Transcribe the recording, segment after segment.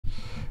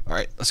All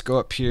right, let's go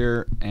up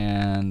here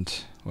and,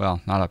 well,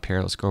 not up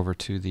here. Let's go over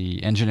to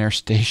the engineer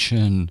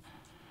station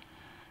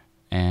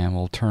and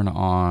we'll turn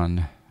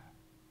on,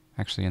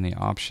 actually in the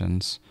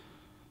options,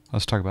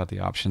 let's talk about the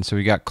options. So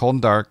we got cold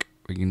and dark.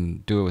 We can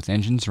do it with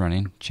engines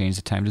running, change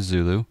the time to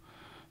Zulu.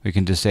 We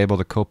can disable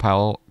the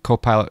copilot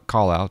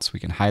callouts. We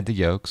can hide the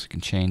yokes. We can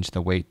change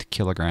the weight to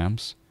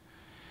kilograms.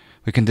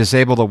 We can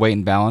disable the weight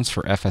and balance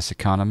for FS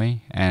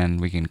economy,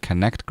 and we can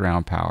connect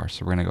ground power.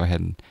 So we're going to go ahead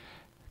and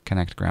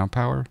connect ground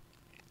power.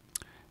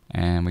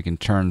 And we can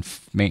turn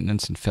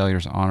maintenance and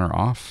failures on or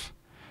off,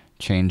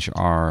 change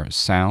our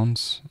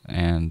sounds,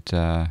 and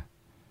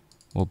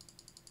we'll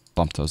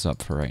bump those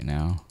up for right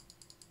now.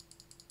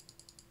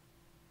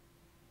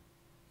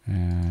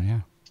 And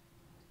yeah,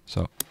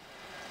 so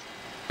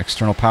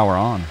external power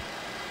on.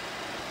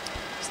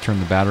 Let's turn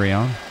the battery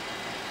on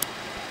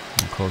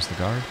and close the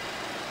guard.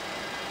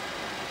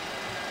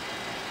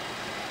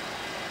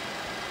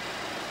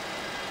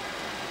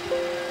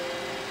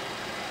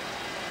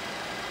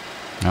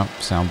 Nope,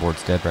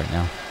 soundboard's dead right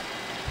now.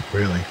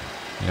 Really?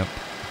 Yep.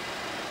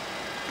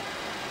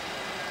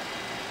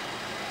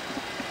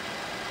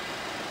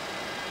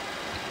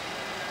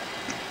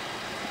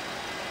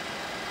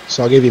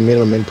 So I'll give you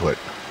minimum input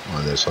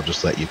on this. I'll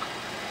just let you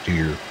do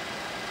your...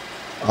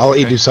 I'll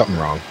let you do something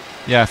wrong.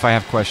 Yeah, if I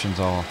have questions,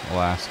 I'll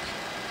ask.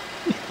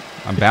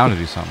 I'm bound to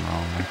do something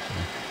wrong,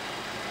 actually.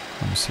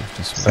 Let me see if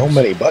this works. So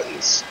many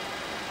buttons.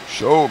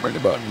 So many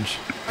buttons.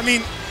 I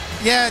mean,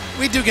 yeah,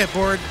 we do get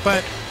bored,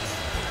 but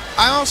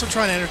I'm also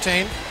trying to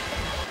entertain.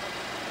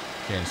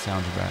 Okay, the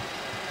sounds are back.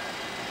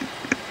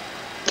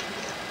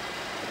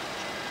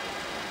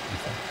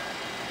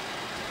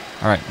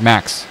 All right,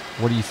 Max,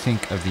 what do you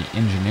think of the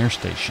engineer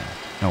station?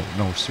 No,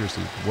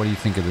 seriously, what do you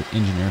think of the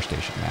engineer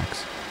station,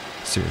 Max?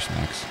 Serious,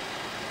 Max.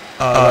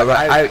 I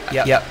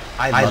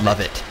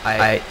love it.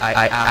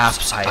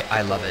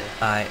 I love it.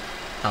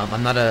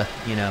 I'm not a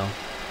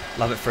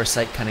love at first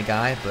sight kind of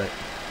guy, but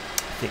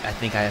I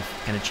think I've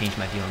kind of changed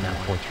my view on that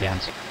one. Yeah.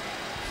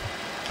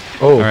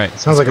 Oh, all right, it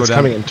sounds like it's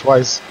coming in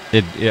twice.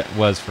 It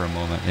was for a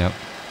moment, yep.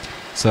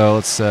 So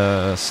let's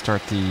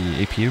start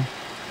the APU.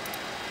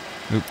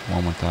 Oop,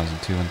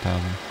 1,000,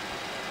 2,000.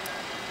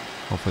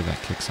 Hopefully that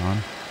kicks on.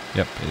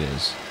 Yep, it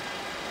is.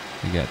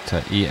 We got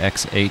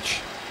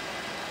EXH.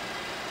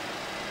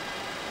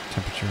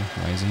 Temperature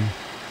rising.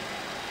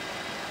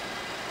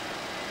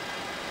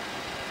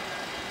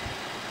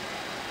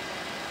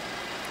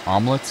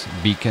 Omelets,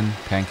 beacon,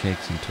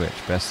 pancakes, and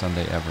Twitch. Best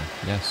Sunday ever.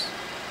 Yes.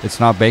 It's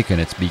not bacon,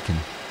 it's beacon.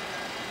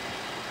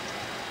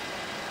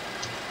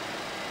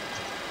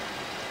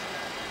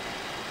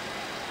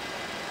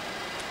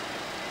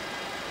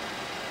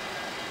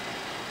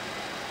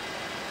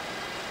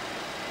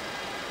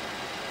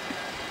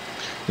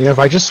 You know, if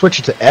I just switch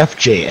it to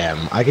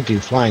FJM, I could do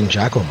Flying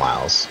Jackal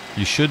Miles.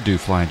 You should do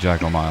Flying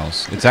Jackal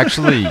Miles. It's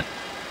actually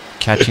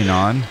catching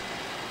on.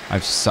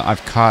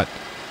 I've caught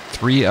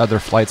 3 other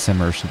flight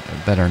simmers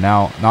that are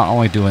now not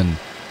only doing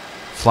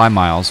fly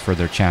miles for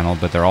their channel,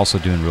 but they're also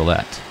doing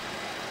roulette,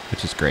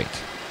 which is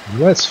great.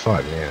 Roulette's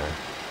fun, yeah.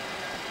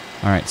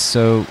 All right,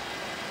 so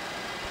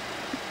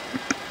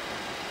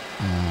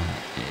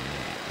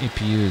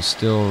APU is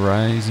still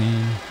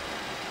rising.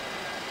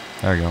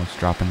 There we go. It's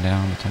dropping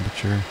down the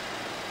temperature.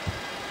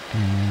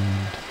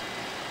 And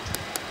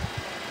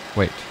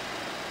wait,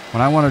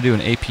 when I want to do an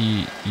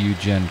APU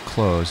gen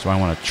close, do I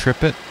want to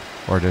trip it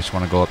or just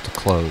want to go up to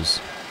close?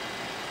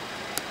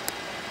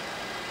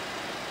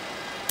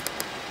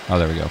 Oh,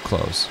 there we go,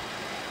 close.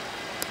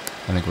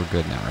 I think we're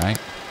good now, right?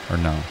 Or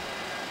no?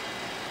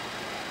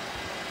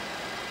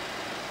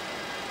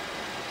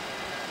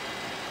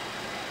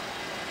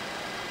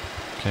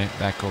 Okay,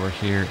 back over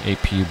here.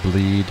 APU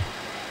bleed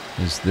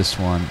is this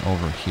one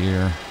over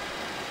here.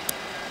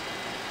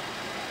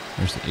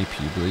 There's the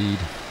APU bleed.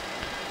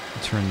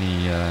 Turn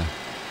the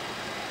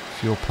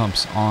fuel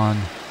pumps on.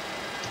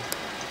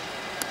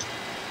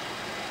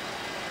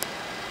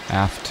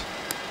 Aft,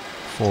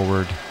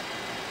 forward.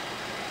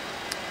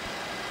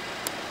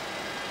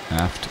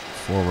 Aft,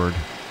 forward,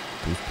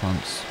 boost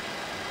pumps.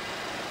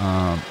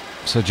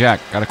 So Jack,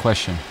 got a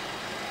question.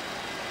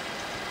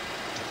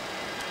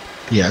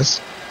 Yes.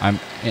 I'm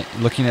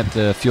looking at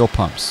the fuel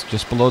pumps.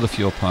 Just below the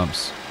fuel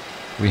pumps,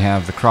 we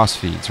have the cross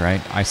feeds,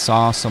 right? I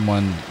saw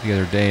someone the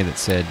other day that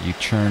said you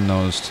turn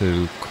those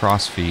to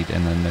cross feed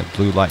and then the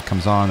blue light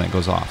comes on and it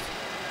goes off.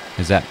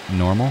 Is that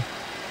normal?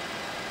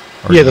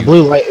 Or yeah, the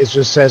blue light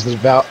just says the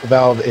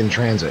valve in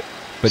transit.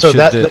 But so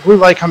the blue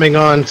light coming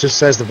on just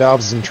says the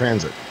valve is in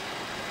transit.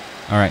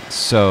 All right,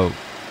 so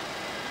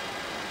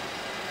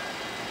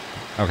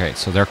okay,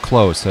 so they're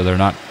closed, so they're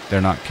not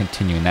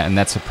continuing that, and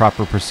that's a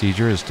proper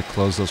procedure is to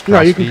close those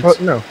cross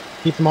feeds? No,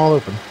 keep them all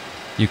open.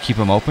 You keep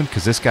them open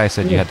because this guy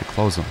said you had to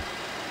close them.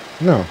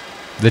 No,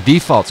 the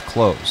default's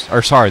closed,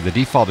 or sorry, the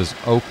default is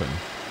open.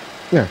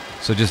 Yeah.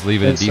 So just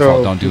leave it at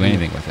default. Don't do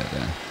anything with it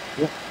then.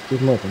 Yeah, keep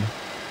them open.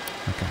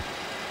 Okay.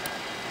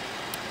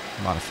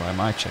 Modify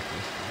my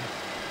checklist.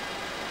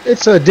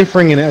 It's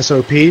differing in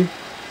SOP.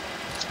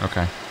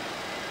 Okay.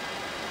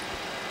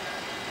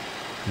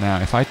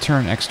 Now, if I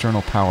turn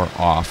external power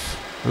off,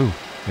 ooh,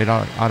 it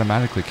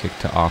automatically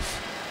kicked to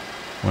off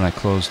when I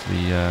closed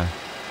the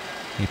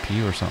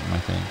APU or something, I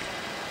think.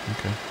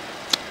 Okay.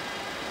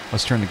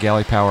 Let's turn the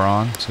galley power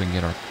on so we can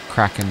get our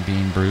Kraken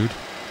bean brewed.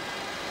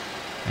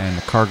 And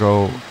the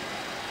cargo...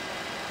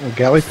 Well,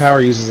 galley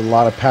power uses a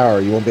lot of power.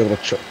 You won't be able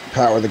to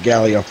power the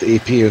galley off the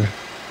APU.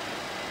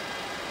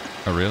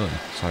 Oh, really?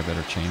 So I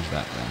better change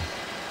that then.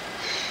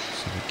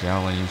 So the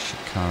galley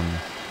should come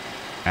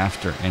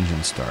after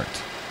engine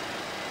start.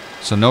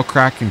 So no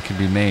Kraken can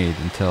be made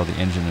until the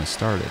engine is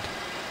started.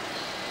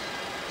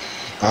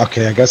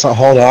 Okay, I guess I'll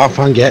hold off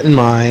on getting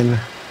mine.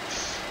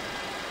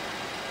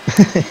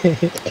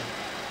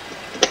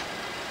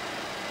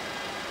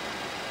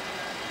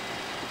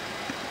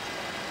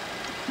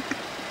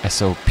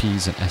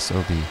 SOPs and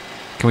SOB.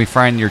 Can we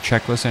find your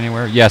checklist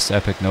anywhere? Yes,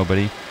 Epic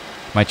Nobody.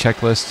 My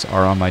checklists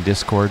are on my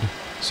Discord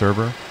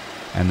server,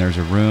 and there's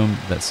a room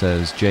that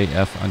says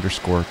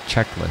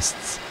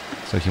JF_checklists.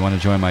 So if you want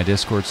to join my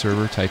Discord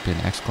server, type in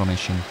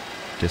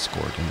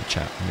 !Discord in the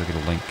chat, and you'll get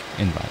a link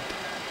invite.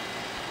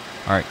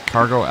 Alright,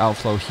 cargo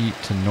outflow heat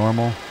to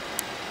normal.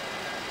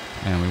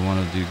 And we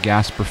want to do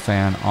gas per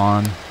fan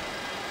on.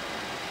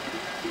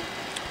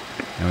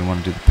 And we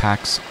want to do the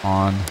packs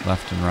on,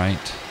 left and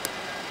right.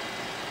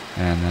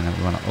 And then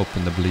we want to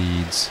open the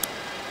bleeds.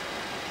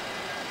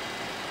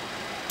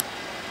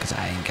 Because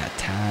I ain't got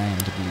time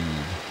to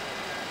bleed.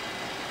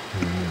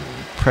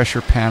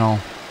 Pressure panel.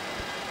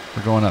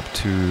 We're going up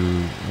to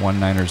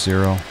 190.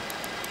 So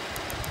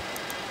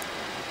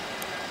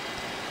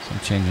I'm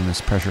changing this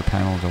pressure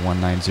panel to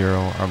 190.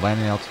 Our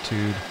landing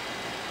altitude.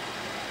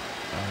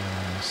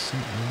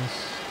 St. Louis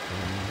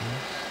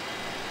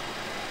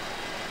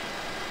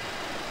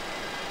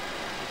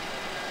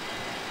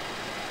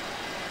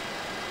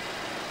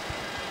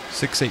is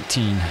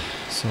 618.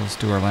 So let's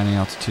do our landing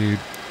altitude.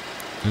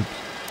 Oops.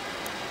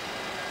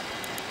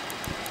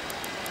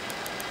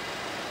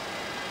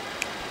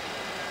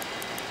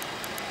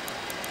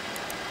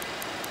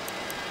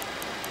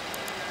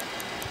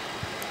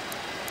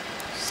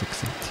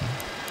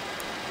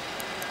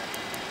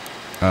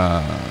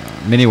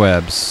 Mini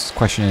webs.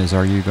 Question is,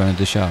 are you going to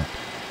dish out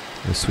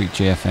the sweet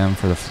JFM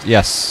for the...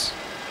 Yes.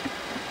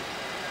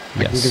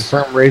 I can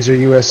confirm Razor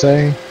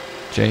USA.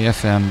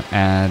 JFM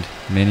add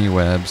mini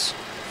webs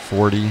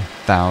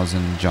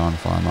 40,000 John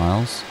Fly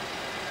miles.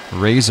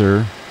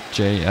 Razor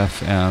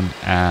JFM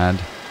add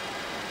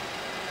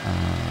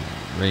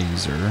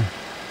Razor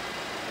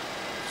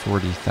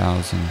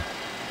 40,000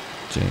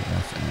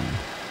 JFM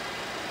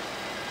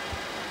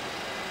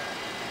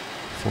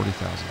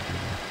 40,000.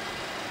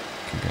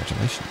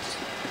 Congratulations.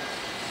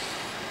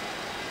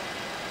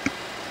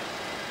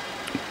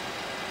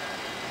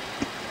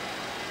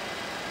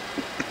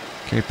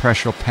 Okay,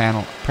 pressure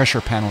panel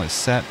is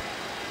set.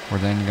 We're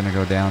then going to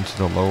go down to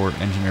the lower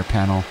engineer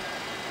panel,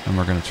 and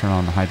we're going to turn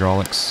on the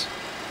hydraulics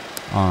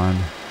on,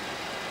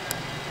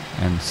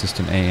 and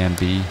system A and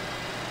B,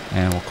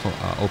 and we'll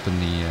open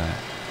the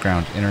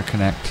ground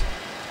interconnect.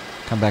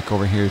 Come back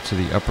over here to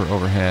the upper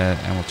overhead,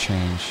 and we'll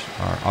change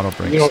our auto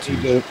brakes. You don't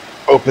need to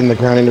open the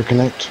ground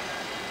interconnect.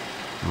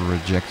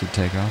 Rejected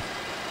takeoff.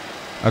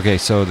 Okay,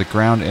 so the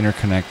ground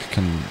interconnect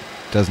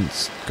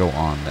doesn't go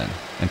on then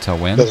until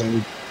when?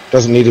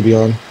 Doesn't need to be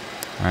on.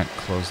 All right,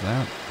 close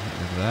that. Get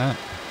rid of that.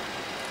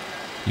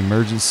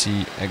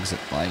 Emergency exit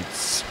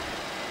lights.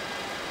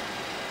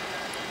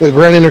 The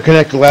ground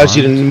interconnect allows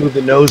you to move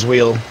the nose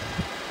wheel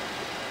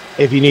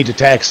if you need to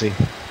taxi,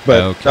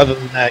 but other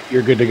than that,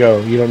 you're good to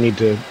go. You don't need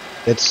to.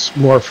 It's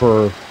more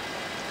for.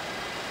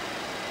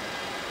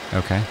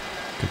 Okay,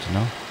 good to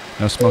know.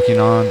 No smoking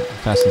on.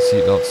 Fasten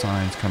seatbelt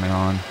signs coming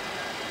on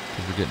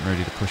because we're getting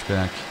ready to push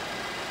back.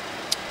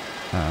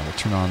 We'll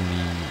turn on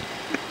the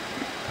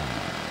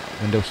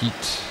window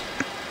heat.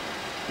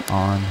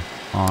 On.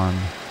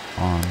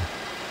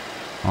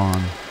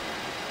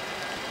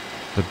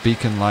 The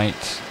beacon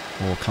light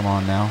will come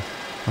on now.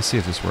 Let's see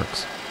if this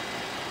works.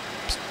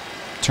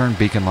 Turn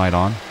beacon light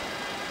on.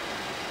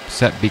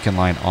 Set beacon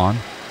light on.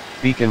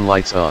 Beacon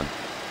lights on.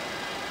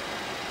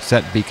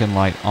 Set beacon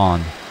light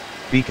on.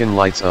 Beacon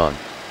lights on.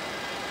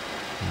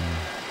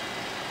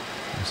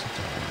 Let's see if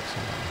that works.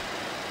 Hold on.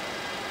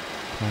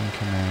 Plane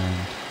command.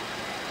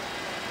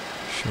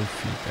 Show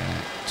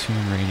feedback.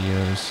 Tune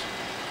radios.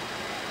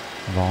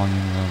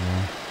 Volume level.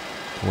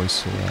 Voice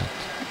select.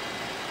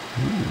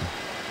 Ooh.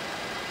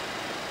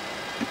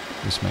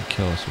 This might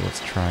kill us, but let's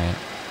try it.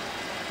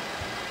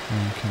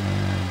 Plane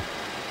command.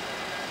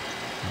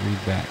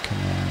 Read back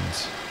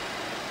commands.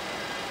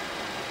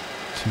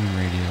 Tune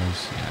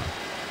radios, yeah.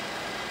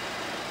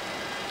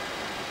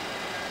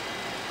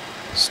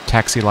 Is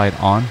taxi light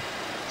on?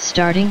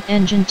 Starting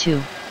engine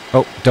 2.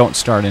 Oh, don't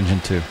start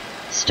engine 2.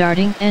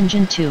 Starting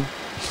engine 2.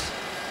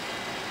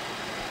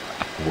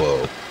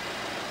 Whoa.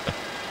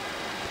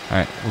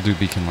 Alright, we'll do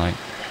beacon light.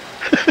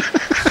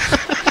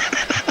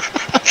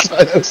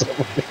 I know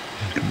somebody.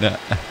 No.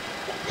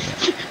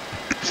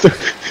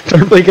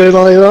 Start blinking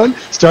light on.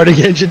 Starting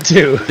engine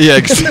 2. Yeah,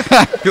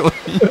 exactly.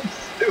 That's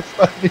so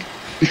funny.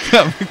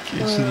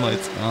 Application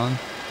lights on.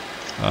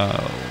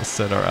 We'll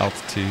set our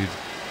altitude.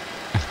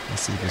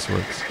 Let's see if this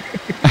works.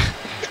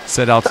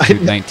 Set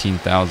altitude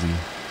 19,000.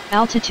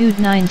 Altitude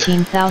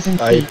 19,000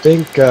 feet. I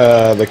think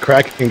the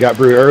Kraken got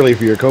brewed early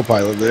for your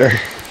co-pilot there.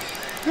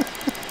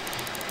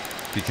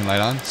 Beacon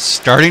light on.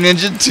 Starting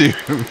engine 2.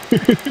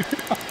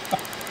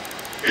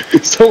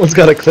 Someone's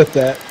got to clip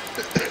that.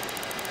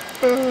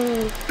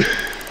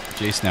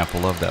 J-Snap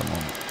will love that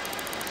moment.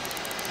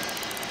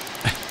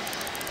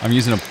 I'm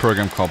using a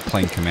program called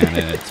Plane Command,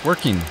 and it's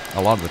working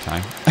a lot of the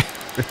time.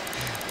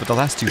 But the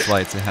last 2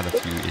 flights, it had a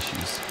few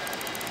issues.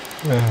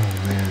 Oh,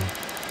 man.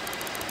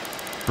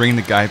 Bringing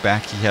the guy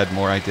back, he had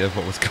more idea of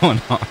what was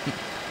going on.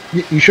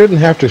 You shouldn't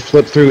have to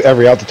flip through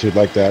every altitude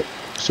like that.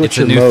 Switch It's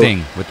a new mode.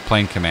 thing with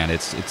Plane Command.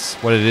 It's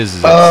what it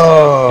is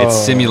it's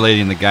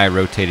simulating the guy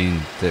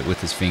rotating with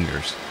his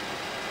fingers.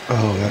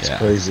 Oh, that's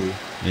crazy.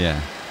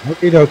 Yeah.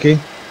 Okie dokie.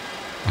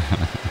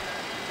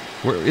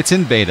 It's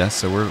in beta,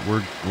 so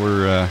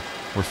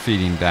we're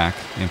feeding back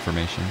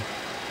information.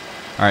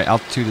 All right,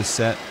 altitude is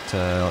set.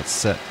 Let's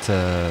set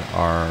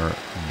our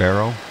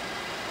barrel.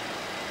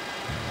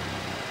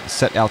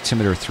 Set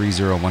altimeter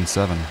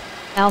 3017.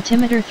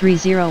 Altimeter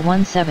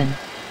 3017.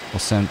 We'll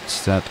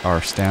set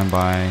our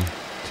standby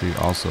to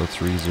also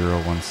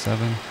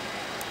 3017.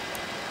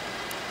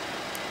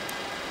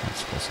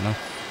 That's close enough.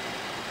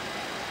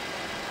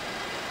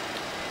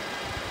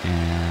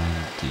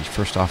 And the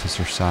first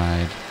officer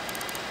side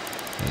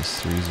is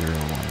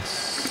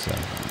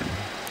 3017.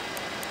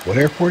 What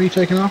airport are you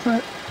taking off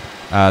at?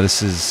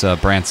 This is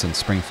Branson,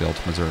 Springfield,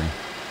 Missouri.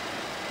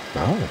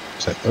 Oh,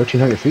 it's at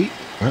 1,300 feet?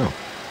 Wow.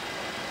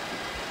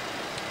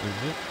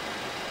 Is it?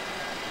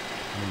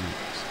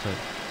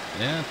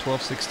 Yeah,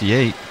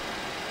 1268.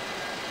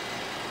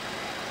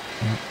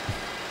 Yep.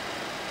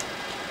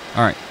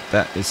 All right,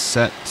 that is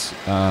set.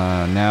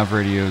 Nav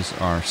radios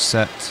are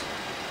set.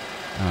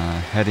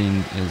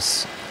 Heading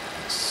is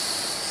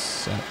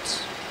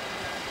set.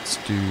 Let's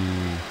do.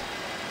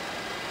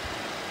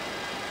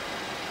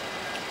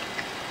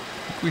 I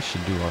think we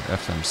should do our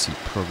FMC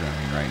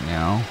programming right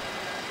now.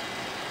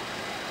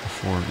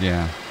 Before,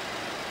 yeah.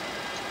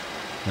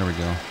 There we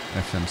go.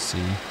 FMC.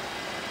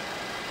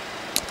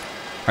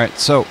 Alright,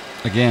 so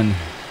again,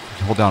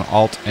 hold down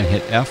Alt and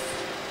hit F.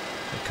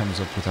 It comes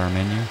up with our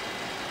menu.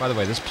 By the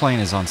way, this plane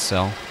is on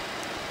sale.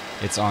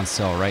 It's on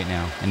sale right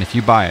now. And if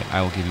you buy it,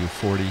 I will give you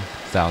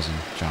 40,000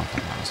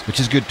 Jonathan miles, which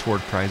is good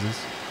toward prizes.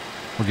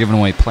 We're giving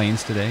away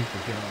planes today.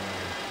 We're giving away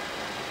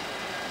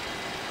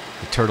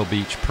the Turtle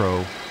Beach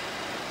Pro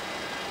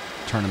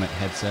tournament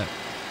headset.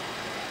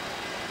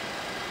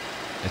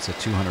 It's a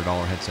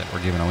 $200 headset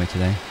we're giving away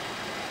today.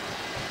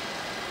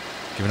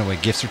 Giving away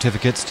gift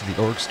certificates to the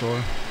org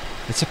store.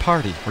 It's a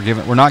party.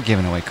 We're not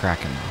giving away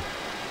Kraken though.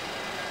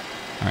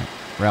 Alright,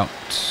 route.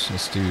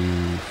 Let's do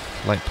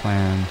flight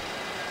plan.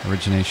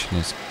 Origination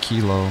is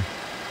Kilo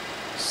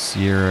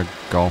Sierra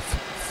Golf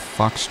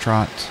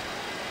Foxtrot.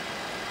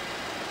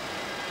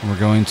 And we're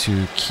going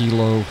to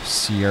Kilo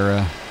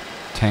Sierra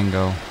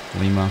Tango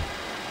Lima.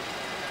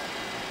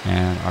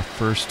 And our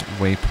first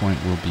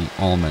waypoint will be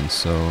Allman.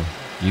 So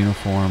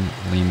Uniform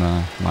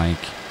Lima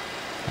Mike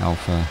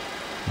Alpha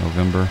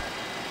November.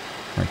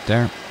 Right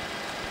there.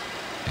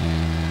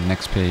 And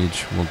next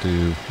page we'll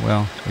do,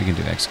 well, we can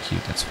do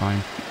execute, that's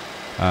fine.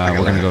 We're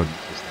going to go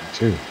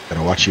too.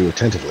 Gonna watch you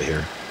attentively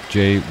here.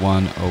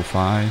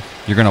 J105.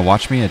 You're going to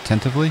watch me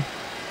attentively?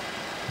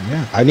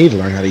 Yeah, I need to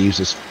learn how to use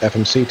this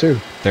FMC too.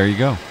 There you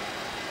go.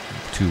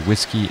 To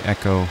Whiskey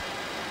Echo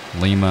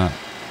Lima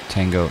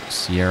Tango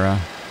Sierra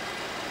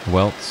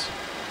Welts.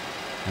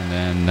 And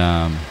then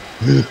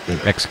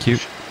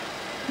execute.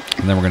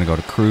 And then we're going to go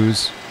to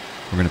cruise.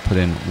 We're going to put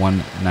in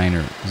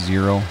 190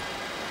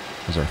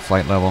 as our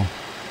flight level.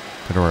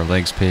 Go to our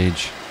legs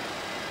page.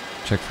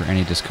 Check for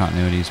any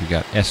discontinuities. We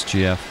got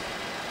SGF,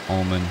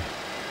 Ullman,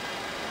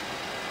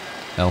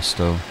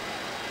 Elstow,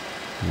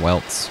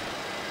 Welts.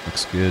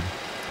 Looks good.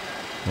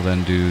 We'll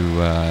then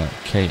do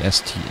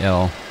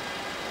KSTL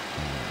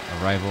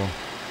arrival.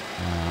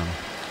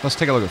 Let's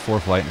take a look at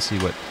ForeFlight and see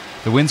what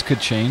the winds could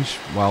change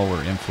while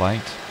we're in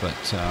flight.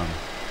 But oh,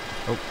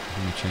 let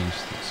me change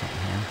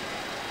something here.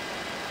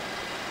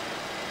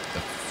 The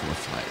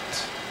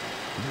ForeFlight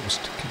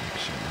lowest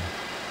connection.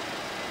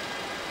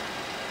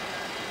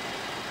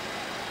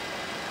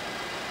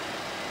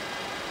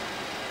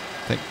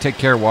 Take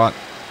care, Watt.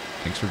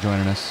 Thanks for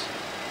joining us.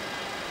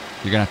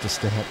 You're gonna have to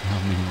stay up now,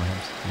 mini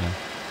webs. Yeah.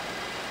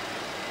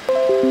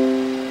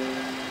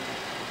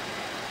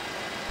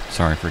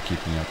 Sorry for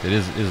keeping you up. It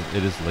is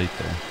late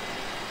there.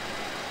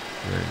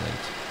 Very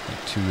late.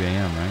 Like 2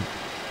 a.m., right?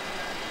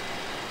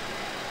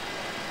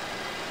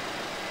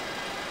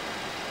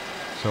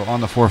 So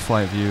on the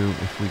ForeFlight view,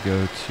 if we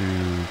go to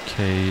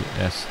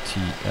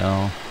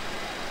KSTL,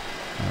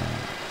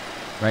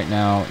 right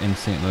now in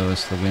St.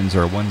 Louis, the winds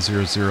are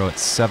 100 at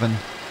 7,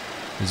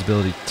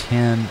 visibility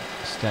 10,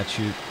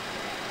 statute,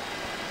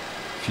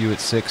 few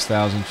at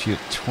 6,000, few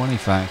at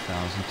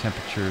 25,000,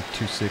 temperature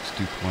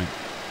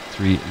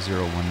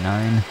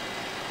 2.3019,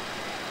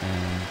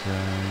 and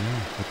yeah,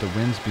 with the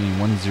winds being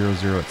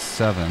 100 at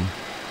 7,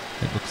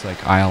 It looks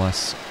like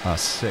ILS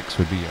 6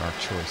 would be our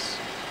choice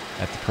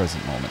at the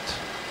present moment.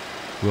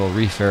 We'll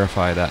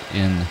re-verify that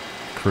in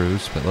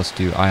cruise, but let's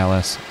do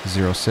ILS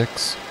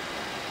 06.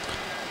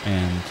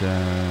 And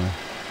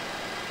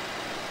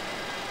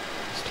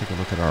let's take a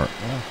look at our,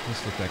 well,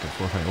 let's look back at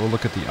 4.5. We'll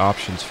look at the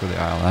options for the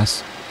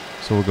ILS.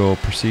 So we'll go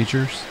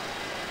procedures,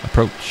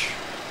 approach,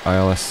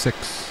 ILS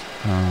 6.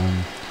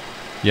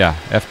 Yeah,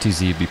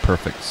 FTZ would be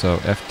perfect. So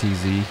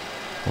FTZ,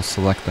 we'll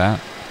select that.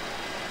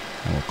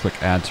 And we'll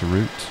click add to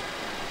route.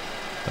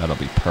 That'll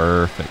be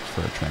perfect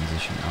for a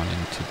transition on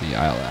into the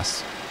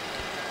ILS.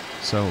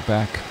 So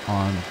back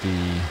on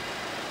the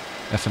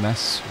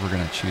FMS, we're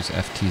going to choose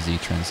FTZ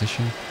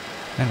transition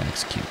and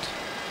execute.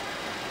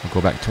 We'll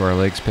go back to our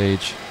legs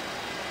page.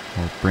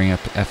 We'll bring up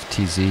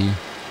FTZ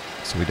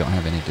so we don't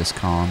have any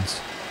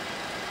discons.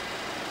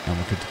 And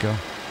we're good to go.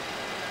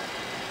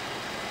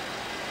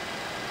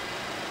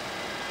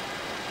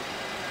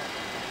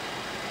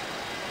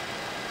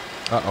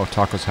 Uh-oh,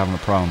 Taco's having a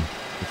problem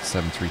with the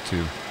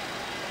 732.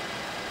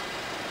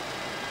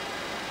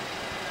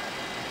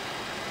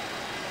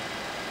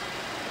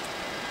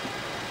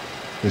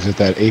 Is it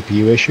that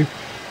APU issue?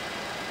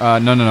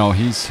 No.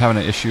 He's having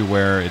an issue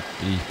where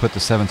he put the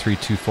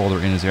 732 folder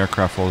in his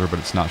aircraft folder, but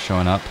it's not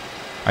showing up.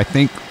 I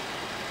think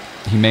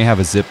he may have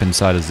a zip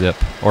inside a zip,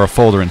 or a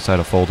folder inside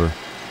a folder.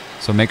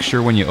 So make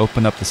sure when you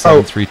open up the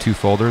 732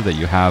 folder that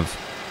you have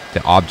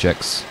the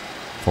objects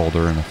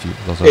folder and a few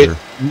of those other...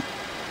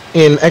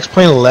 In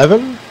X-Plane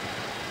 11,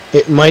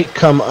 it might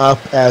come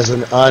up as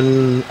an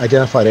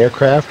unidentified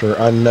aircraft or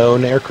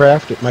unknown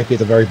aircraft. It might be at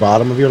the very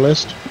bottom of your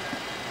list.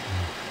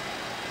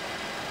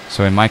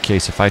 So in my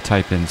case, if I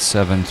type in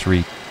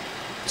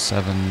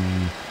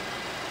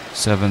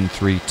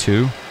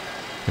 732,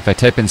 if I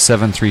type in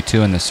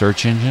 732 in the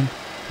search engine,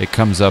 it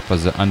comes up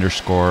as an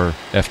underscore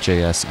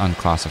FJS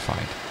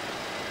unclassified.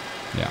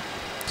 Yeah.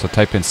 So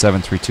type in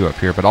 732 up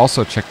here, but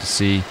also check to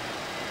see.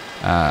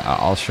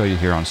 I'll show you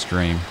here on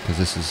stream because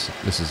this is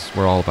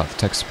we're all about the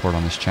tech support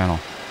on this channel.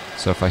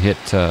 So if I hit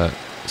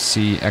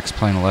C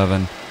X-Plane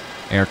 11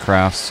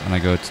 aircrafts and I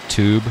go to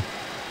tube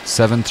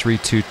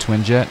 732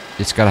 twinjet,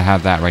 it's got to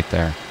have that right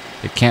there.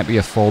 It can't be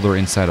a folder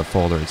inside a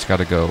folder. It's got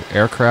to go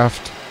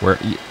aircraft, where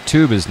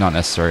tube is not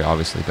necessary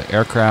obviously, but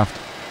aircraft,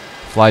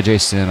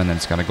 FlyJSim, and then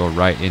it's got to go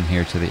right in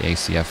here to the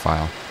ACF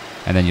file,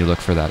 and then you look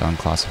for that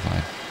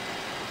unclassified.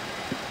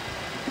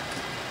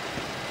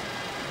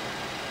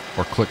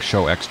 Or click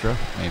show extra,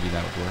 maybe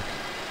that would work.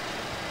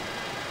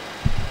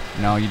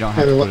 No, you don't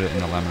have to put it in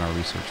the Laminar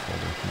research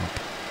folder. Nope.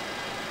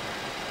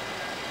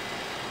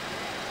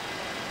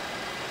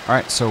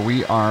 Alright, so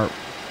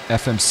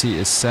FMC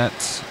is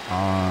set.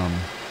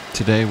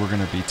 Today we're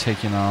going to be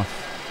taking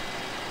off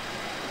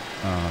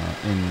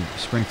in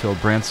Springfield.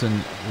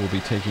 Branson will be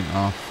taking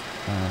off.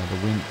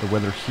 The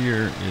weather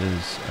here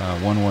is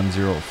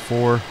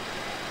 1104.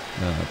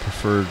 The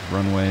preferred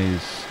runway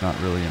is not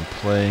really in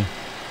play.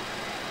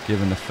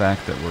 Given the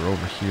fact that we're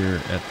over here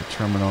at the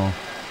terminal,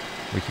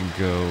 we can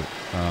go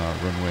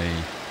runway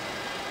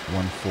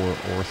 14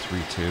 or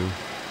 32.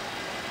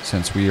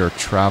 Since we are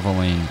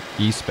traveling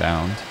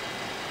eastbound,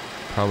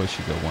 probably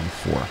should go 14.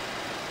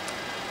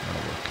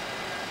 That'll work.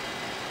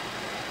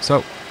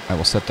 So I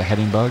will set the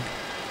heading bug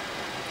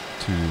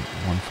to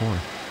 140.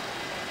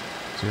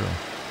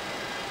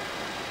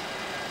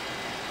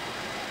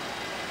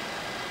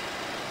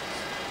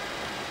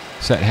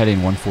 Set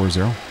heading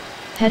 140.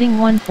 Heading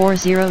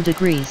 140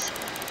 degrees.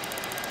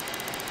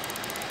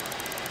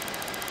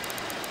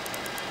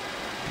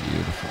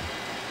 Beautiful.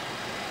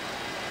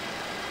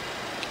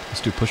 Let's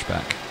do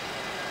pushback.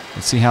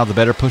 Let's see how the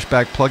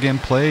BetterPushback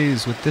plugin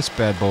plays with this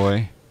bad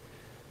boy.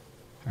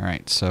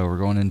 Alright, so we're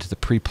going into the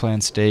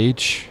pre-planned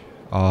stage.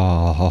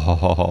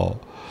 Oh,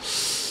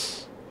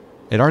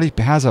 it already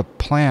has a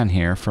plan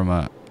here from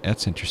a...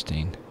 That's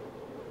interesting.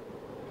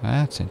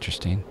 That's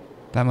interesting.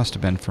 That must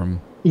have been from...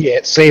 Yeah,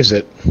 it saves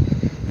it.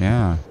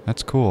 Yeah,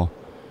 that's cool.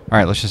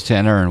 Alright, let's just hit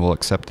enter and we'll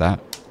accept that.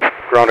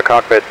 Ground to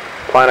cockpit.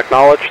 Plan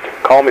acknowledged.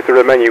 Call me through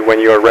the menu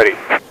when you are ready.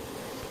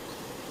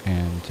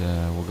 And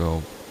we'll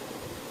go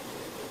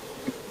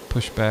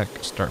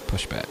pushback, start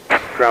pushback.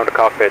 Ground to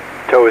cockpit.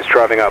 Tow is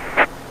driving up.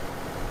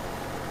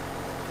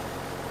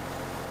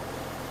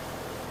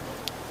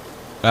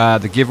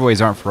 The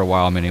giveaways aren't for a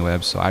while,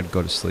 Miniweb, so I'd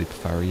go to sleep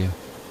if I were you.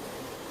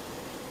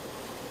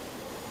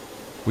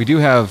 We do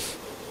have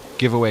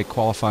giveaway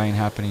qualifying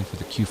happening for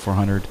the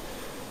Q400.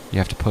 You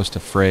have to post a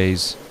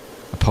phrase,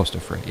 post a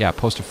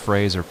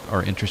phrase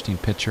or interesting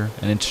picture,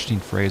 an interesting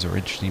phrase or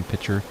interesting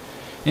picture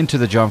into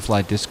the John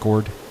Fly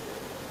Discord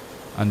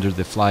under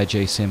the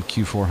FlyJSim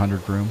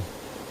Q400 room.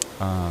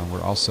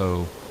 We're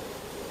also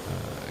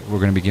we're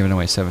going to be giving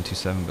away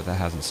 727, but that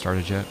hasn't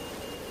started yet.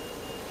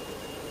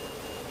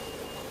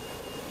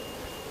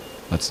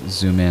 Let's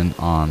zoom in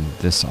on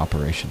this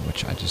operation,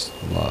 which I just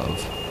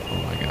love. Oh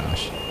my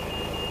gosh.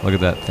 Look at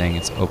that thing,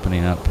 it's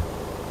opening up.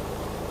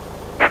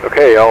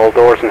 Okay, all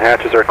doors and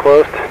hatches are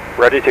closed.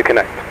 Ready to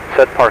connect.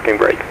 Set parking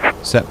brake.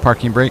 Set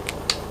parking brake.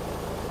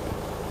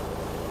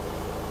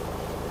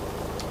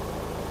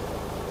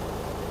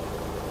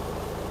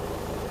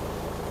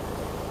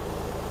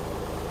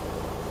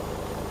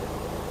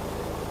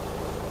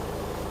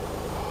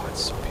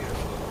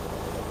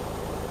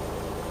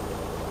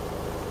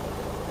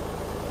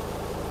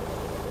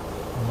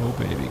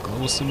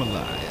 awesome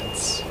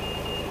alliance.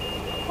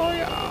 Oh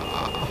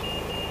yeah.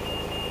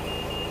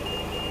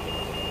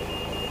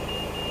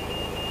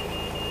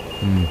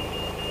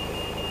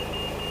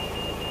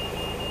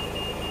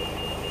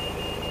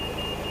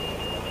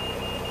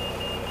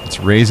 It's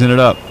raising it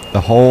up.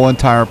 The whole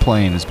entire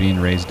plane is being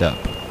raised up.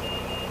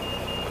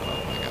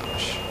 Oh my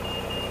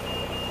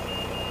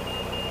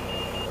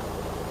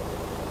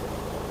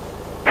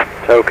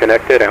gosh. Tow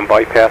connected and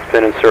bypass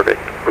pin inserted.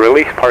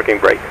 Release parking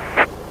brake.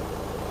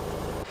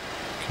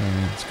 Okay,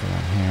 let's go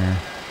down here.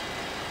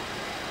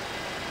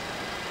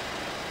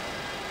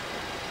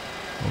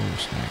 Oh,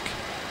 snack.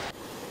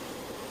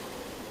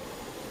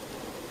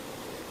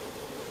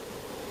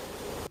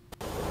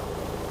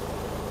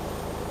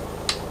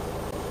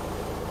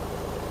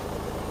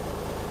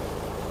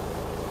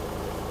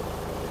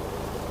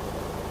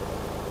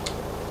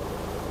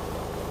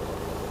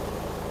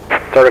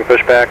 Starting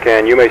pushback,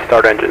 and you may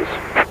start engines.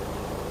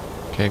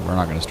 Okay, we're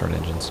not going to start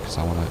engines because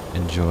I want to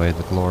enjoy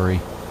the glory.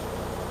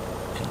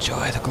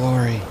 Enjoy the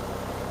glory.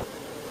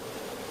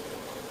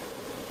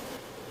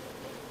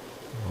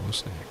 Oh,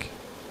 snack.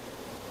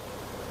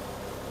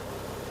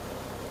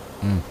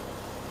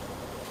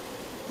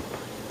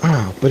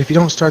 Oh, but if you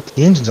don't start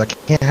the engines, I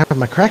can't have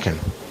my Kraken.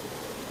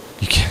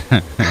 You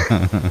can't.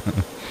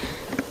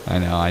 I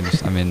know.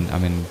 I'm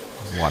in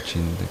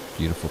watching the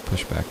beautiful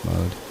pushback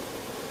mode.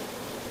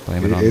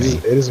 Blame it on me.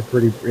 It is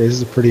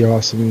a pretty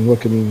awesome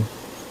looking.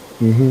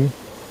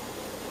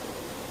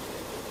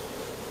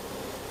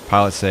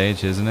 Pilot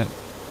Sage, isn't it?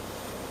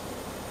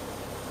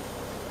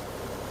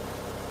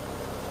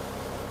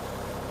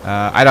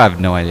 I have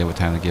no idea what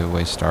time the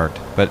giveaways start,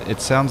 but it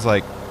sounds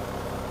like,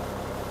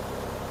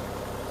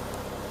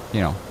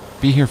 you know,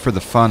 be here for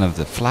the fun of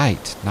the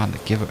flight, not the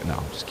giveaway. No,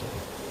 I'm just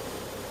kidding.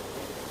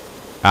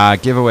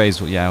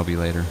 Giveaways, well, yeah, it'll be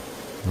later.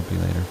 It'll be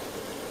later.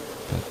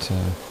 But,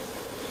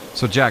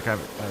 so Jack, I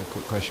have a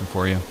quick question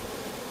for you.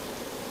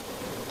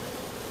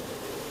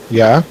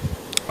 Yeah?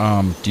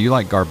 Do you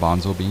like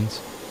garbanzo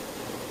beans?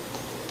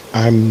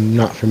 I'm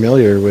not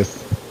familiar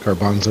with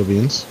garbanzo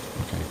beans.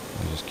 Okay,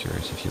 I was just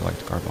curious if you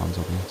liked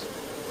garbanzo beans.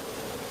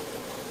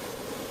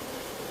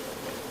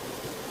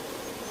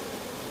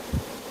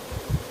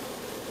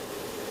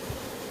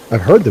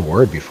 I've heard the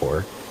word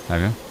before.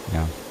 Have you?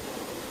 Yeah.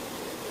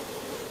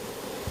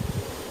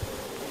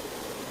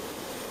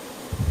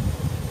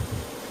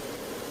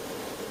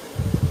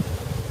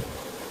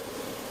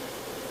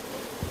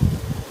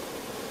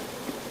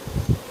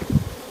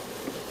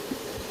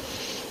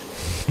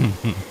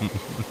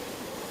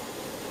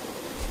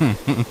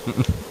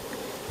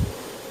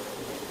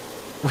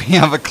 We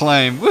have a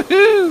claim.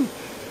 Woohoo!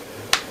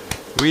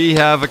 We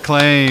have a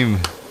claim.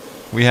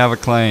 We have a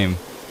claim.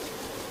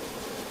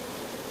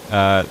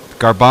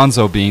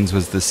 Garbanzo beans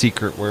was the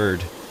secret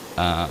word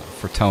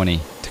for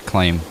Tony to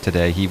claim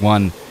today. He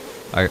won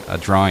a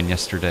drawing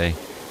yesterday,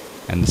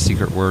 and the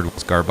secret word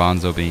was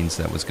garbanzo beans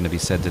that was going to be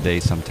said today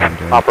sometime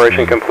during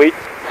Operation complete.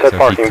 Set so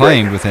parking he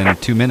claimed brake. within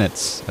 2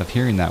 minutes of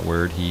hearing that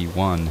word, he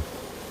won.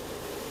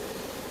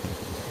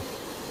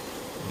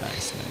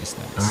 Nice, nice,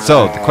 nice.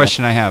 So, the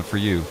question I have for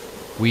you.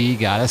 We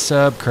got a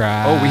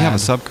subscribe. Oh, we have a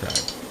subscribe.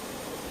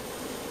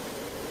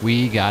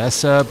 We got a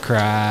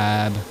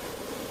subscribe.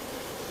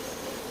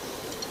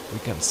 We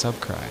got a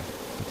subscribe,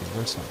 but the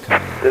alert's not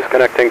coming in.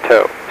 Disconnecting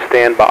tow.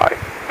 Stand by.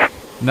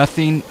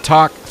 Nothing.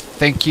 Talk.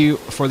 Thank you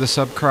for the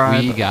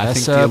subscribe. We got I a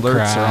think the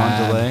alerts are on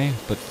subscribe. delay,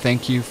 but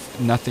thank you,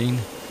 Nothing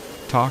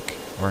Talk,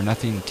 or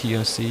Nothing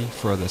TOC,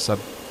 for the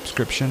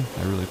subscription.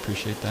 I really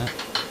appreciate that.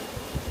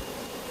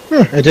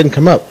 It didn't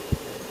come up.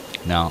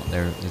 No,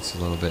 it's a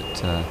little bit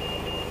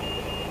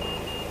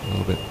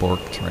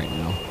borked right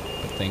now,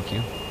 but thank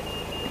you.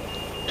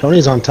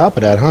 Tony's on top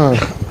of that, huh?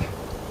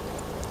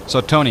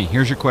 So, Tony,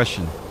 here's your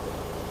question.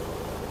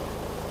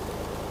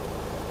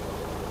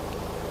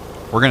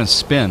 We're going to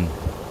spin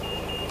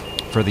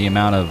for the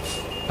amount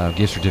of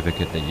gift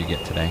certificate that you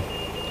get today.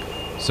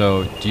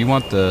 So, do you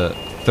want the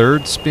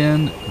third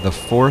spin, the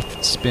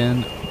fourth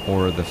spin,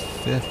 or the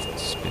fifth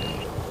spin?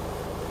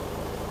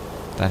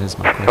 That is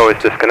my question. Tow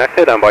is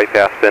disconnected and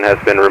bypass pin has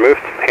been removed.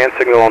 Hand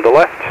signal on the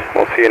left.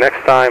 We'll see you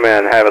next time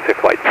and have a safe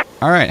flight.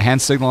 All right,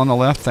 hand signal on the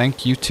left.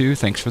 Thank you, too.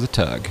 Thanks for the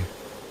tug.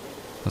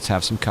 Let's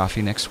have some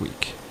coffee next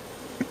week.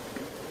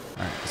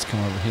 All right, let's come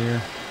over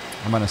here.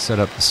 I'm going to set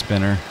up the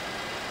spinner.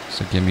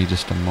 So give me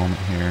just a moment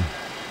here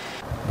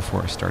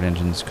before I start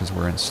engines because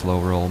we're in slow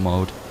roll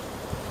mode.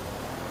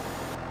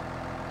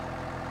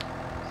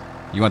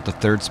 You want the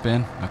third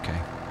spin? Okay.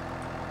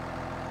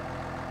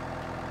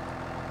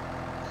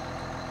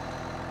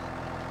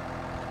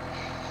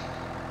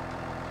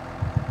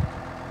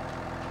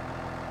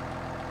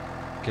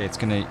 Okay,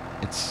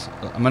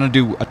 I'm gonna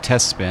do a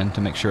test spin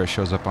to make sure it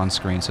shows up on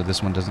screen, so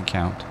this one doesn't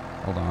count.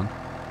 Hold on.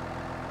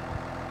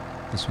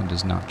 This one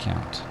does not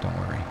count, don't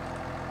worry.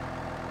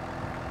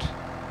 Right.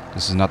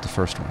 This is not the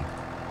first one.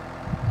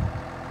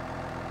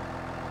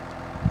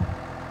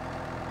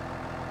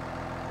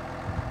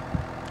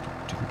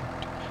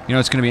 You know,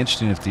 it's gonna be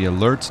interesting if the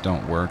alerts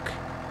don't work,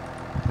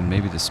 then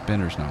maybe the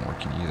spinner's not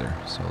working either.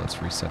 So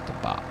let's reset the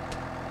bot.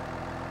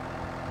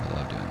 I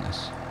love doing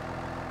this.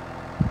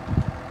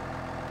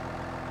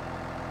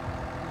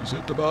 Is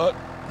it the bot?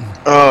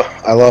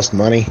 Oh, I lost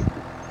money.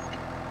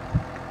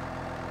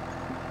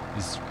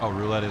 Oh,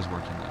 roulette is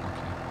working then.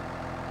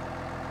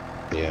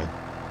 Okay. Yeah.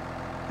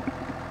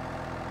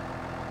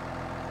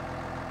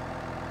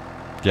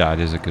 Yeah, it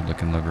is a good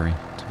looking livery.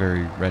 It's a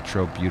very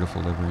retro,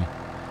 beautiful livery.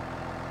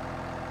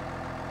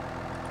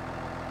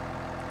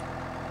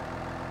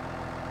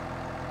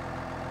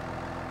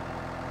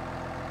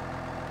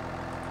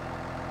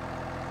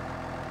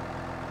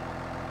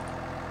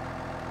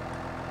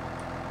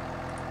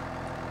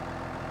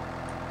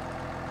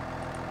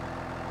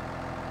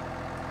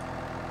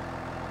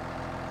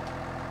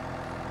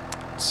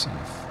 Let's see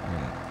if we're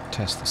going to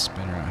test the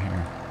spinner out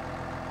here.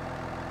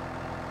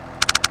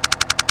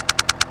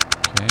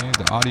 Okay,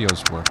 the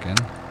audio's working,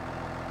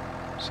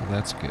 so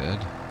that's good.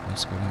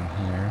 Let's go down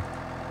here,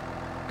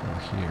 go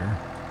here,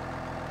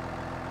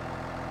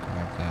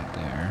 grab that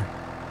there.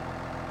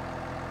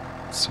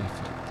 Let's see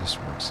if this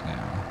works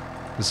now.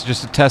 This is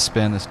just a test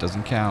spin, this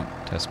doesn't count.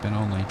 Test spin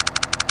only.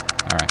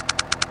 Alright.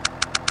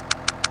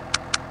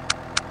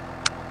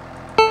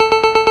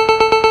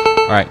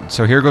 Alright,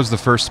 so here goes the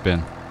first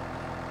spin.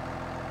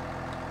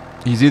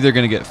 He's either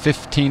going to get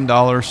 $15,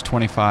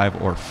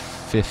 $25, or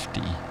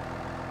 $50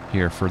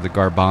 here for the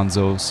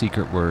Garbanzo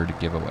secret word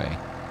giveaway.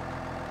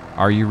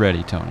 Are you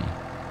ready, Tony?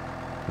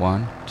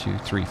 1, 2,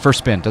 3. First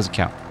spin, doesn't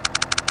count.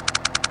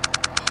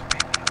 Oh,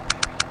 baby, oh,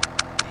 baby.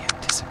 The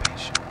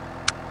anticipation.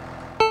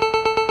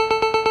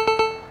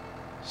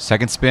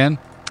 Second spin.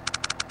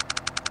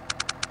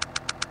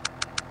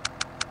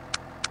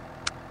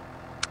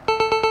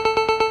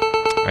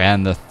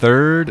 And the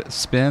third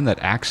spin that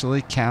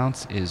actually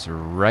counts is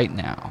right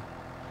now.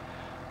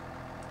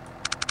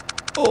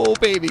 Oh,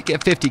 baby,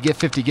 get 50, get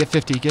 50, get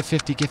 50, get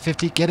 50, get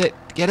 50, get it,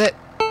 get it.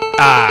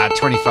 Ah,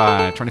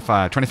 25,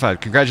 25,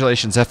 25.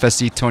 Congratulations,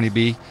 FSC Tony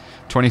B.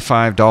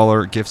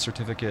 $25 gift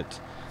certificate.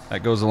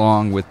 That goes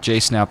along with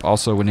JSnap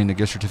also winning a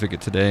gift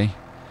certificate today.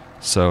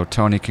 So,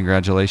 Tony,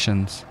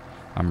 congratulations.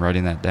 I'm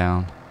writing that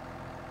down.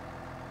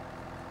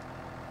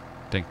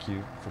 Thank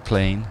you for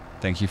playing.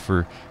 Thank you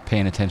for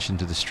paying attention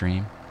to the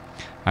stream.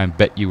 I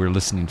bet you were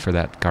listening for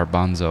that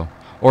Garbanzo.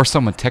 Or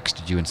someone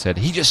texted you and said,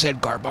 he just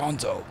said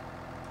Garbanzo.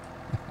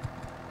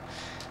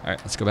 Alright,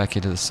 let's go back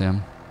into the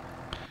sim.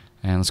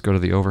 And let's go to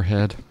the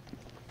overhead.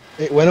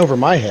 It went over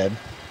my head.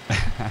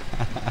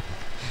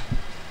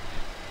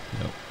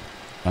 Yep.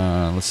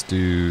 Let's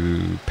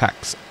do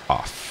packs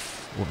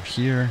off over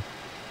here.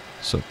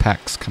 So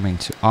packs coming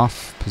to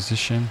off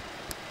position.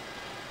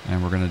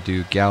 And we're going to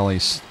do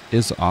galleys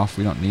is off.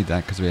 We don't need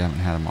that because we haven't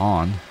had them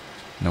on.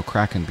 No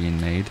Kraken being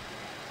made.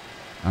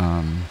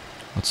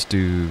 Let's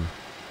do...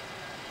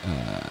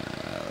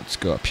 let's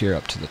go up here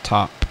up to the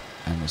top.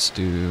 And let's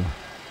do...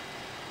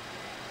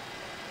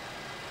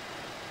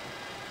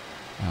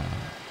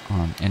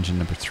 on engine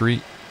number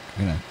 3.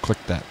 I'm going to click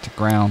that to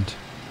ground.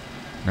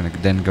 We're going to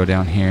then go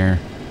down here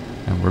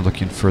and we're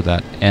looking for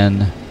that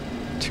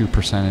N2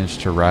 percentage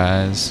to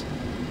rise,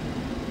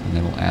 and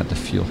then we'll add the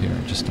fuel here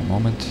in just a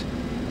moment.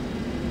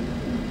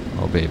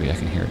 Oh baby, I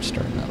can hear it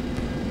starting up.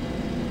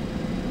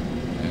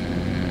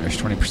 There's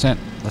 20%.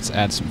 Let's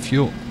add some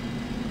fuel.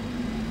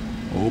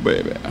 Oh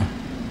baby.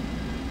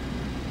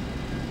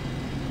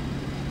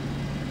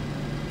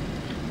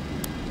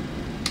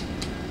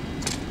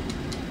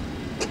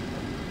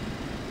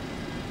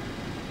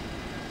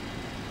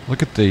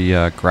 Look at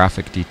the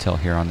graphic detail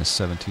here on this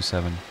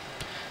 727.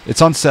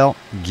 It's on sale.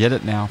 Get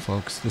it now,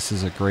 folks. This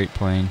is a great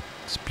plane.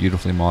 It's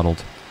beautifully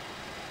modeled.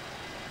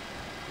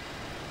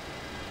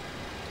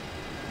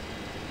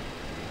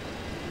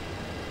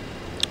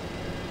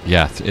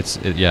 Yeah,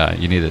 yeah.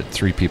 You needed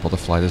 3 people to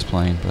fly this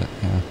plane, but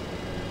yeah.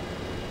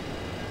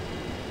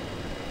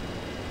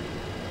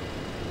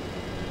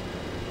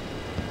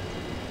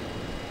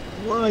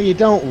 Well, you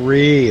don't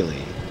really.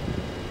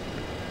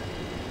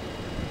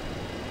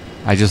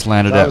 I just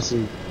landed up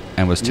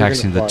and was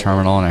taxiing the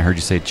terminal, and I heard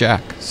you say,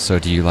 Jack, so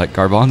do you like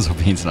garbanzo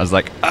beans? And I was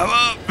like, I'm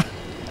up!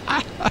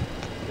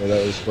 Yeah,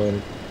 that was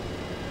funny.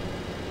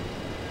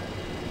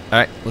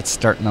 Alright, let's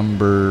start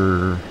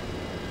number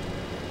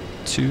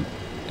 2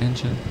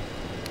 engine.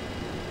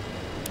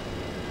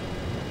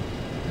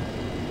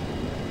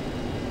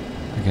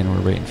 Again,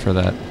 we're waiting for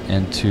that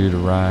N2 to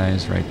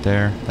rise right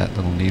there. That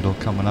little needle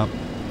coming up.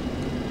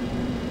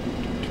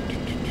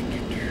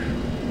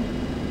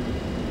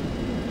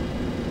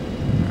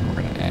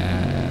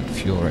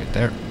 Fuel right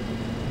there.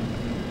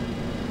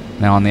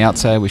 Now on the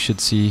outside we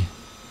should see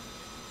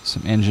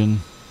some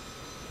engine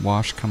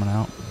wash coming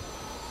out.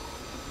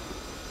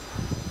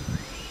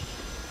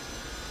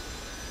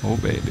 Oh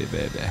baby,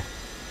 baby.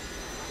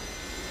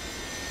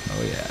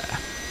 Oh yeah.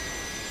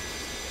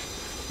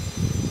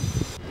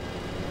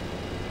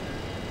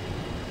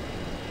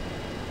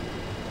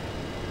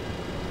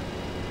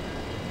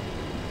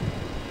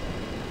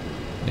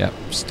 Yep,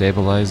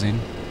 stabilizing.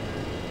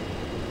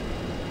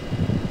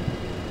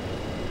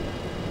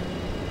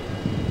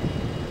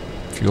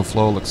 Fuel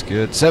flow looks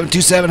good.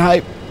 727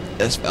 hype.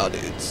 Yes, Val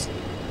dudes.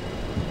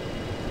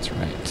 That's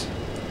right.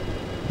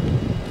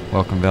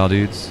 Welcome, Val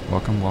dudes.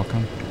 Welcome,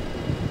 welcome.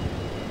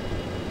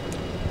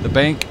 The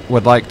bank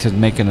would like to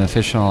make an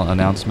official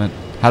announcement.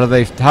 How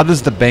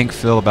does the bank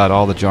feel about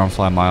all the John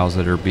Fly miles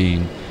that are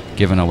being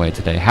given away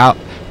today?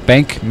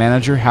 Bank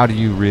manager, how do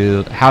you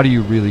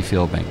really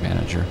feel, bank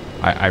manager?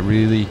 I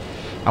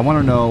want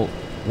to know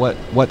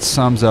what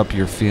sums up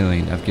your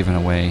feeling of giving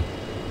away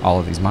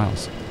all of these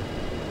miles.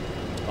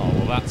 Oh,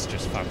 well, that's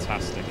just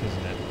fantastic,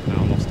 isn't it?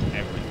 Now lost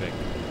everything.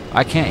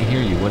 I can't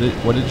hear you. What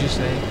did you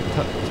say?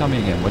 Tell me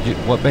again.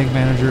 What bank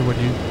manager?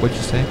 What'd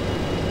you say?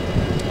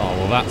 Oh,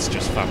 well, that's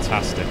just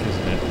fantastic,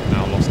 isn't it?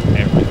 Now lost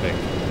everything.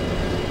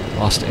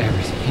 Lost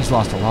everything. He's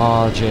lost a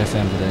lot of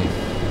JFM today.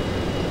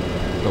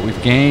 But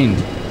we've gained.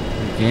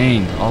 We've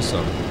gained also.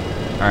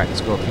 Alright,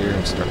 let's go up here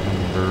and start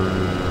number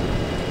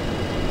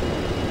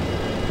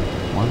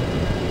 1.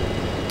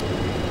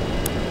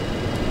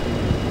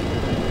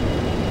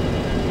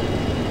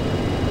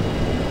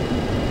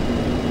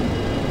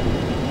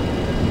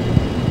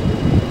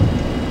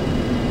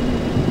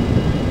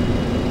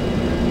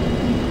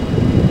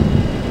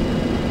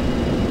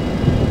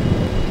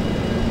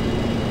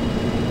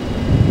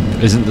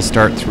 Isn't the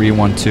start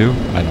 312?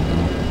 I don't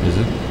know. Is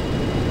it?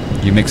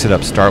 You mix it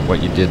up, start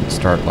what you did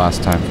start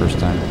last time, first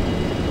time.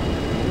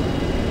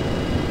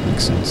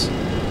 Makes sense.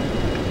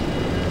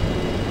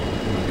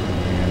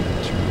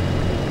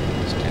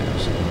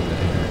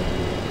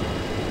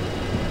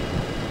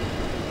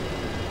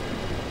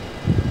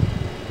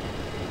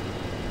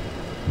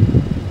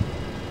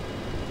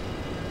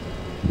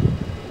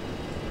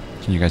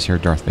 Can you guys hear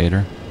Darth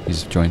Vader?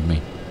 He's joined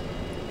me.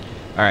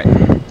 Alright.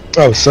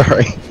 Oh,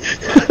 sorry.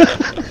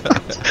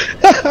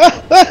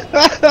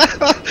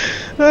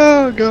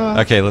 Oh, God.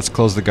 Okay, let's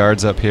close the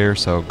guards up here.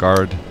 So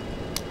guards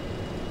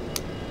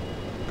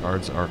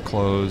are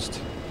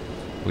closed.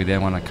 We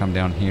then want to come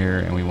down here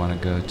and we want to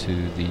go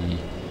to the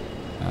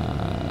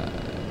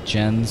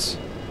gens.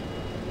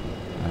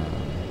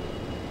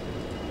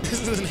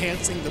 This is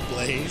enhancing the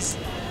blaze.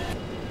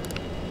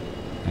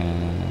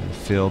 And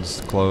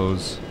fields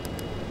close.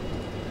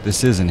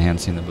 This is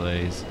enhancing the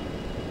blaze.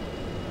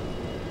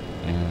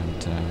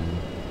 And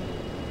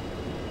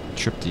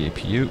trip the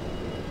APU.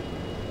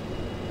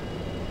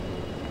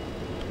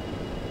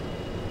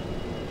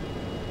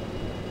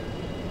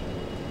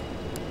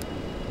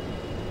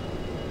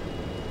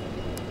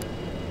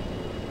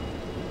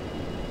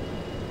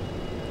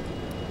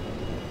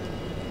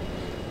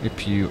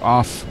 APU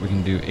off. We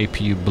can do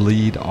APU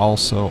bleed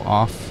also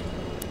off.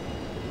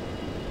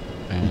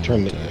 And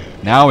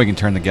now we can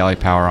turn the galley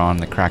power on.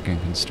 The Kraken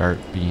can start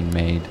being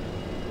made.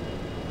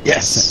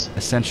 Yes.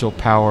 Essential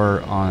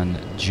power on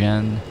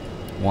Gen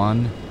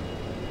 1.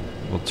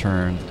 We'll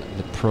turn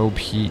the probe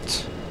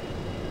heat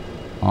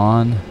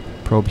on.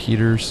 Probe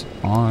heaters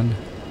on.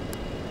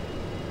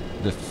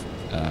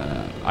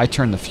 I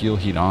turn the fuel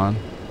heat on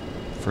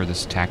for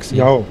this taxi.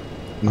 No.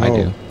 I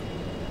do.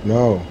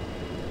 No.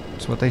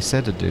 That's what they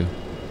said to do.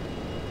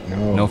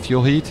 No. No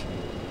fuel heat?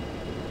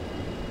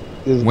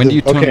 When do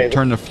you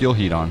turn the fuel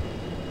heat on?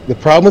 The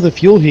problem with the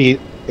fuel heat,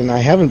 and I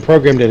haven't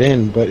programmed it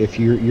in, but if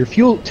your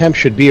fuel temp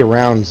should be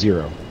around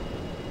 0.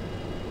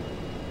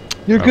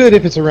 You're good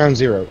if it's around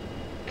 0,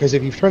 because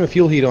if you turn the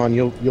fuel heat on,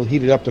 you'll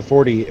heat it up to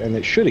 40, and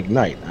it should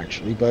ignite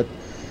actually. But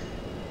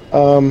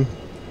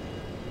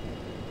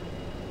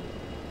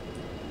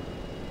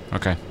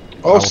okay.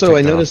 Also,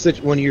 I noticed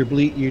that when you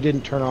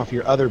didn't turn off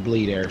your other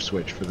bleed air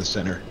switch for the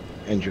center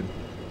engine,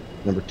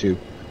 number 2.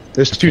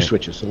 There's 2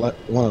 switches, so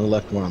one on the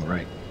left, one on the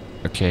right.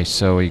 Okay,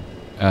 so we.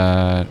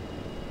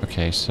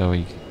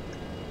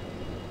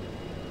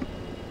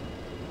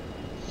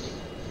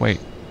 Wait.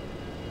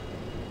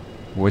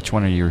 Which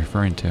one are you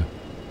referring to?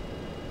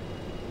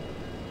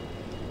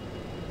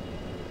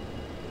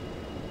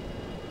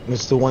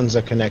 It's the ones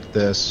that connect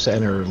the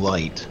center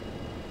light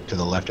to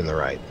the left and the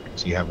right.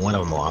 So you have one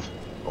of them off,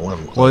 or one of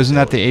them closed. Well, isn't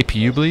that the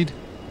APU bleed?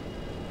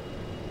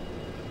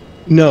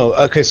 No.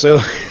 Okay, so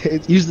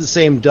it uses the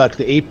same duct.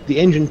 The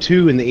engine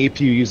 2 and the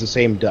APU use the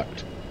same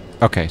duct.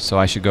 Okay, so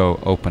I should go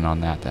open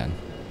on that then,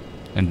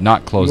 and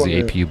not close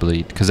the APU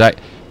bleed, because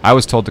I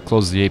was told to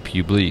close the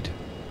APU bleed.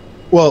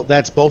 Well,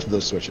 that's both of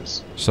those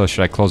switches. So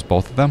should I close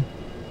both of them?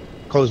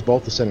 Close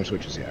both the center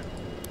switches, yeah.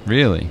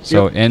 Really?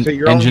 So so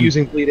you're only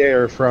using bleed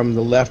air from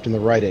the left and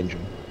the right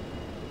engine.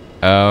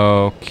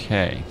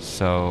 Okay.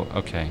 So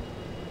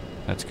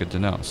that's good to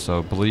know.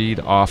 So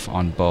bleed off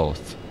on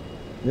both.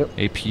 Yep.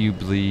 APU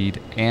bleed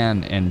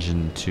and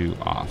engine 2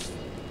 off.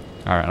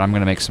 All right. I'm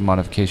going to make some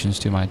modifications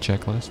to my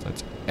checklist.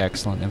 That's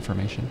excellent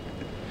information.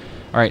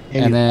 All right,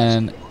 and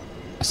then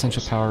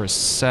essential power is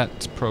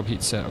set. Probe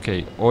heat set.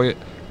 Okay. Oil.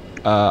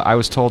 I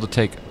was told to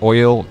take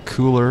oil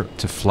cooler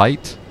to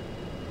flight.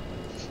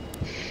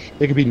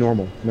 It could be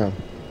normal. No.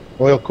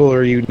 Oil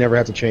cooler you never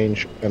have to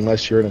change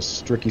unless you're in a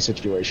tricky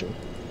situation.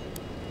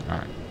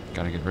 Alright,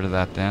 gotta get rid of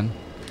that then.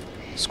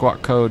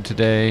 Squawk code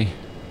today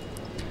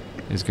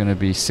is going to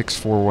be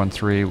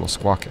 6413. We'll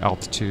squawk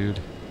altitude.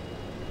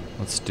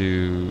 Let's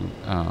do,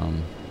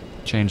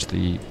 change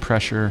the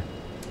pressure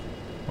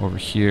over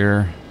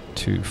here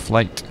to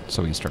flight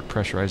so we can start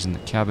pressurizing the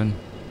cabin.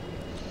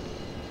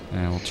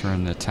 And we'll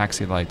turn the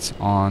taxi lights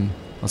on.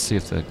 Let's see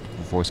if the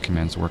voice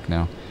commands work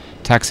now.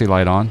 Taxi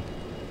light on.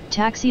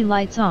 Taxi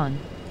lights on.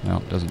 No,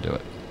 it doesn't do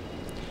it.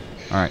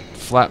 Alright,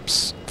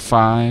 flaps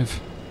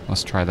 5.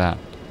 Let's try that.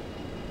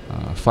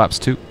 Flaps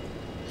 2.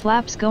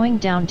 Flaps going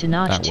down to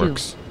notch That 2.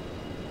 works.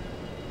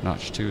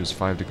 Notch 2 is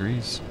 5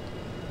 degrees.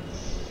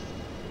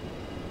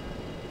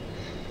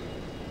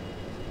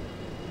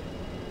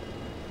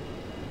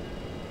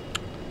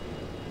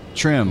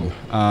 Trim.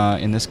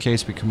 In this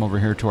case, we come over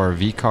here to our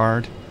V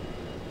card.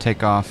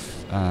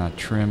 Takeoff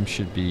trim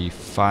should be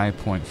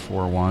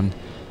 5.41.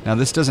 Now,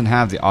 this doesn't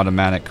have the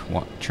automatic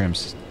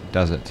trims,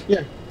 does it?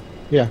 Yeah.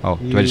 Yeah. Oh,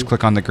 do I just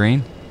click on the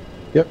green?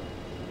 Yep.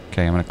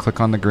 Okay, I'm going to click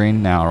on the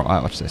green now.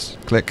 Watch this.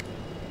 Click.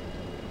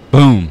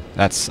 Boom.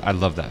 I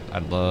love that. I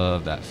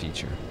love that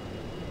feature.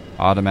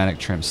 Automatic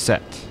trim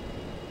set.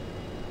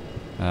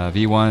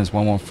 V1 is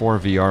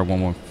 114, VR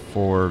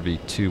 114,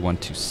 V2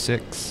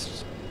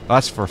 126. Oh,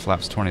 that's for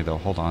flaps 20 though.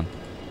 Hold on.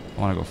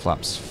 I want to go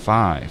flaps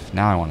 5.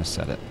 Now I want to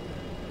set it.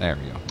 There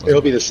we go.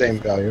 It'll be the same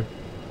value.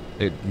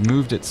 It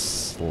moved it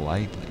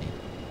slightly.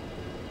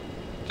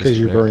 Because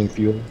you're burning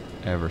fuel.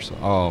 Ever so.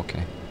 Oh,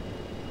 okay.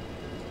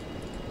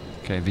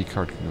 Okay, V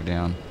card can go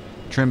down.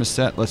 Trim is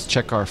set. Let's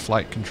check our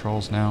flight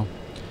controls now.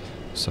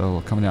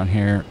 So coming down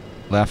here,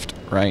 left,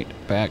 right,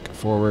 back,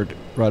 forward,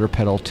 rudder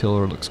pedal,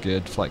 tiller looks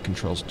good. Flight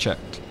controls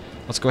checked.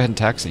 Let's go ahead and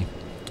taxi.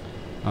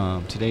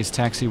 Today's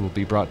taxi will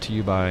be brought to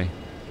you by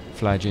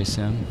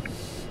FlyJSim,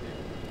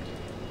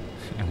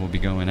 and we'll be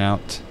going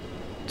out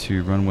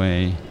to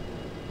runway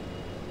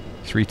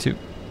 32.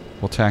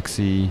 We'll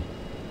taxi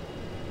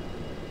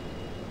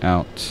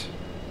out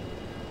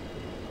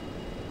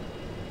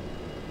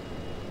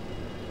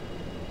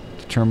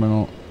to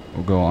terminal.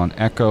 We'll go on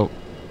Echo.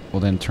 We'll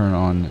then turn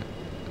on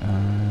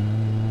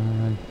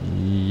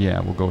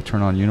we'll go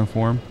turn on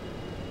uniform.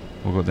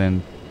 We'll go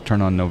then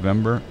turn on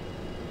November.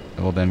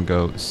 And we'll then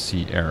go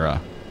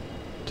Sierra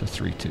to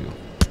 3-2.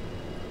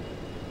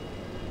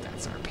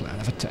 That's our plan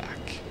of attack.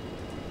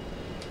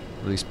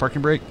 Release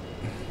parking brake.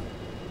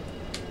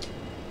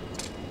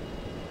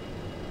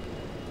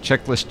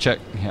 Checklist check.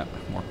 Yeah,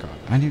 more coffee.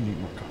 I need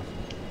more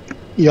coffee.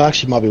 You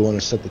actually might want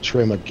to set the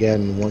trim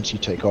again once you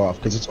take off,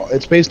 because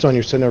it's based on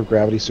your center of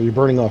gravity, so you're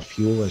burning off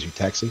fuel as you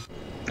taxi.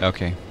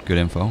 Okay, good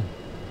info.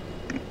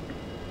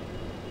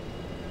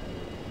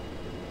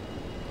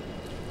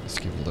 Let's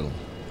give a little.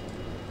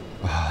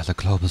 Ah, the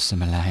Global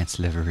Sim Alliance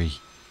livery.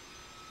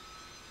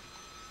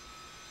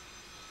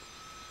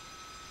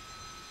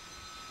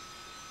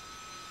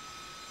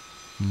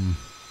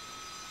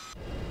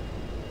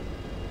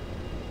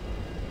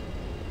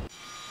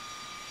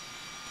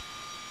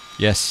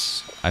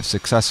 Yes, I've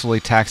successfully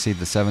taxied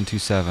the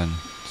 727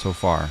 so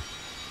far.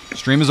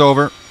 Stream is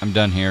over. I'm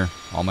done here.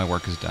 All my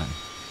work is done.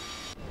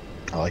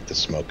 I like the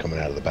smoke coming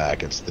out of the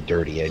back. It's the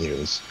dirty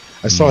engines.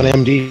 I saw an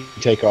MD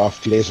take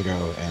off 2 days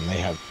ago, and they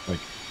have, like,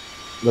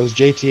 those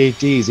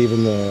JT8Ds,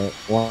 even the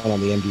one on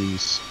the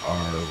MDs,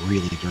 are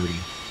really dirty.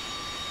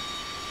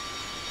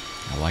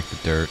 I like the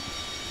dirt.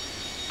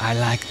 I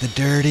like the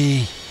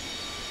dirty.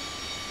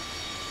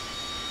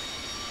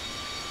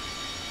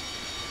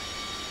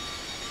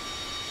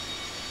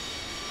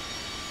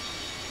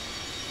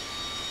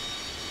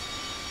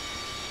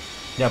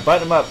 Yeah,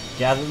 button them up,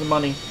 gather the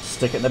money,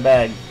 stick it in the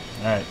bag.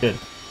 Alright, good.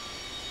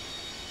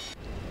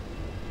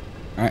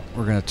 Alright,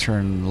 we're going to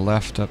turn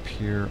left up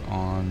here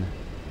on...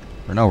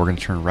 Or no, we're going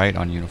to turn right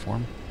on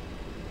uniform.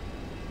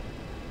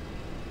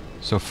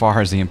 So far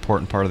is the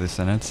important part of the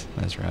sentence.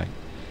 That's right.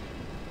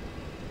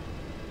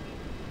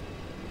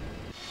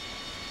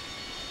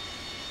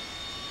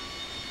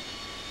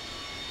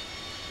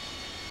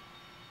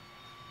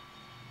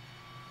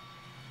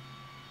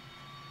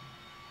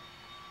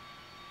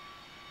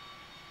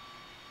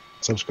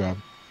 Subscribe.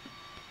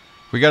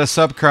 We got a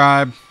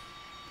subscribe.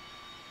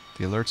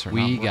 The alerts are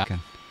not working.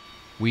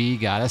 We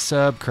got a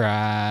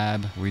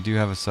subscribe. We do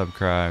have a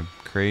subscribe.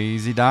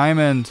 Crazy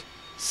Diamond.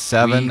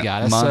 7 We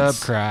got a months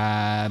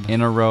subscribe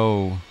in a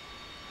row.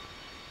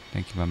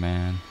 Thank you, my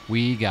man.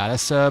 We got a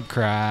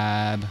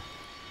subscribe.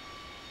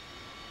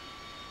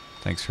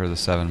 Thanks for the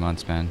 7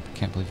 months, man. I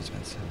can't believe it's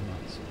been 7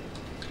 months.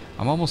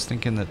 I'm almost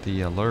thinking that the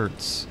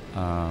alerts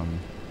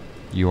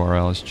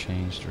URL has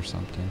changed or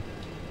something.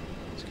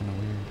 It's kind of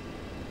weird.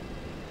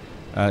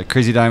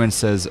 Crazy Diamond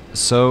says,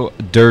 "So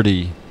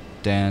dirty,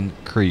 Dan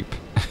Creep."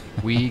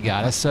 We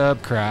got a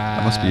subscribe.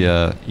 That must be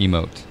a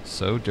emote.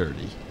 So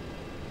dirty.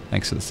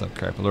 Thanks for the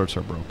subscribe. Alerts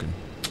are broken.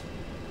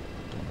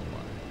 Don't know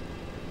why.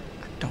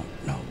 I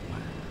don't know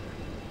why.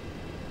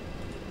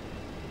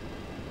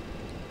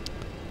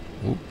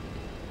 Whoop.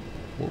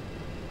 Whoop.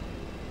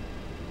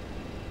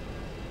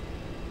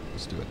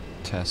 Let's do a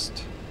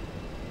test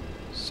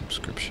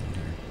subscription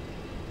here.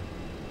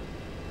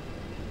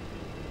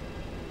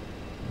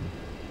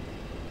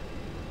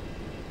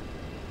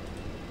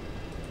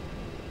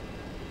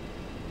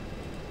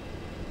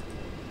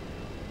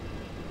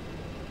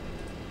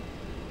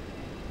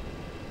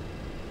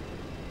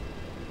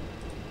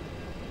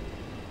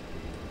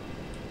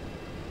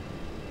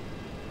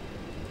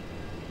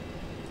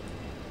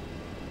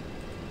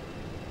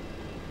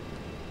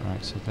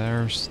 So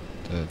there's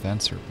the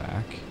vents are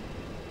back.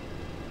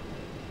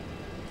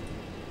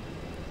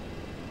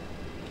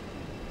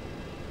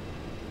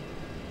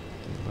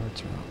 The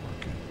alerts are not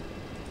working.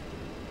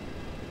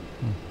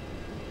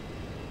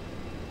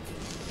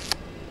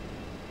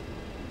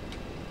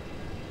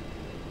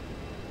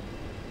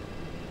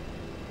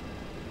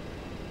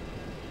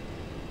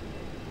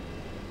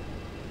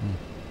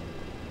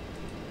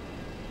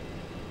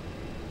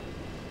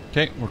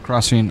 Okay, we're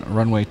crossing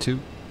runway 2.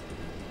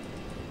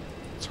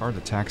 It's hard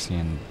to taxi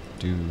and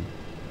do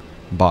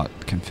bot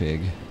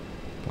config,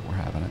 but we're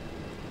having it.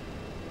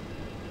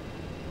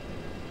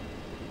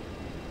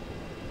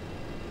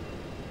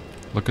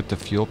 Look at the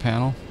fuel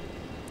panel.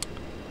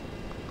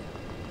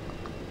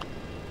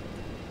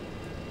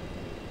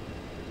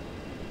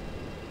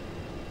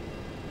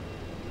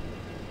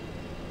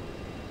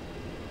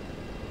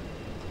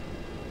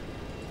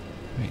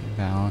 Weight and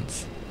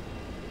balance.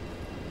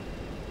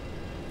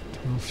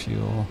 Total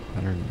fuel,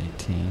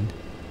 118.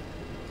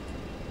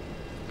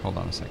 Hold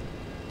on a second.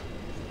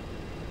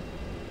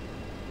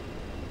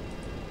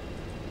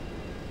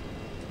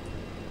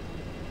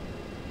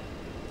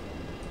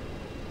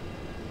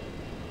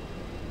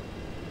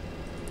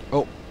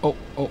 Oh,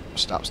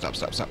 stop.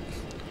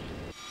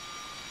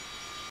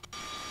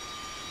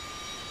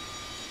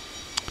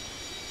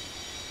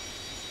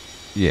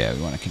 Yeah,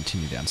 we want to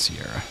continue down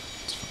Sierra.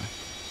 That's fine.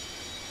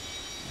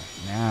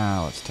 Right,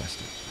 now let's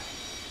test it.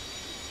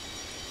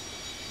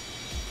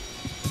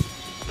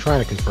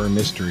 Trying to confirm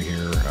mystery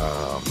here.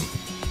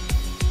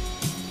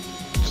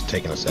 Just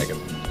taking a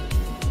second.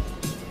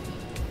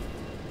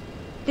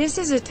 This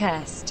is a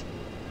test.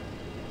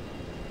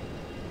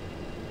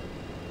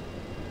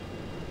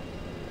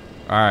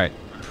 Alright,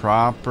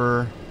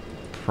 proper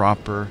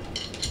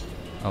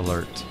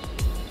alert.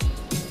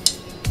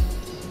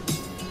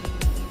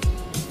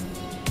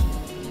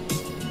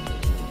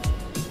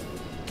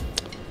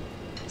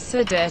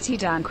 So dirty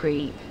down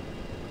creep.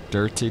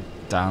 Dirty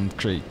down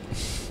creep.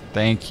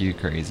 Thank you,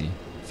 Crazy.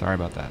 Sorry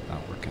about that,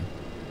 not working.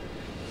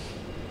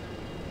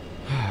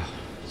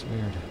 It's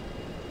weird.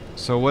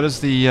 So what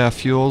does the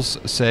fuels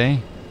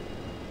say?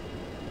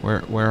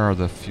 Where are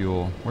the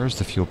fuel? Where's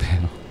the fuel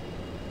panel?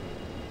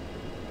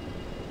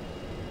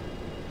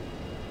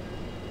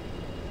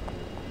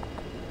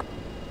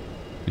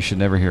 You should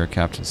never hear a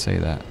captain say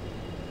that.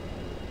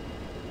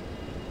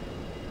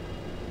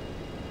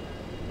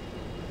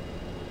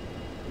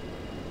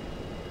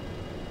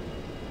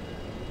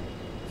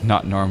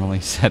 Not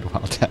normally said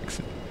while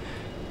taxing.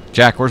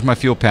 Jack, where's my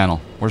fuel panel?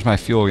 Where's my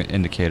fuel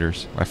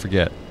indicators? I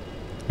forget.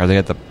 Are they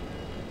at the...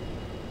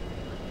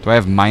 Do I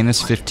have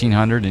minus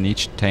 1500 in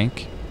each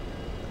tank?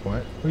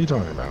 What? What are you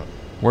talking about?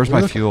 Where's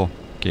my fuel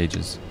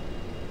gauges?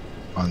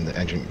 On the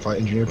flight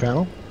engineer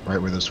panel,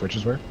 right where those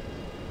switches were.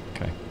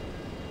 Okay.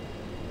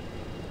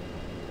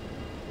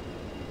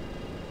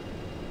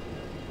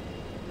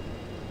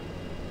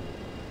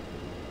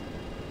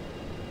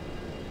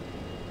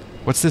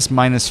 What's this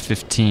minus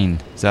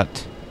 15? Is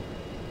that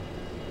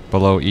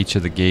below each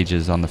of the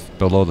gauges on the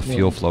below the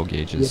fuel flow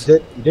gauges?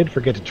 You did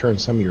forget to turn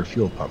some of your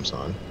fuel pumps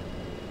on.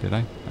 Did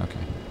I? Okay.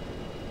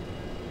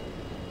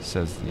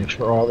 Says make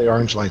sure all the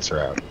orange lights are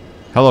out.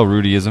 Hello,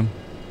 Rudyism.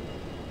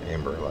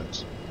 Amber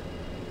lights.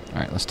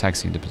 All right, let's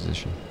taxi into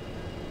position.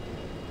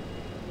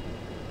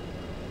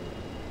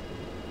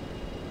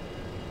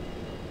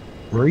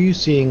 Where are you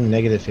seeing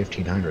negative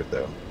 1500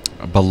 though?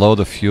 Below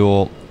the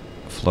fuel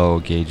flow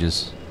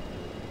gauges.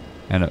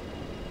 And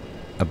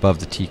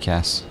above the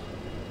TCAS.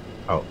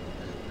 Oh.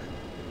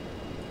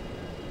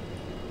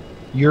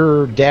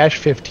 Your dash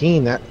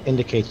 15, that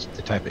indicates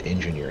the type of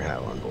engine you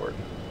have on board.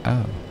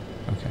 Oh,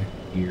 okay.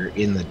 You're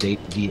in the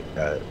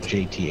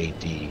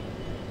JT8D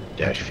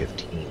dash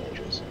 15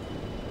 engines.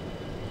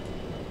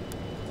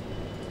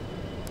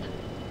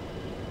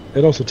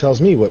 It also tells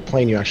me what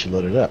plane you actually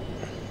loaded up.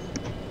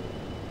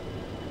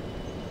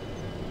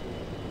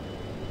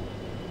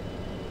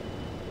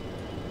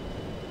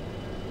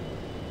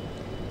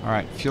 All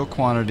right, fuel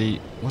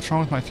quantity. What's wrong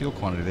with my fuel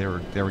quantity? They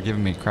were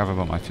giving me crap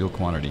about my fuel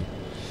quantity.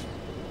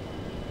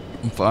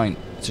 I'm fine.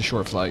 It's a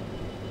short flight.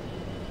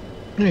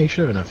 Yeah, you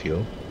should have enough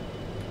fuel.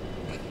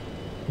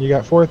 You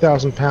got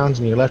 4,000 pounds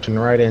in your left and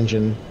right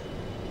engine.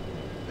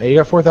 You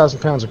got 4,000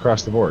 pounds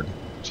across the board.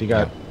 So you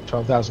got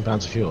 12,000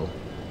 pounds of fuel.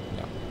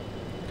 Yeah.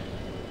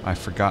 I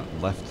forgot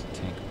left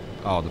tank.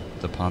 Oh,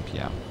 the pump,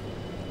 yeah.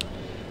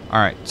 All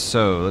right,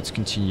 so let's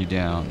continue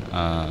down.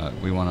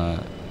 We want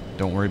to...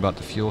 Don't worry about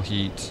the fuel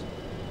heat.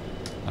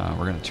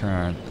 We're going to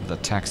turn the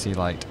taxi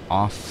light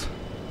off.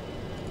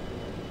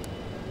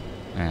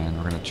 And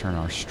we're going to turn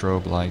our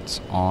strobe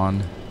lights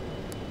on.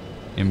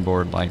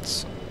 Inboard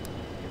lights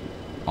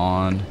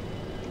on.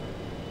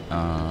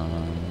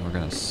 We're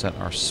going to set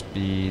our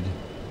speed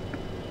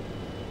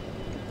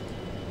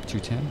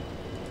 210.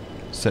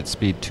 Set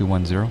speed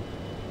 210.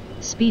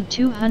 Speed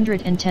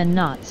 210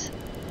 knots.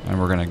 And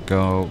we're going to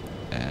go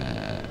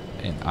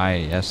in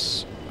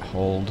IAS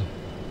hold.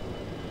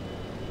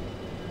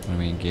 When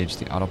we engage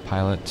the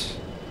autopilot.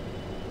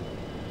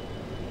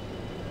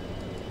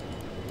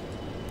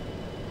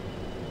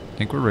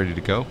 think we're ready to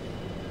go.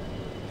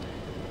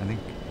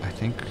 I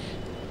think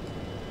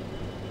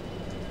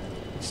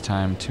it's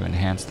time to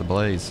enhance the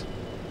blaze.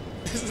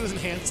 This is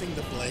enhancing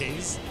the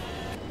blaze.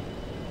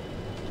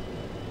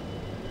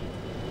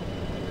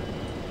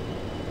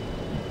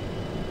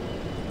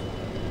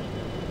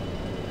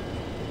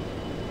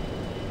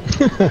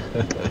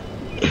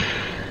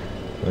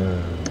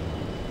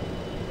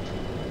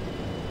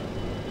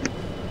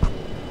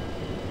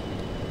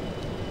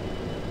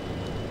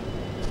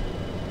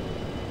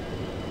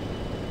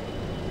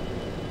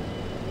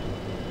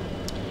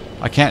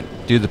 I can't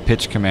do the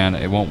pitch command.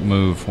 It won't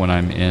move when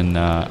I'm in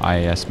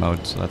IAS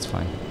mode, so that's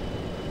fine.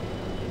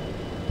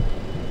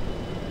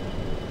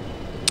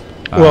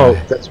 Well,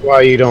 that's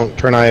why you don't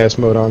turn IAS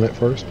mode on at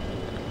first.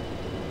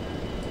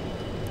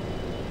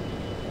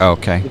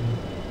 Okay.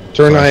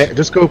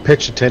 Just go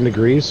pitch to 10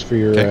 degrees for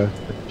your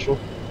potential.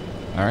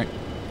 All right.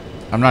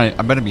 I'm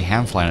going to be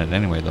hand flying it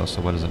anyway, though.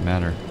 So what does it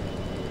matter?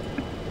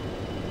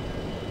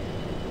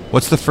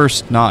 What's the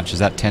first notch? Is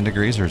that 10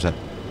 degrees or is that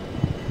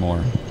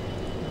more?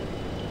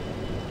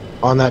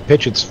 On that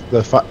pitch, it's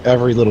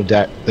every little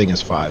thing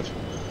is 5.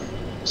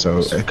 So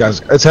it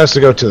has to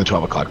go to the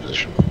 12 o'clock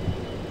position.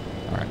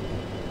 All right.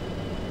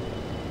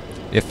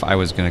 If I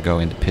was going to go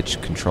into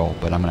pitch control,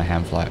 but I'm going to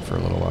hand fly it for a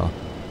little while.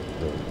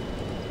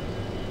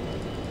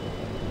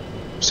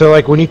 So,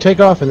 like, when you take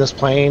off in this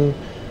plane,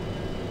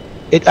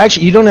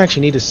 you don't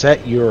actually need to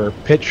set your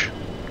pitch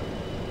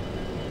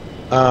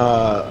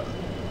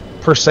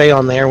per se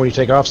on there when you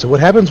take off. So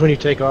what happens when you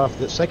take off,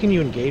 the second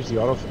you engage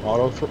the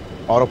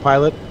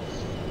autopilot,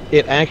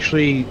 it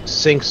actually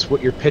syncs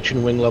what your pitch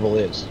and wing level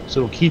is.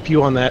 So it'll keep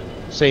you on that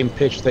same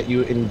pitch that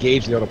you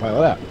engage the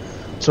autopilot at.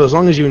 So as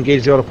long as you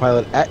engage the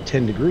autopilot at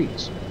 10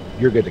 degrees,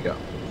 you're good to go.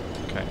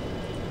 Okay.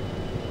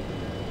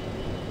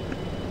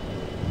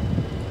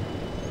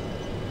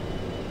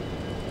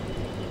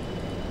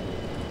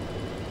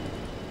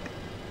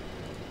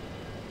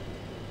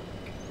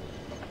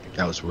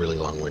 That was a really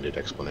long-winded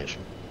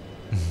explanation.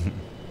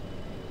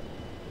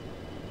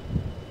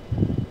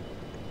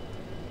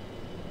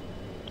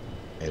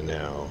 And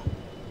now...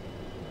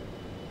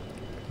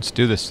 Let's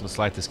do this. Let's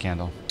light this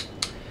candle.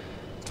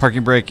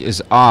 Parking brake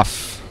is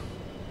off.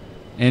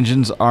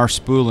 Engines are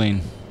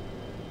spooling.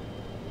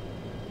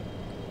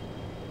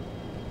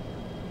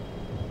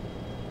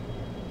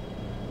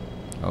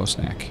 Oh,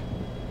 snack.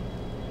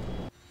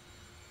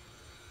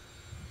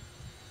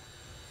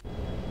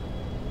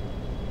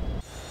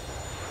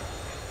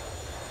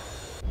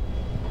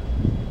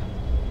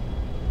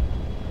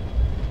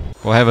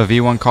 We'll have a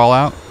V1 call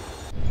out.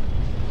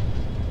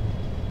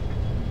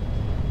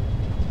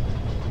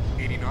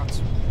 80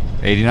 knots.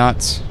 80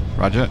 knots.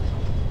 Roger.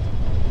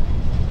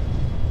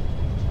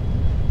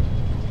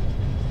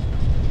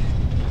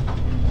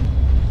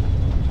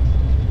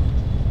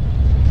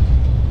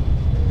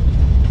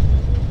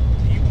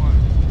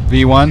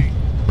 V1.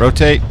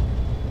 Rotate.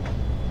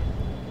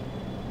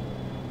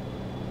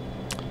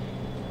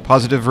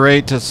 Positive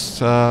rate to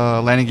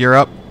landing gear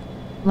up.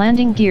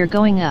 Landing gear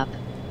going up.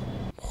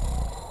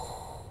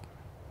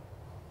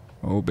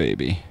 Oh,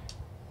 baby.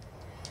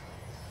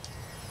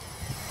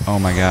 Oh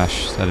my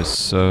gosh, that is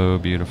so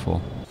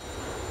beautiful.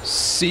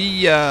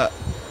 See ya,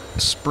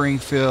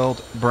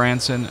 Springfield,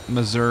 Branson,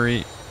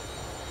 Missouri.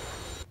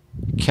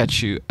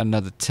 Catch you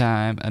another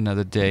time,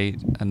 another date,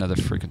 another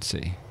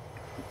frequency.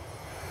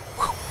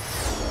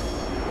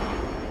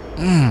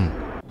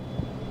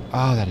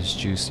 Oh, that is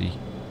juicy.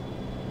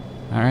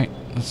 All right,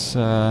 let's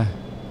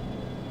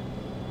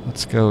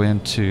go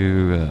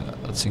into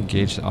let's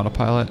engage the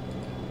autopilot.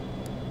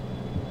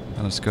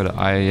 And let's go to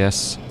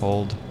IAS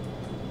hold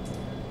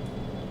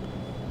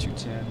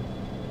 210.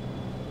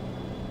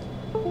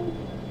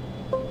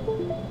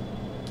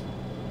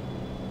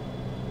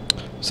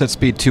 Set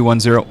speed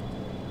 210.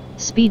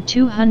 Speed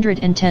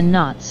 210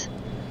 knots.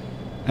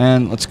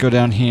 And let's go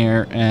down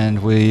here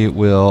and we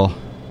will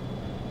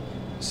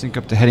sync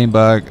up the heading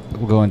bug.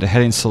 We'll go into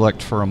heading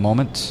select for a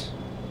moment.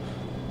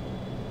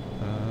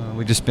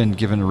 We've just been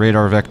given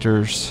radar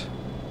vectors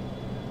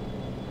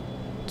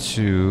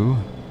to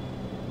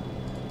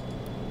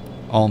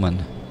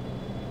Ullman.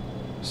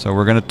 So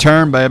we're going to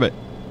turn, baby.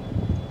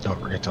 Don't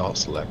forget to alt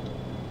select.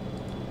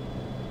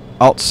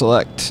 Alt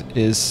select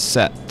is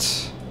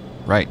set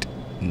right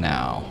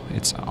now.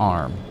 It's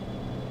arm.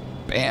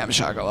 Bam,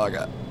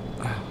 shakalaka.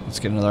 Let's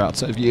get another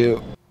outside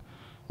view.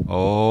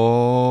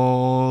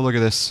 Oh, look at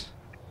this.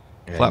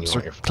 Yeah, Flaps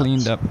are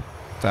cleaned up.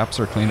 Flaps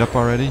are cleaned up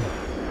already.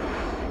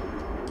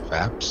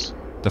 Faps?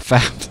 The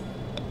fap.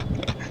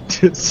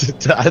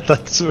 I thought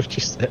that's what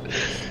you said.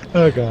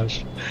 Oh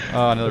gosh.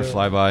 Oh, another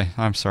flyby.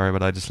 I'm sorry,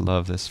 but I just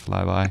love this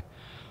flyby.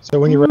 So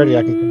when you're ready,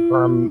 I can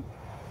confirm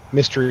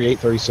Mystery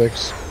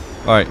 836.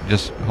 All right,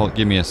 just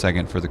give me a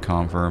second for the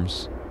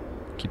confirms.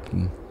 Keep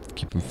them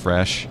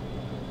fresh.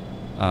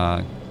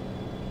 All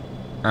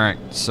right,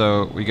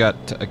 so we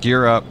got a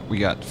gear up. We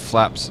got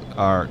flaps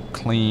are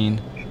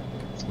clean.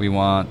 We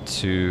want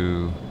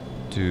to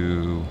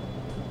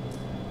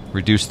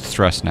reduce the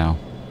thrust now.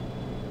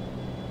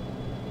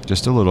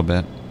 Just a little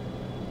bit.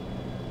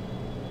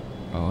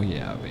 Oh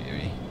yeah,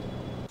 baby.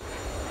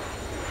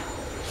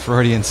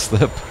 Freudian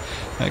slip.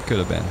 That could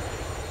have been.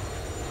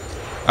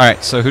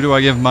 Alright, so who do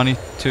I give money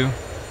to?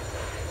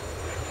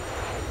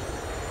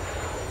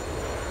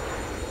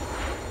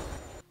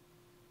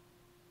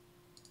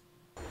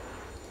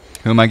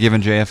 Who am I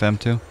giving JFM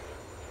to?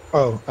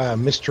 Oh,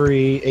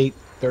 Mystery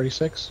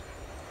 836.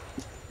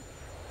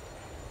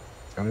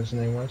 What his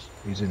name was?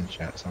 He's in the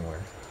chat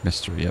somewhere.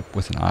 Mystery, yep,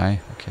 with an I.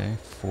 Okay,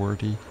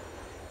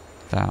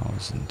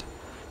 40,000.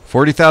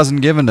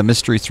 40,000 given to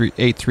Mystery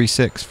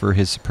 836 for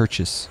his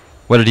purchase.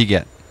 What did he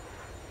get?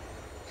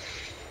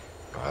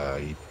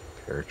 He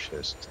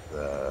purchased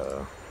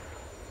the...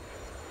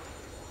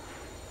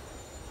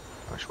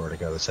 I swear to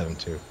God, the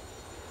 7.2.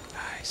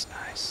 Nice,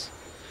 nice.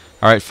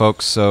 Alright,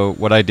 folks, so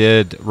what I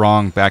did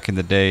wrong back in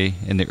the day,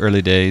 in the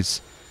early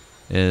days,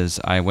 is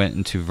I went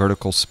into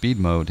vertical speed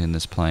mode in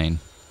this plane,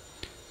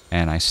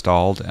 and I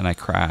stalled and I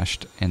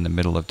crashed in the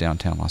middle of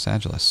downtown Los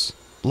Angeles.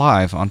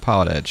 Live on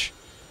Pilot Edge.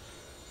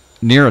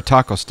 Near a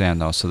taco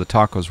stand, though, so the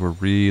tacos were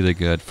really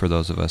good for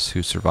those of us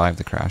who survived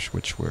the crash,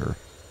 which were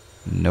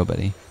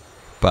nobody.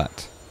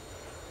 But,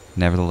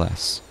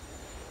 nevertheless,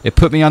 it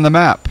put me on the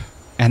map,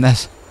 and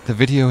the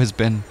video has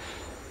been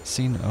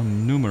seen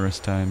numerous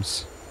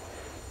times.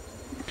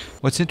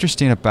 What's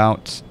interesting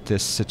about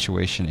this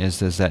situation is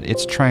that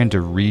it's trying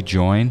to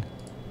rejoin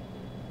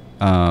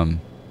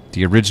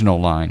the original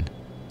line.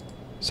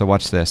 So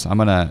watch this.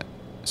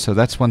 So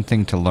that's one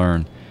thing to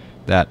learn,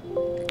 that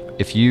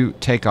if you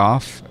take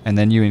off and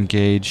then you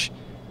engage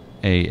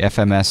a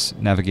FMS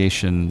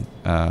navigation,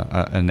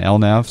 an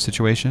LNAV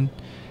situation,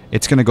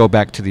 it's going to go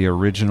back to the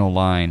original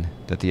line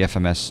that the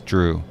FMS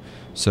drew.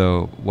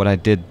 So what I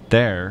did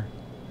there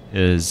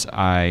is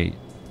I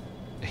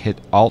hit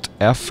Alt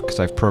F, because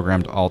I've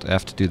programmed Alt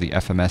F to do the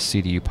FMS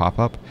CDU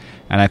pop-up,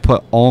 and I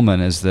put Ullman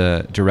as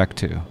the direct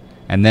to,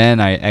 and then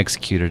I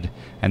executed,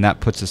 and that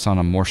puts us on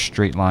a more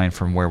straight line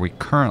from where we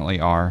currently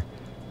are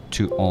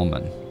to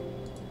Ullman.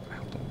 I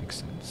hope that makes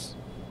sense.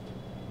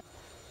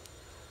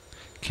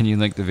 Can you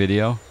link the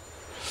video?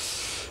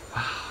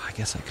 I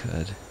guess I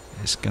could.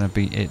 It's gonna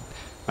be it.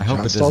 I hope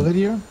it doesn't.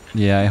 Video?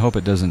 Yeah, I hope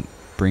it doesn't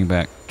bring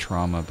back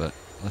trauma. But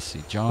let's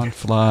see, John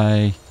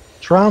Fly.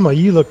 Trauma,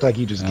 you looked like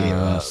you just gave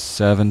up.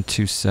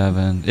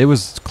 727. It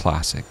was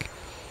classic.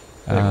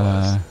 It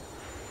was.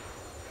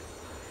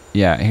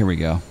 Yeah, here we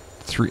go.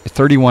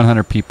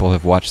 3,100 people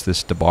have watched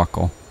this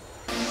debacle.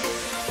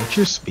 What's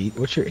your speed?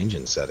 What's your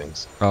engine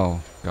settings? Oh,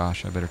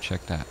 gosh, I better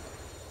check that.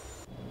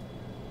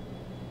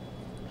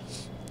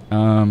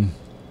 I'm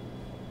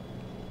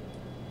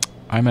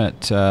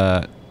at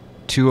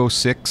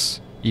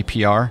 206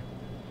 EPR,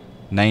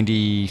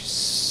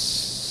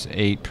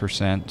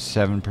 98%,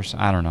 7%,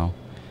 I don't know.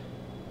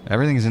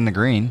 Everything's in the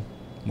green.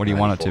 What do you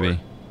want it to be?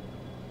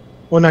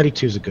 Well,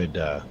 92 is a good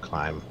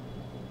climb.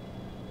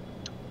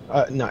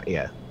 Not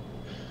yeah.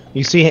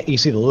 You see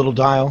the little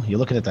dial? You're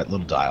looking at that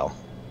little dial.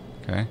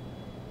 Okay.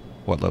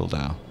 What little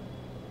dial?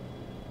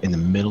 In the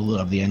middle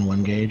of the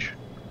N1 gauge.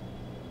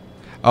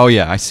 Oh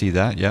yeah, I see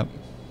that. Yep.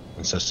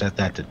 And so set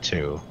that to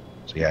 2.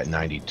 So you're at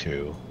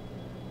 92.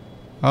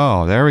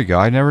 Oh, there we go.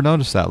 I never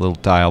noticed that little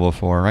dial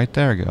before. Right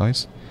there,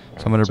 guys.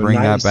 So I'm going to bring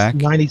that back.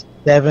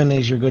 97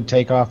 is your good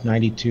takeoff.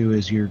 92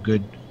 is your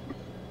good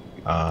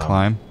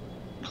climb.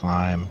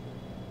 Climb.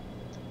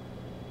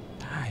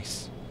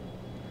 Nice.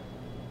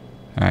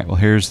 All right. Well,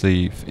 here's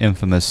the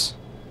infamous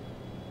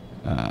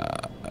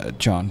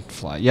John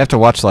Fly. You have to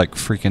watch like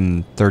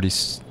freaking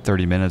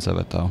 30 minutes of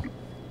it though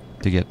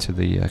to get to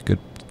the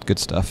good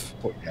stuff.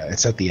 Oh, yeah,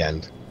 it's at the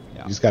end.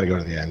 Yeah. You just got to go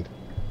to the end.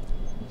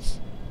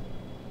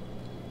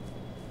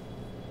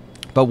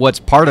 But what's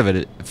part of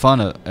it fun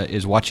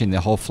is watching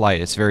the whole flight.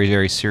 It's very,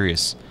 very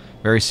serious.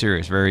 Very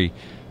serious. Very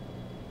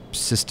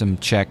system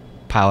check,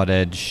 pilot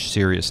edge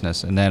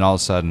seriousness. And then all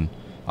of a sudden,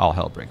 all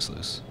hell breaks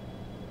loose.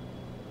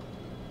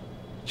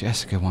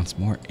 Jessica wants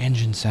more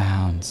engine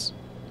sounds.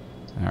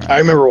 All right. I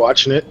remember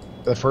watching it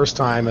the first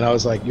time, and I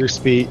was like, your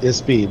speed is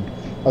speed.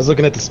 I was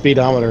looking at the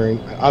speedometer, and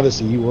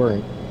obviously you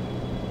weren't.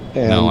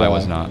 And, no, I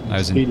was not. I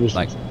was in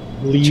like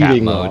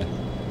chat mode.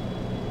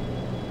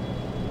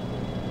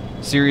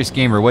 Serious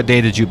Gamer, what day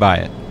did you buy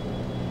it?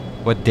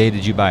 What day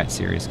did you buy it,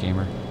 Serious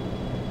Gamer?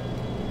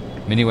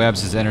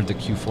 Miniwebs has entered the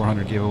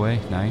Q400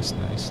 giveaway. Nice,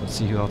 nice. Let's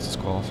see who else is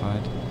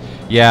qualified.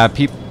 Yeah,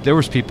 there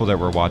was people that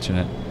were watching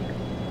it.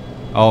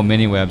 Oh,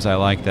 Miniwebs, I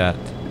like that.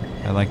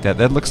 I like that.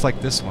 That looks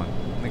like this one.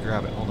 Let me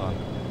grab it. Hold on.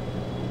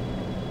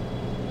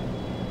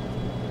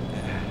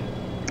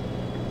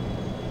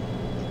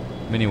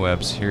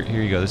 Miniwebs, here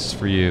you go. This is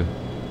for you.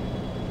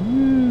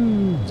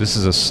 Woo. This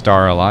is a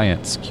Star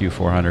Alliance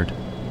Q400.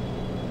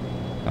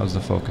 How's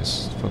the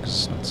focus? The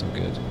focus is not so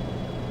good.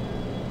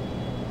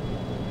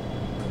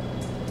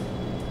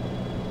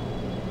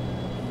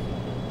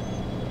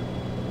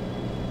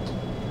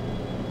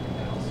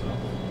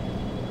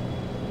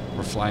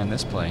 We're flying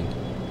this plane.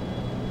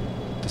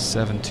 The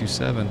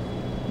 727.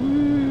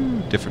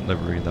 Woo. Different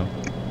livery though.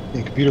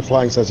 And Computer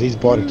Flying says he's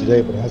bought it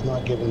today, but has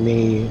not given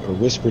me or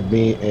whispered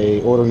me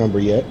a order number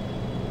yet.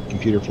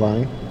 Computer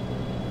Flying,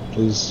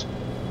 please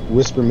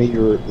whisper me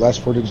your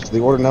last 4 digits of the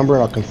order number,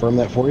 and I'll confirm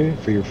that for you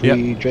for your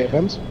free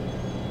JFMs?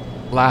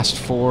 Last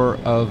 4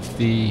 of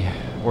the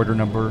order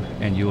number,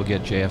 and you will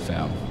get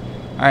JFM.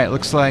 All right,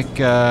 looks like,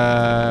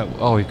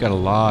 oh, we've got a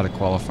lot of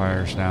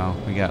qualifiers now.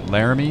 We got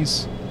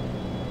Laramie's.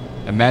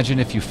 Imagine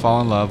if you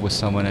fall in love with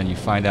someone and you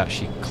find out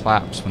she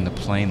claps when the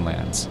plane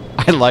lands.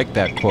 I like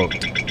that quote.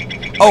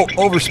 Oh,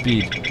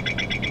 overspeed.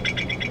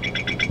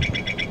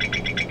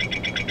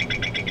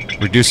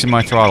 Reducing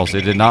my throttles.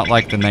 It did not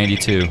like the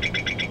 92.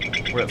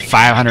 We're at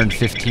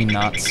 515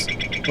 knots.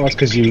 Well, it's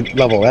because you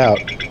level out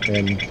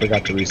and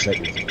forgot to reset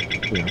your,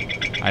 you know.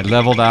 I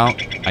leveled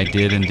out. I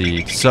did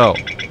indeed. So,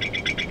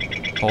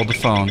 hold the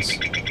phones.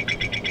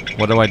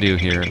 What do I do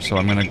here? So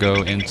I'm going to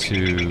go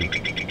into...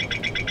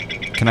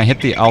 Can I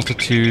hit the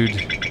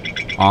altitude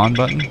on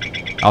button?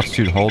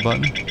 Altitude hold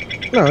button?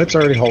 No, it's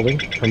already holding,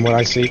 from what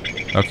I see.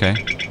 Okay.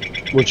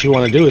 What you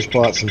want to do is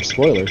pull out some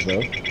spoilers, though.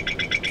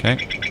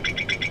 Okay.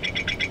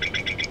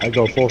 I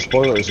go full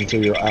spoilers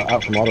until you're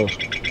out from auto,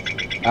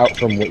 out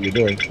from what you're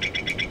doing.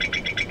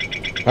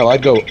 Hell,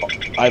 I'd go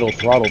idle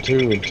throttle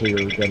too until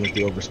you're done with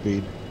the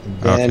overspeed,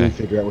 and then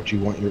figure out what you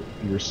want your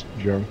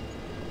drone.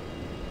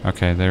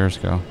 Okay, there's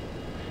go.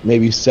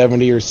 Maybe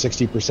 70 or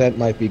 60%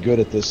 might be good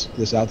at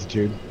this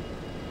altitude.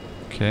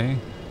 Okay.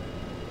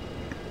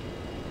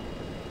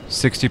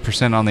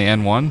 60% on the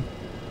N1.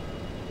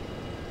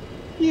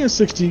 Yeah,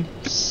 60.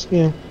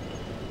 Yeah, okay.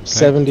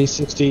 70,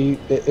 60.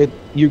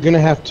 You're gonna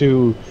have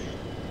to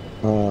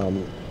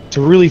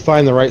really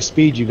find the right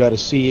speed. You got to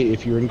see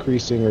if you're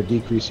increasing or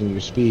decreasing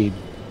your speed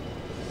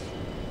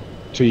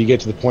till you get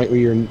to the point where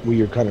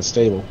you're kind of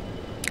stable.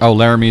 Oh,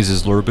 Laramie's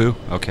is Lurbu.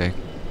 Okay.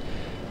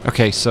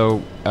 Okay,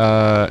 so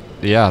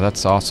yeah,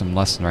 that's awesome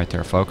lesson right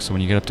there, folks. So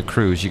when you get up to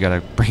cruise, you got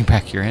to bring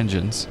back your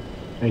engines.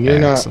 And you're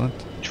not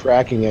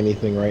tracking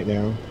anything right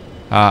now.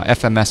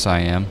 FMS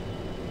I am.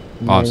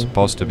 No, I'm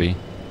supposed to be.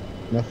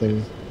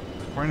 Nothing.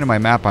 According to my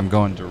map, I'm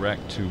going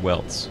direct to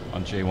Welts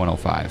on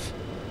J105.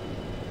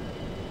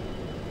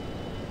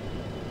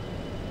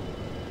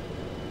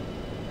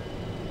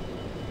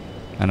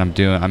 And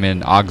I'm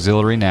in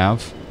auxiliary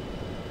nav.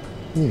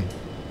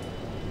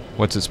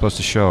 What's it supposed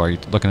to show? Are you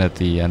looking at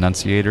the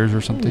annunciators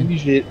or something?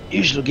 Usually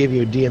it'll give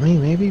you a DME,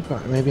 maybe,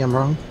 but maybe I'm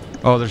wrong.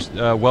 Oh, there's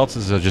Welts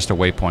is just a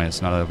waypoint.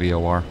 It's not a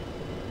VOR.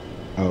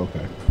 Oh,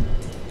 okay.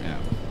 Yeah.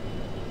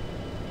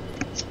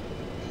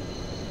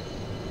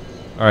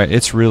 All right,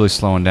 it's really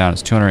slowing down.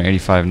 It's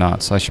 285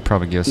 knots. So I should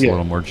probably give us a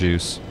little more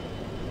juice.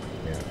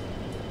 Yeah.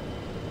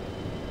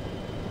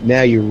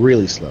 Now you're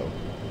really slow.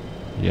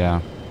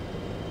 Yeah.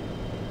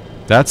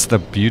 That's the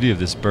beauty of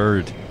this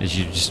bird, is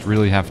you just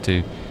really have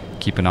to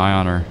keep an eye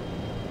on her.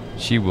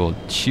 She will,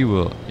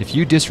 if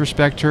you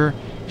disrespect her,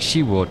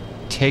 she will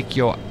take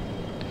your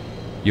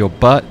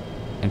butt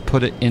and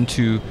put it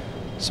into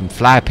some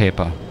fly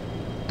paper.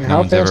 No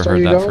one's ever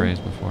heard that phrase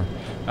before.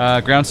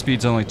 Ground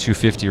speed's only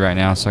 250 right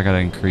now, so I gotta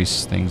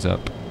increase things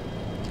up.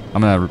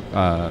 I'm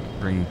gonna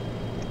bring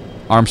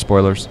arm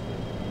spoilers.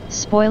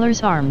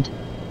 Spoilers armed.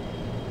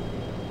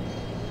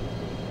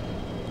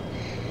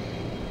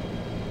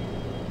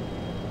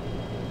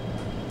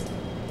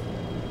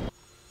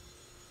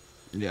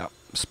 Yeah,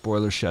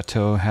 spoiler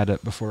chateau had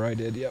it before I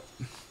did. Yep.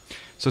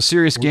 So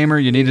Serious Gamer,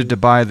 you needed to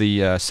buy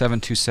the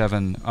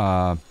 727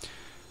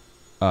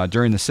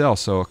 during the sale.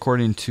 So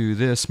according to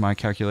this, my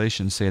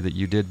calculations say that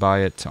you did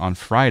buy it on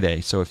Friday.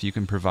 So if you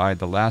can provide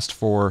the last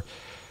four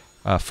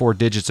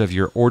digits of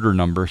your order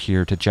number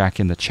here to Jack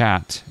in the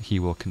chat, he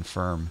will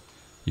confirm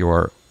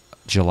your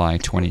July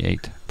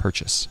 28th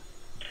purchase.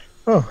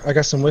 Oh, I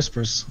got some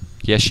whispers.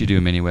 Yes, you do,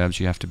 Miniwebs.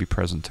 You have to be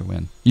present to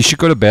win. You should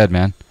go to bed,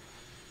 man.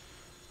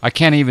 I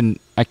can't even...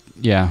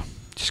 yeah,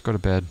 just go to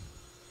bed.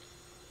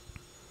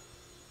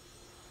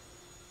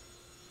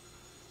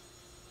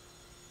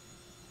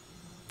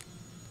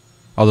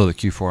 Although the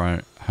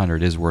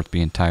Q400 is worth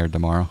being tired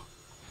tomorrow.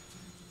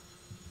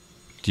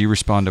 Do you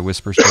respond to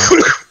whispers?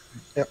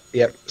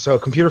 Yep. So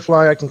computer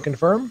fly, I can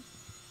confirm.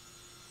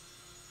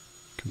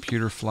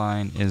 Computer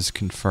flying is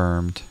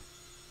confirmed.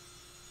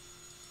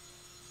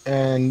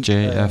 And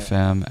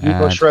JFM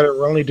Eco add. Shredder,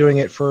 we're only doing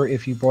it for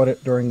if you bought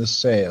it during the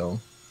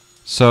sale.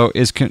 So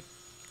is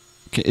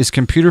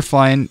computer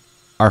flying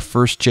our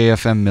first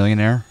JFM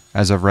millionaire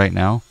as of right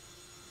now?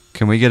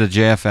 Can we get a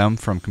JFM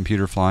from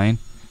computer flying?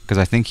 Because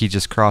I think he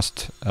just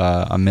crossed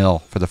a mil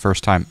for the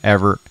first time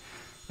ever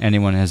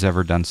anyone has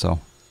ever done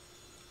so.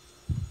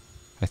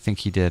 I think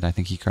he did. I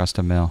think he crossed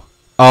a mil.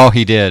 Oh,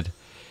 he did.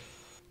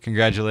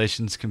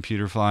 Congratulations,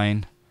 computer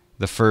flying.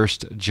 The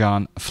first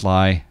John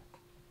Fly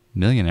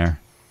millionaire.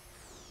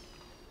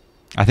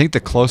 I think the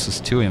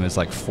closest to him is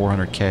like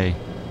 400K.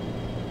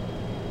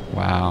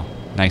 Wow.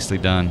 Nicely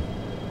done.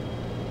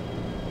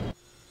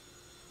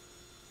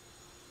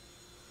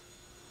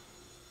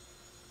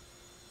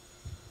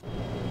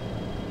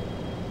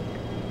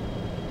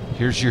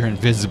 Here's your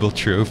invisible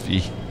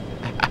trophy.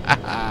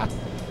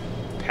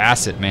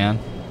 Pass it, man.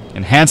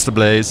 Enhance the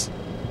blaze.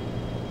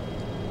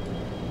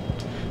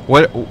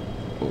 What,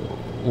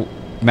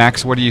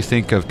 Max, what do you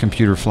think of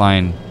computer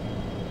flying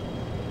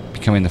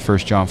becoming the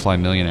first John Fly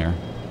millionaire?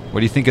 What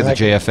do you think of the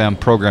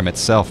JFM program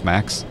itself,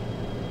 Max?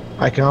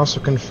 I can also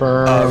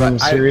confirm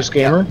Serious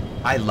Gamer. Yeah,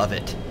 I love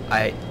it.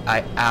 I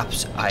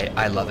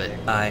love it.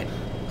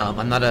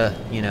 I'm not a,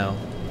 you know,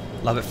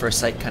 love it first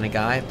sight kind of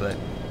guy, but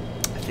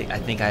I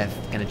think I'm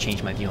gonna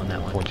change my view on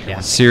that one. Yeah.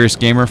 Serious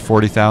Gamer,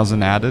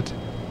 40,000 added.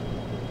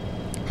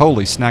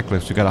 Holy snack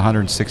lifts, we got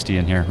 160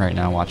 in here right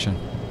now watching.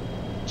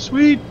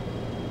 Sweet.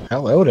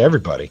 Hello to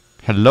everybody.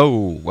 Hello,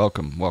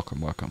 welcome, welcome,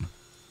 welcome.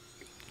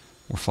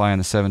 We're flying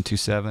the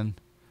 727.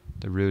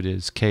 The route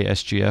is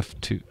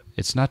KSGF to.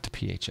 It's not to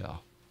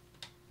PHL.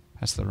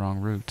 That's the wrong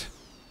route.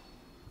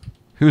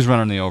 Who's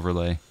running the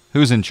overlay?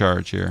 Who's in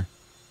charge here?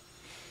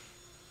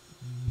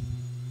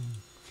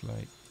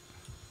 Flight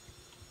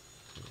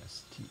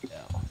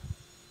KSTL.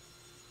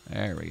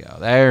 There we go.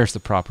 There's the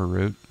proper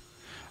route.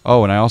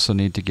 Oh, and I also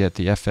need to get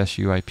the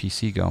FSU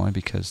IPC going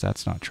because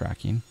that's not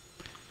tracking.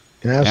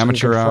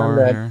 Amateur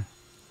hour here.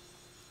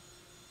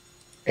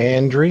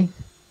 Andrew.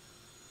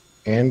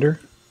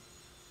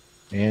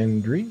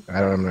 I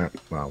don't know.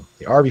 Well,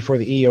 the R before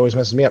the E always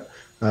messes me up.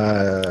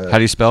 How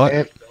do you spell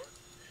it?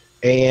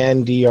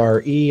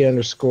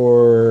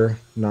 ANDRE_974.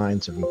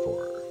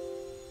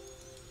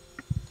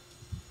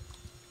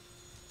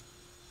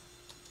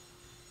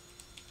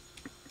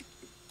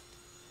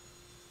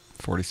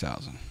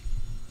 $40,000.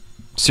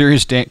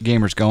 Serious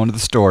gamers going to the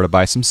store to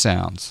buy some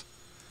sounds.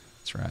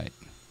 That's right.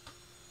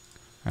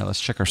 All right,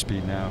 let's check our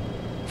speed now.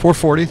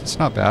 440. It's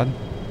not bad.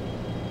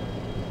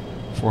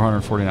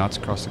 440 knots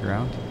across the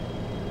ground.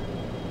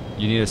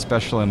 You need a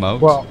special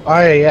emote? Well,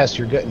 IAS,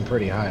 you're getting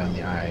pretty high on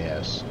the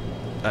IAS.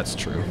 That's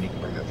true. You need to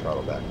bring that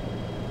throttle back.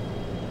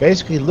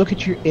 Basically, look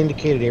at your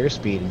indicated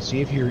airspeed and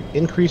see if you're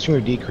increasing or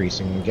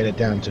decreasing and get it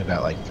down to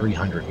about like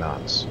 300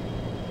 knots.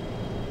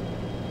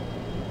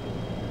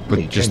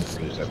 With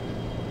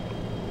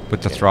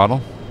the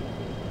throttle?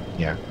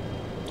 Yeah.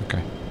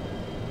 Okay.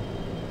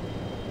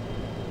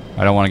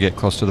 I don't want to get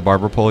close to the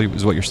barber pole,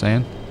 is what you're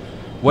saying?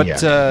 What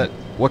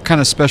what kind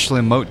of special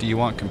emote do you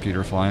want,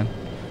 Computer Flying?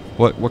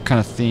 What kind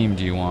of theme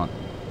do you want?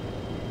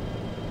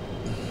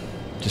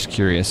 Just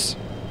curious.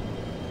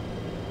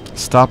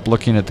 Stop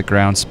looking at the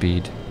ground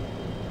speed.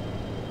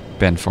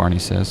 Ben Farney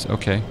says.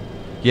 Okay.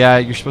 Yeah,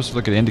 you're supposed to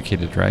look at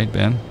indicated, right,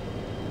 Ben?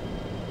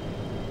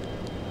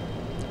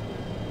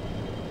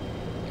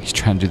 He's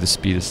trying to do the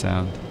speed of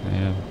sound.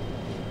 Yeah.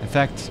 In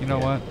fact, you know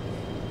what?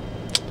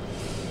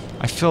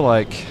 I feel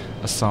like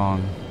a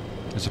song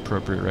is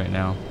appropriate right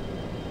now.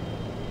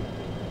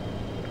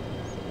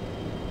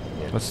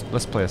 Yeah.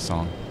 Let's play a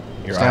song.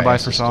 Stand by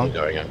for song.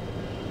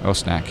 Oh,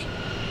 snack.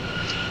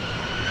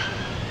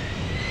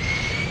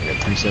 I got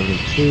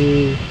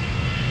 372.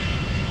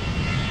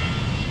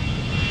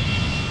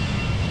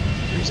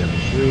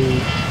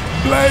 373.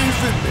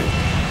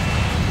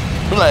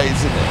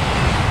 Blazing it.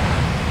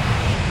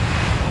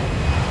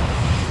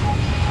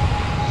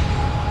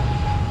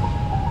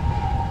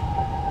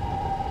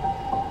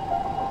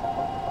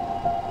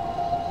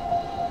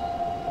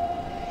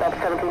 Delta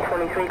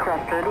 1723,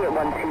 cross 30 at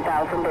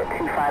 12,000 at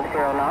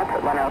 250 knots, at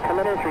 1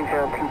 altimeter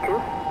 3022.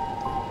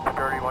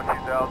 31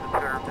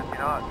 2,000, 250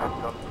 knots,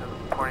 Delta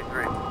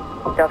 723.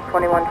 Delta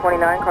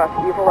 2129, cross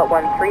Evil at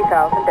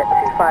 13,000 at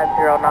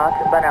 250 knots,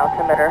 at 1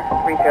 altimeter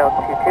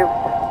 3022.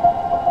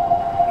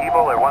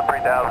 Evil at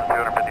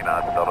 13,250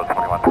 knots, Delta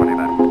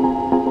 2129.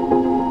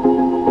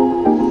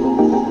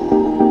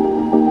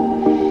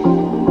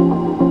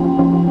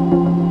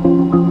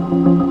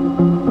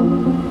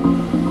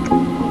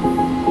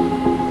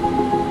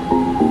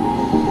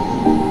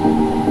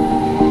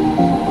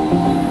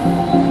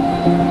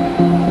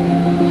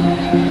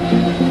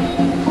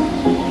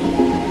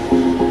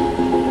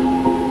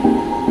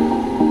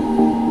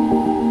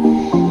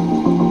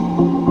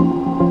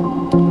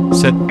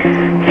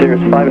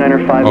 Cirrus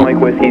 595, Mike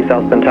Whiskey,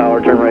 South Bend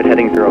Tower, turn right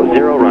heading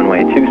 00,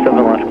 runway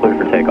 27 left, clear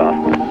for takeoff.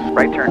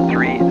 Right turn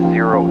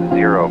 300,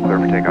 clear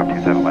for takeoff,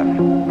 27 left,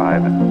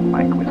 5,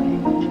 Mike Whiskey.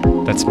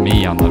 That's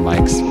me on the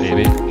mics,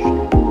 baby.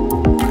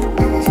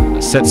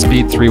 Set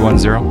speed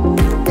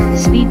 310.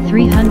 Speed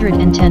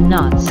 310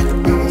 knots.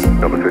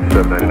 Number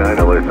 5799,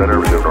 LA Center,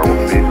 resume normal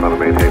speed, climb and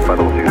maintain flight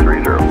level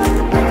 230.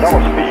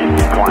 Normal speed,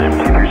 climb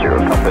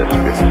 230, compass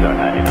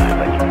 5799,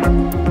 thank you.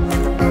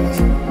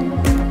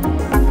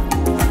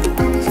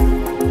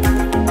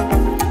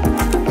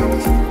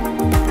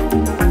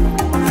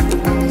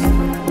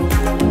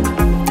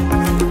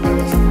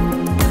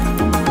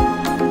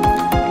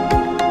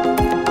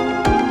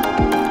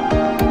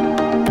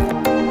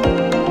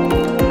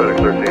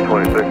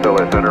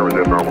 LA Center,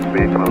 resume normal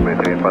speed, climb and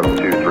maintain flight level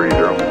 230.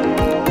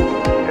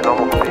 Okay,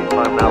 normal speed,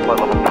 climb now, flight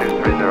level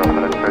 230,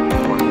 FedEx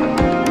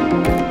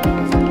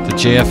 1326. The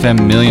JFM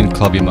Million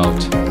Club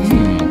emote.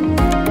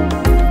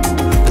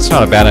 That's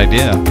not a bad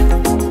idea.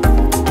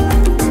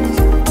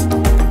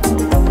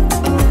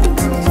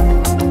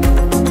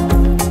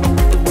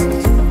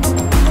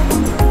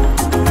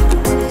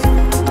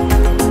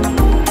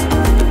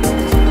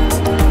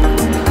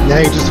 Now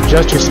you just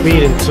adjust your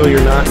speed until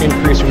you're not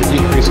increasing or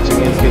decreasing to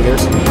indicate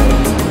airspeed.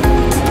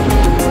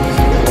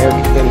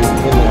 In the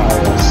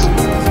IS.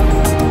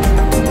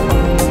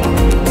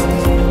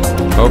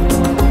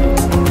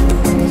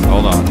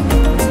 Hold on.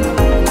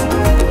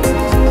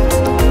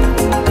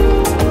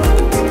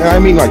 I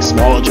mean, like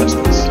small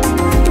adjustments.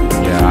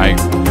 Yeah,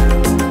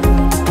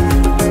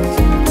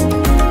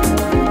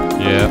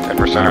 yeah.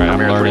 10% Alright, I'm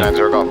learning.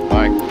 390 Golf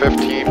Mike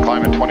 15,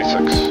 climbing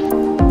 26.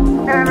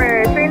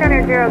 November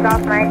 390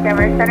 Golf Mike,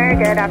 Denver Center,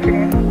 good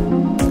afternoon.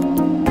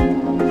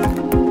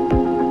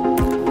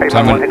 Hey, So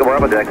I'm take a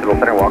Bravo, direct to the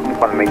center, walk,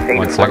 climb maintain,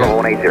 1 second. level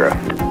 180.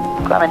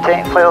 Climb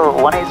maintain, flight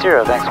level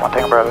 180, thanks, 1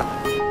 Tango Bravo.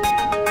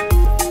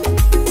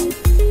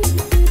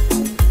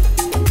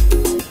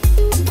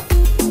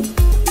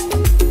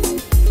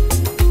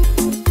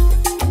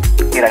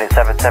 United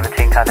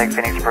 717, contact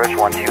Phoenix approach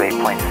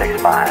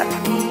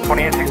 128.65.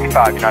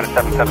 2865, United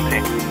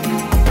 717.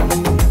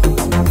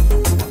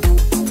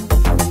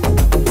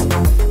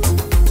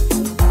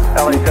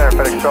 LA Center,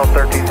 FedEx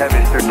 1213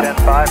 heavies through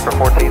 10-5 for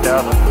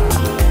 14,000.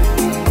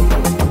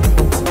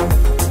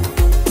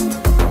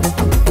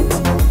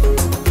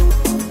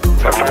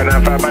 So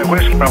 595 Mike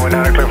Whiskey, runway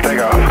 9, clear for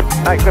takeoff.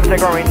 Alright, clear for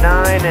takeoff, runway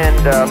 9, and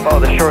follow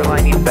the short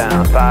line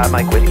eastbound. 5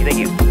 Mike Whiskey, thank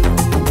you.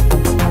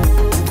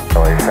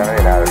 LA Center,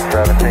 United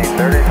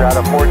 1730, out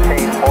of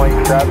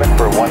 14.7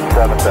 for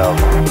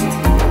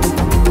 17,000.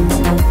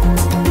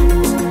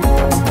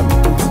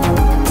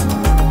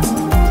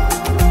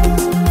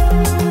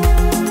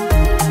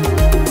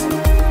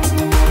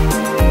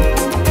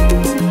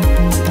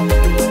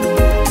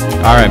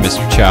 All right,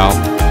 Mr. Chow.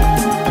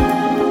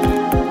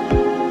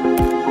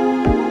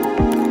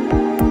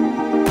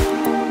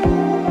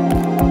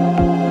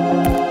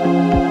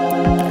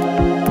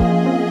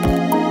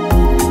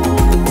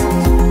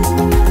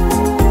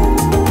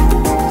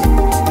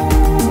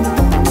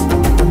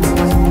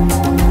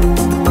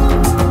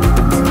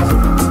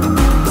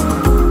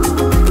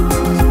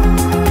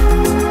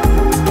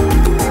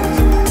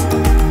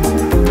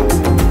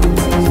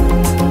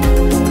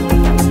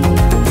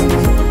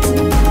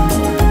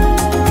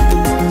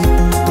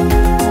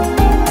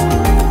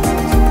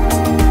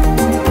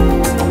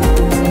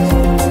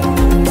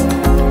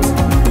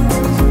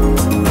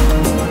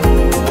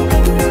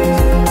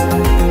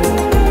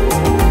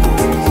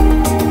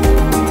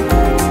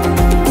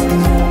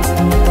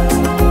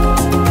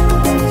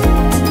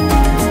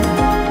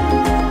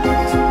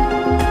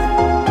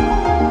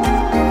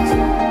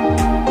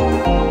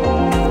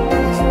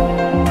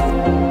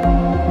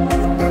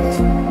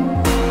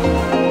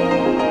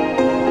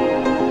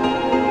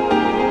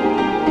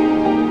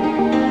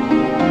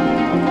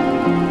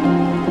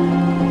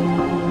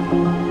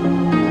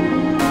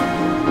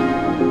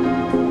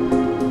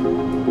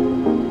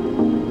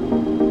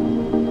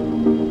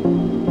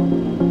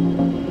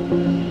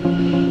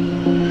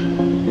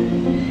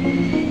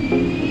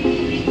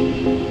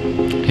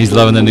 He's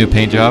loving the new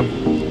paint job.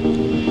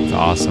 It's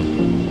awesome.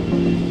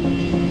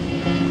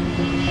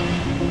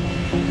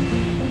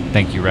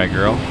 Thank you, Red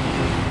Girl.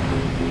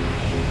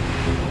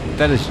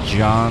 That is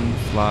John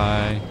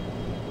Fly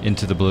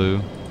Into the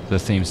Blue, the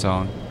theme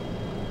song.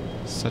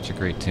 Such a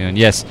great tune.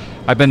 Yes,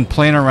 I've been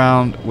playing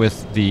around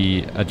with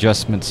the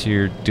adjustments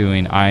here,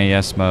 doing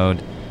IAS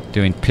mode,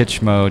 doing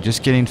pitch mode,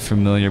 just getting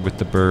familiar with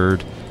the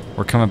bird.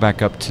 We're coming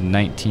back up to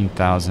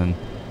 19,000.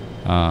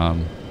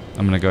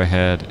 I'm going to go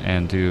ahead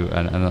and do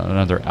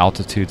another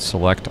altitude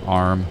select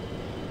arm,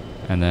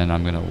 and then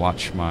I'm going to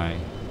watch my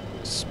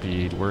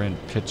speed. We're in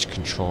pitch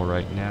control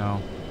right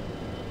now.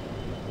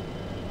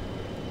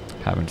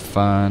 Having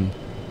fun.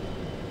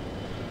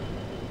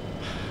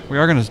 We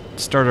are going to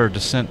start our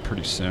descent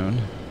pretty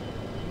soon.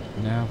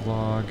 Nav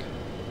log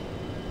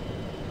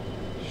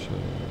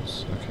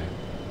shows. Okay.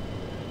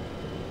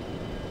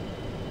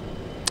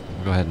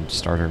 We'll go ahead and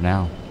start her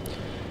now.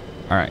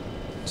 Alright,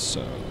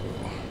 so.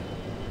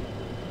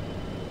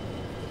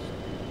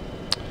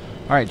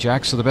 Alright,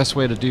 Jack, so the best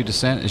way to do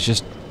descent is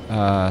just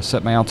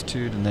set my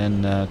altitude and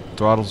then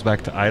throttles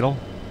back to idle.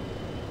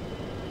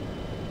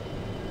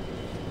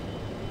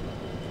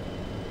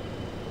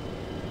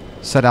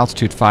 Set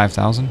altitude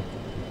 5,000.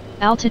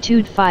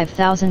 Altitude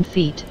 5,000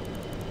 feet.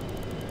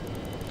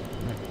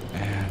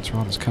 And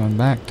throttle's coming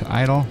back to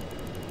idle.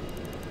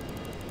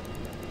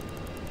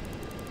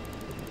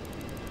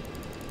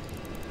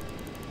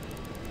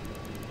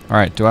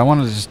 Alright, do I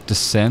want to just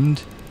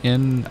descend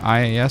in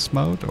IAS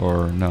mode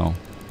or no?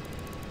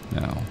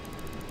 No.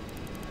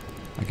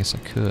 I guess I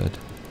could.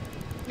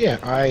 Yeah,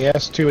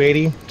 IAS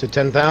 280 to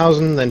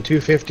 10,000, then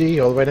 250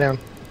 all the way down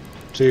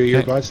to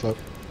your glide slope.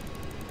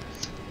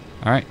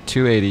 Alright,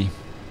 280.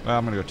 Well,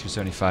 I'm going to go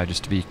 275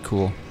 just to be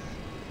cool.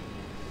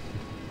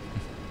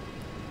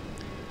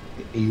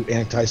 You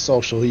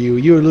antisocial,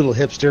 you a little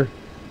hipster.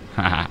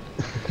 Haha.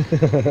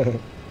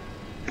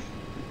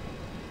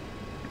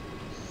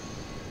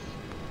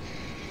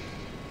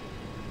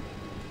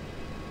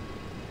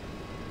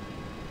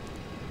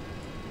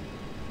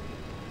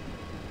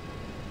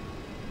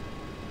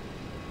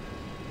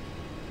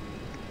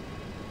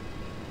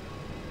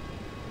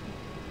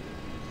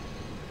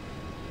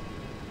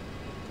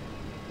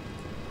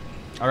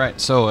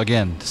 Alright, so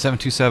again, the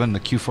 727 and the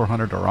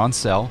Q400 are on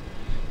sale.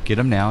 Get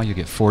them now. You'll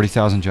get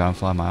 40,000 John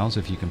Fly miles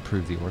if you can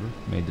prove the order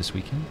made this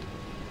weekend.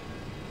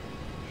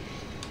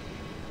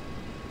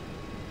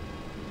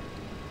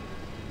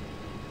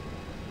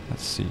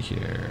 Let's see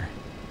here.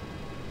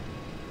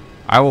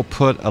 I will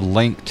put a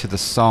link to the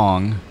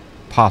song,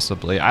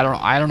 possibly. I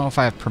don't know if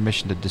I have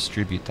permission to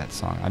distribute that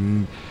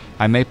song.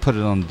 I may put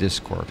it on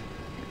Discord.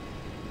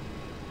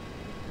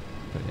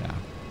 But yeah.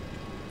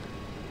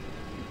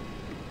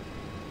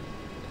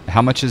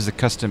 How much is the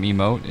custom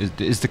emote?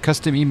 Is the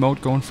custom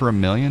emote going for $1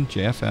 million,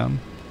 JFM?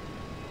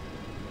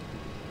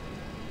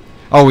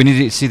 Oh, we need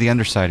to see the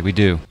underside. We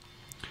do.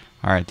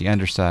 All right, the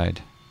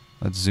underside.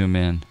 Let's zoom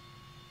in.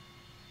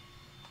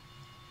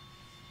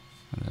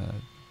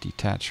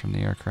 Detach from the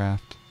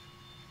aircraft.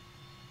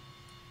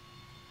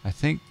 I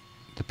think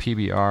the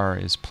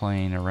PBR is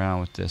playing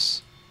around with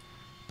this,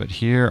 but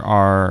here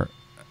are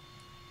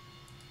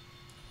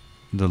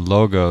the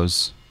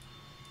logos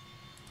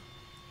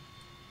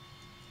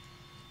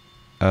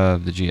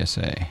of the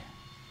GSA.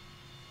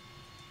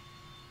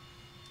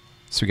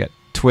 So we got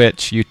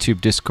Twitch,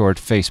 YouTube, Discord,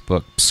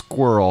 Facebook,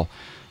 Squirrel,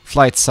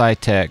 Flight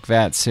SciTech,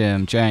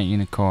 VatSim, Giant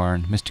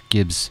Unicorn, Mr.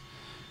 Gibbs,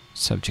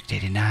 Subject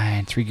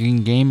 89, 3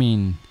 Green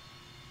Gaming,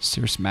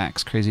 Cirrus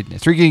Max, Crazy.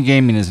 3 Green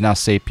Gaming is now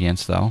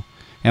Sapiens, though.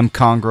 M.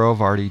 Congrove,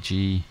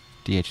 RDG,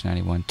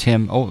 DH91,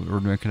 Tim, oh,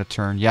 we're making a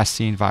turn,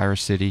 Yassine,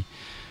 Virus City,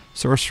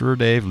 Sorcerer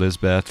Dave,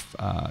 Lisbeth,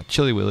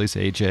 Chili Willies,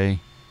 AJ,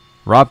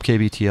 Rob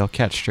KBTL,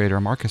 Cat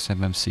Strader, Marcus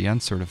MMC,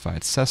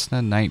 Uncertified,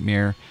 Cessna,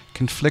 Nightmare,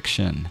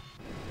 Confliction.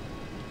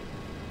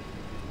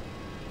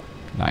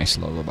 Nice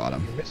logo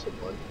bottom. You're missing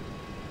one.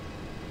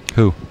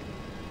 Who?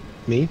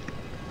 Me?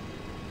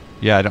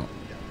 Yeah, I don't.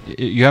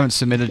 You haven't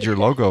submitted your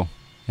logo,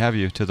 have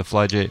you, to the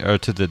FlyJ or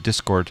to the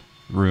Discord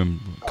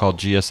room called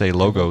GSA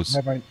Logos?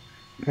 Have I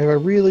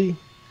really?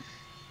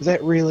 Is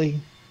that really?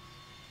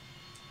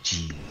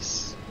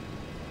 Jeez.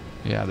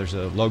 Yeah, there's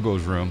a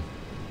logos room.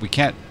 We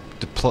can't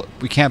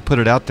put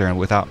it out there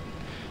without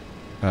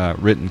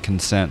written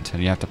consent,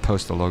 and you have to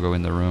post the logo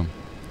in the room.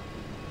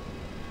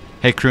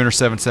 Hey,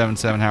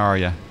 Crooner777, how are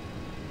you?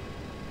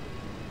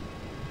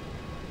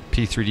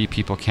 P3D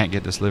people can't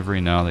get this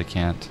livery. No, they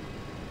can't.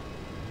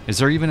 Is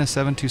there even a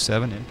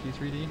 727 in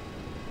P3D?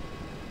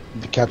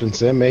 The Captain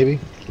Sim, maybe.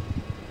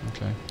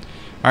 Okay.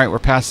 All right, we're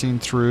passing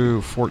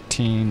through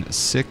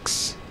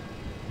 14.6.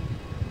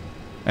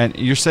 And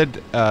you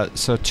said,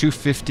 so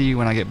 250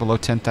 when I get below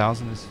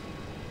 10,000 is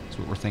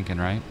what we're thinking,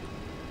 right?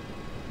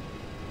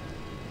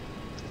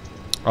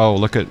 Oh,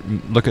 look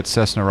at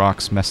Cessna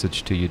Rock's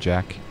message to you,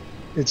 Jack.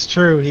 It's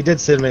true. He did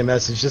send me a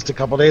message just a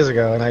couple days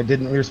ago, and I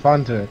didn't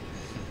respond to it.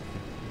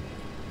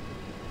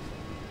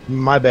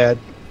 My bad.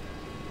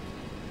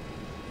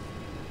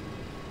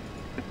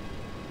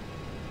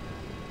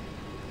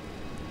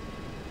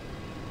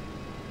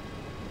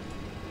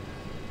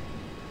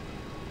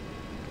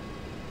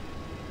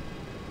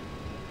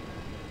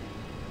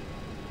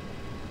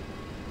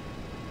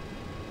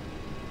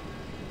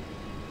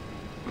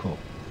 Cool.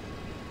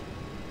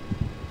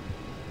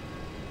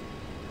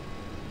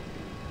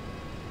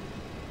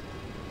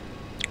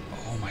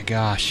 Oh my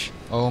gosh.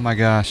 Oh my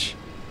gosh.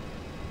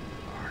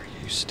 Are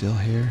you still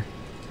here?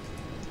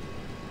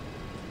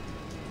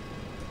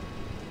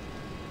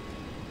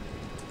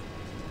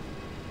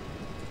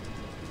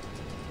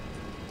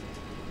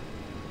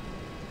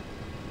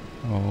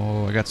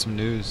 Oh, I got some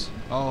news.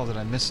 Oh, that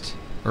I missed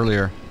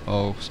earlier.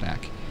 Oh,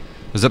 snack.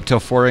 It was up till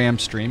 4 a.m.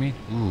 streaming.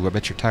 Ooh, I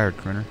bet you're tired,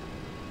 Crooner.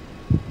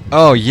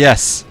 Oh,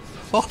 yes.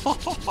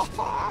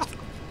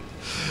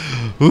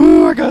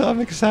 Ooh, I'm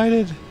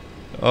excited.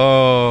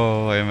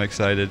 Oh, I am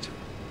excited.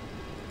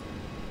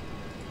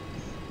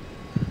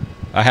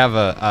 I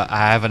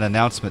have an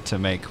announcement to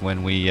make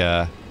when we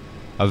a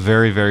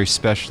very, very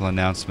special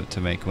announcement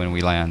to make when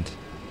we land.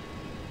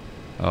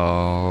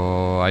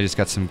 Oh, I just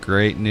got some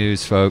great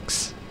news,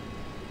 folks.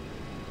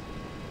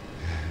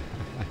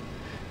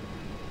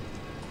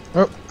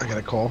 Oh, I got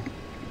a call.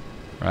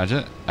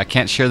 Roger. I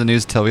can't share the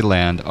news till we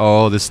land.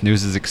 Oh, this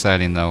news is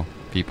exciting, though,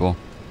 people.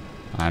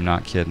 I'm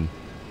not kidding.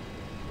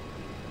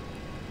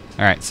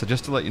 All right, so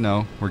just to let you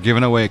know, we're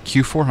giving away a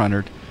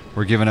Q400.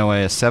 We're giving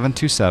away a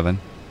 727.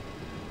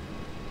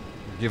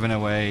 We're giving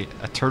away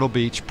a Turtle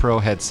Beach Pro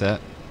headset.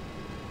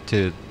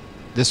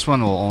 This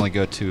one will only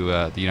go to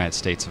the United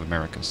States of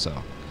America,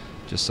 so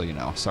just so you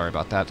know. Sorry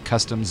about that.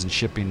 Customs and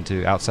shipping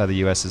to outside the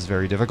U.S. is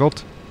very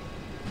difficult.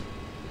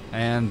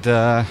 And,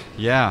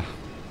 yeah.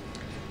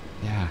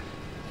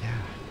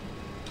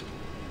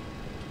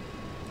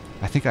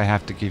 I think I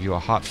have to give you a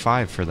hot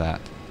 5 for that.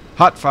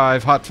 Hot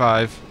 5, hot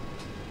 5.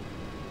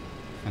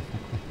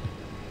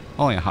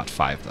 Only a hot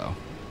 5, though.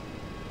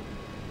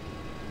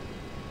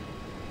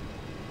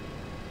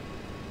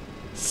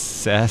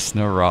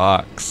 Cessna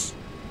rocks.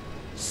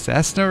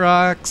 Cessna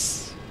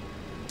rocks.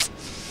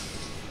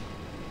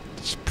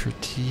 It's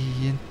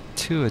pretty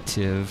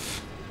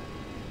intuitive.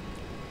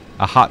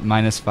 A hot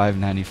minus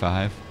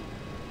 595.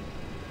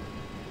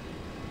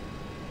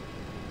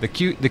 The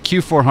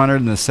Q400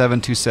 and the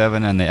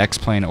 727 and the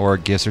X-Plane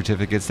Org gift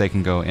certificates, they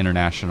can go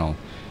international.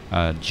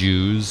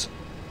 Juice?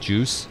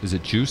 Is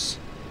it Juice?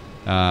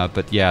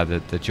 But yeah,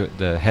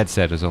 the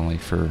headset is only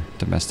for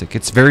domestic.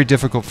 It's very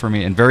difficult for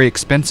me and very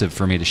expensive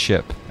for me to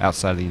ship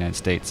outside of the United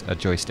States a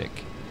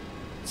joystick.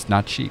 It's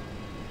not cheap.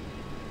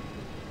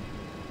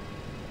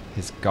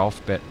 his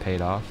golf bet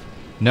paid off.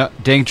 No,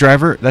 dang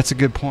driver, that's a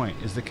good point.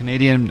 Is the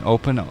Canadian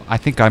Open? I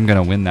think I'm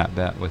going to win that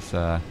bet with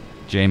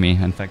Jamie.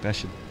 In fact, I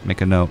should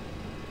make a note.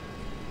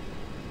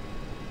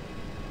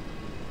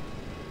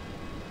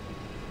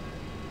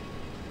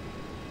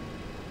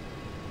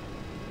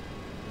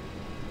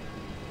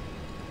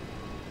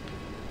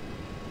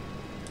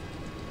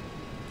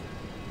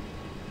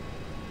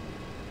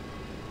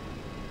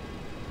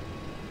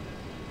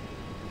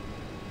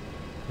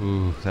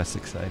 Ooh, that's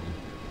exciting.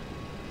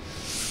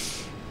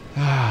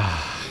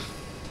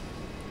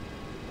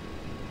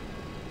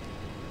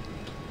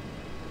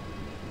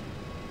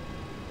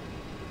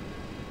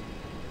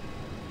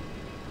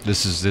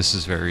 This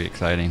is very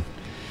exciting.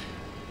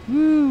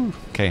 Woo!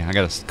 Okay, I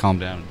gotta calm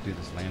down and do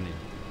this landing.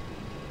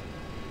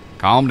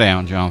 Calm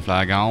down, John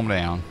Fly. Calm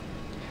down.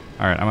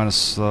 All right, I'm gonna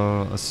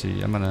slow. Let's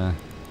see. I'm gonna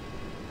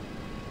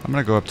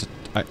go up to.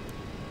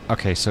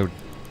 Okay, so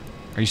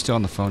are you still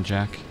on the phone,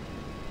 Jack?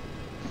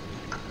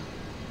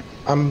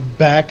 I'm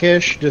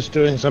back-ish, just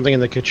doing something in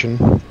the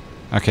kitchen.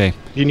 Okay.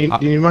 Do you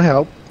need my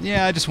help?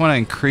 Yeah, I just want to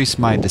increase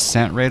my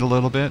descent rate a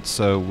little bit.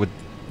 So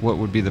what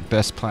would be the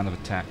best plan of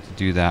attack to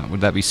do that?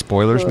 Would that be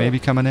spoilers maybe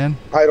coming in?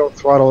 Idle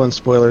throttle and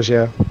spoilers,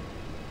 yeah.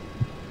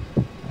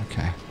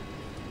 Okay.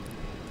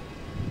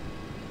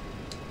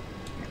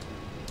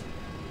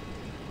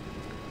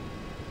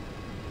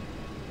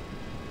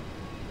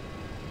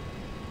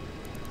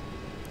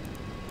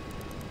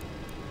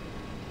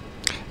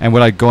 And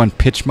would I go in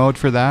pitch mode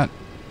for that?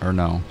 Or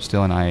no?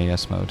 Still in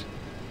IAS mode?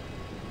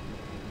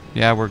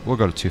 Yeah, we'll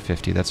go to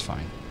 250. That's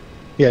fine.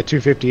 Yeah,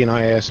 250 in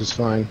IAS is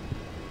fine.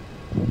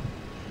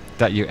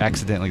 That you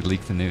accidentally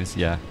leaked the news?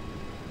 Yeah,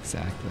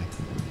 exactly.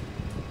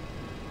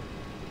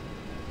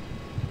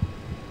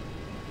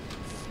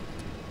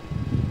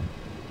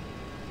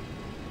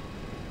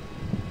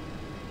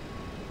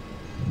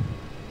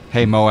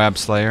 Hey, Moab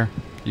Slayer.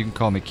 You can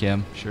call me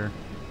Kim, sure.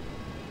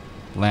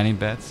 Landing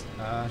bets?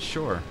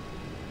 Sure.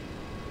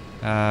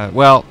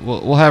 Well,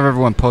 we'll have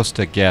everyone post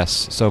a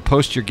guess. So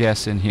post your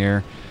guess in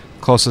here.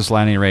 Closest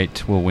landing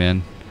rate will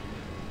win.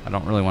 I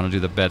don't really want to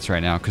do the bets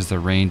right now because the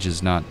range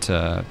is not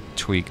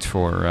tweaked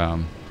for...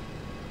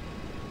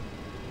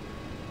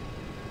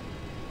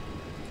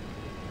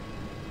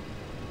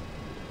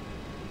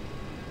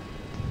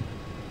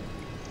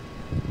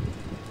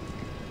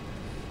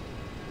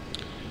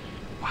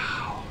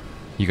 Wow.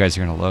 You guys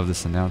are going to love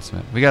this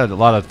announcement. We got a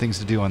lot of things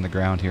to do on the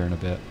ground here in a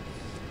bit.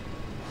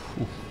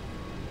 Whew.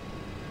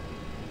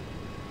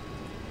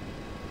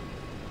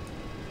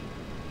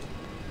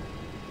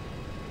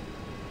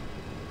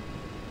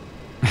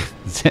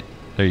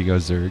 There you go,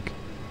 Zerg.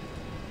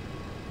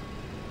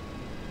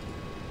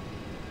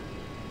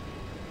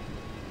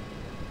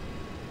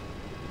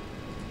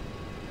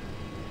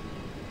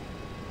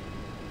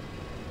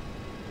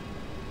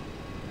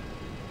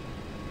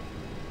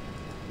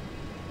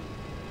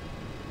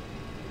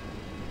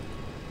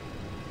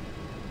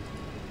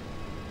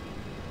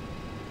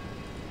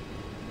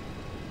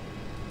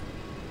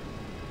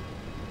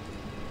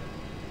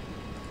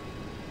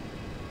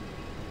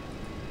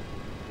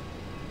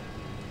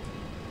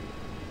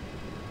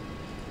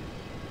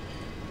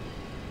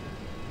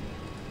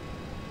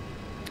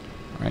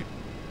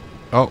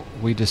 Oh,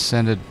 we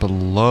descended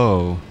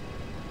below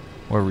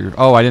where we were.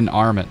 Oh, I didn't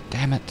arm it.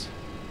 Damn it.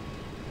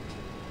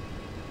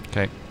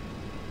 Okay.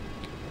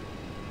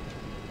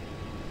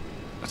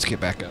 Let's get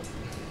back up.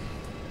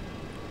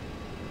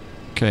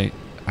 Okay,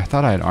 I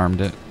thought I had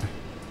armed it.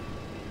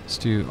 Let's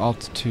do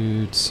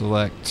altitude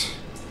select.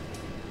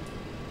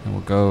 And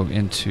we'll go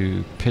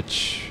into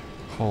pitch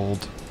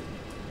hold.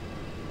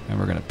 And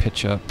we're going to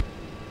pitch up.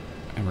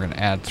 And we're going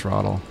to add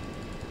throttle.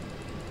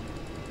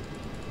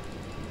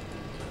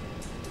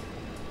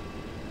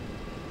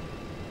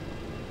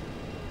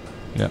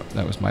 Yep,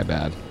 that was my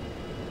bad.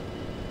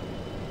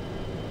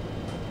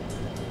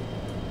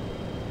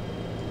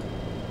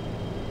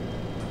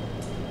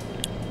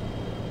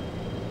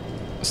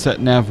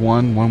 Set nav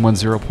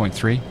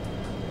 110.3.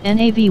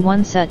 NAV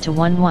 1 set to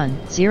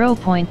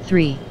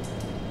 110.3.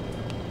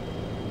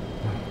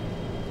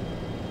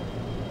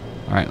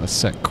 Alright, let's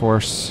set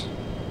course.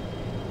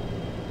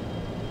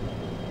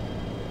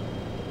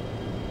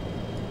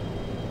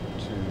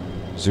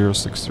 To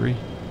 063.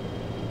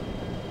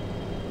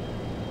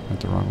 Went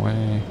the wrong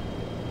way.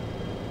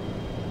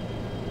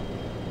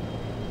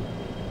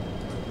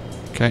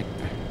 Okay.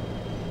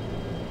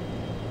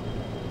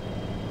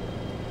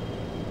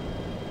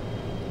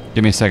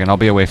 Give me a second. I'll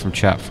be away from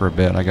chat for a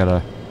bit. I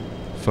gotta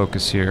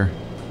focus here.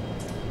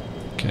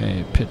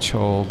 Okay, pitch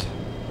hold.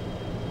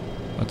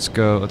 Let's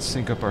go. Let's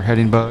sync up our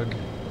heading bug.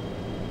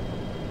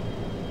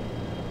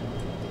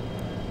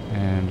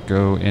 And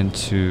go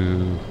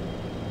into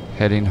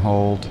heading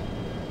hold.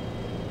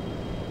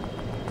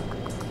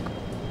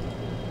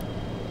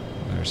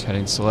 There's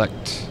heading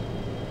select.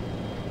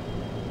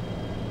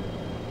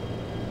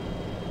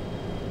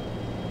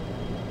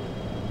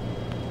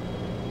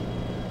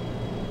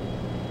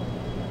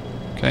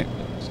 Okay,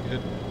 that's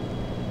good.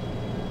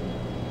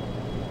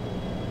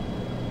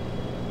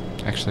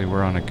 Actually,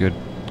 we're on a good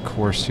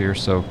course here,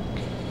 so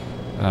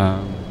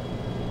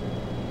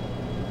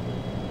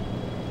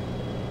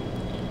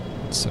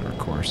Let's set our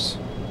course.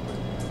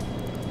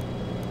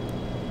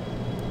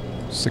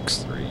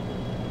 6-3.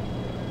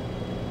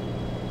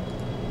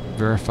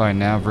 Verify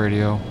nav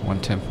radio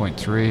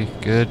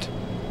 110.3. Good.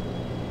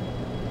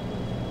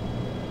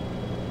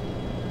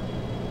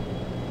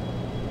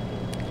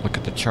 Look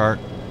at the chart.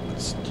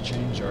 Let's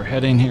change our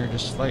heading here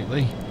just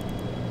slightly.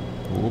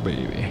 Oh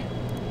baby.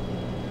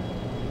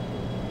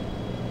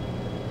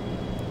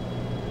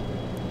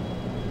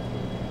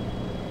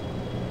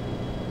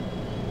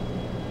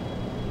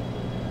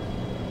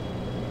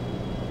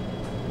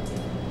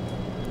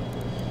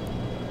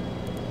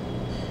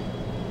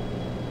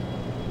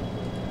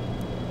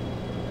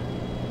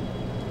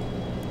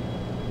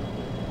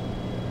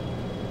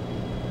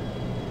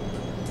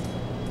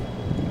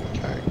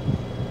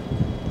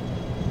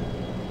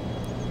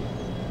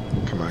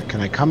 Can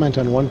I comment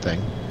on one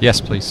thing?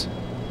 Yes, please.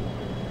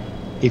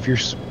 If you're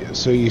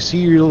so you see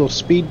your little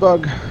speed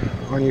bug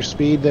on your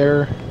speed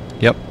there.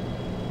 Yep.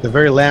 The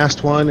very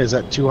last one is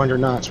at 200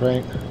 knots,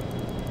 right?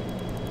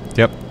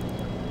 Yep.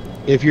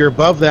 If you're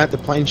above that, the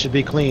plane should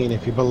be clean.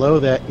 If you're below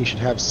that, you should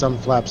have some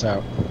flaps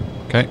out.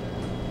 Okay.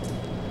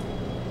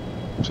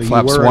 So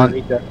Flaps you were 1.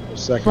 underneath that for a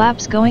second.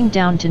 Flaps going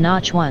down to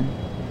notch 1.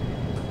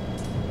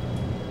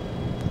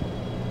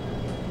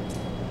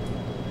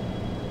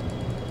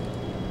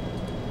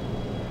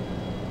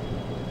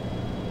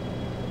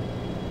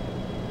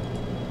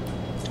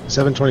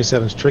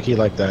 .727 is tricky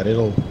like that.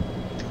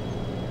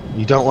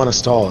 You don't want to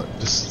stall it.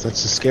 That's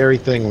a scary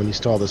thing when you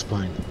stall this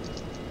plane.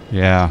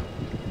 Yeah.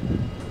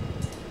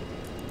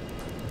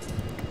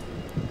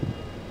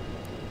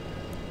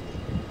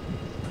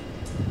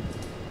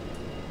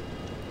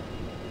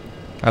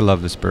 I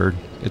love this bird.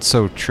 It's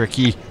so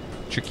tricky.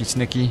 Tricky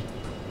snicky.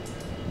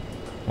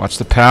 Watch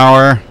the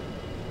power.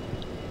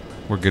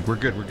 We're good, we're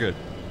good, we're good.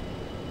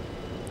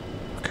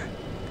 Okay.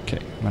 Okay,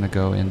 I'm gonna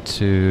go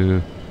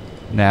into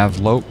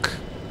nav loc.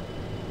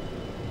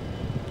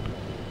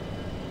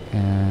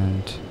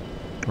 And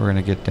we're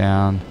gonna get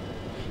down.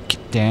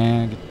 Get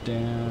down, get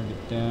down,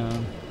 get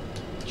down.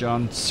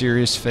 John,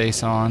 serious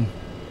face on.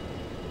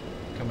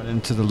 Coming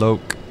into the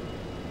loc.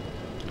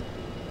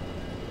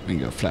 We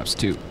can go flaps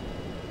 2.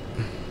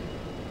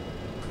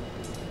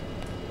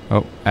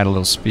 Oh, add a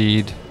little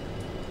speed.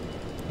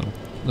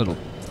 Little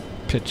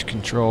pitch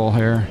control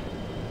here.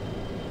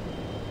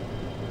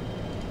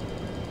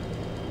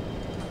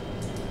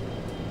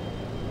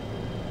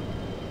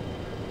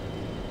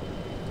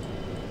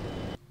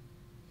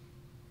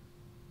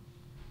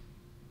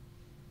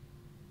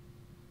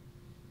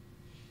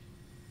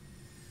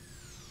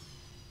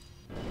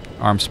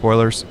 Arm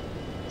spoilers.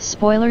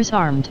 Spoilers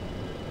armed.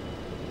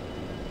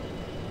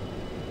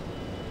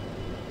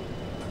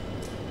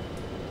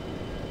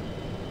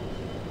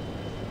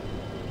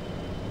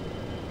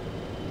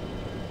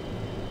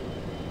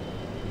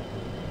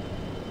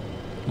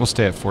 We'll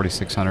stay at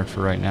 4,600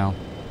 for right now.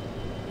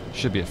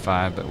 Should be at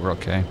 5, but we're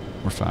okay.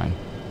 We're fine.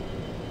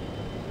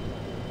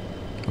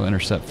 We'll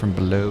intercept from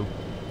below.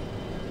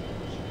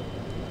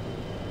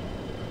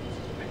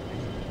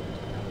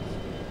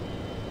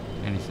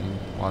 Anything,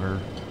 water.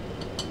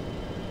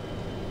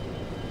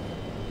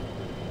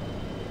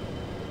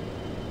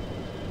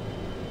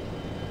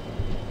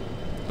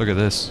 Look at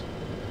this.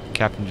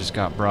 Captain just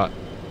got brought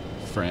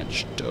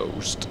French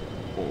toast.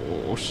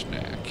 Oh,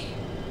 snack.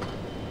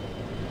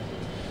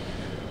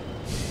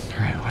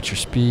 Alright, watch your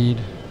speed.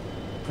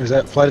 Is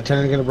that flight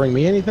attendant going to bring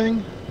me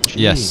anything? Jeez.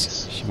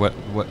 Yes. What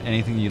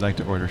anything you'd like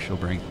to order, she'll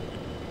bring.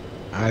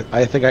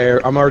 I think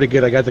I'm already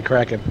good. I got the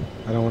Kraken.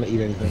 I don't want to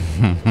eat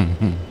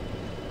anything.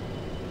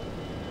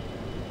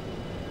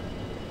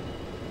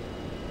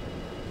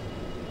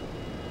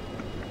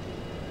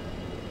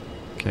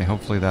 Okay,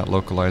 hopefully that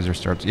localizer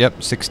starts.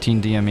 Yep,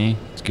 16 DME.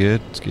 It's good.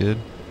 It's good.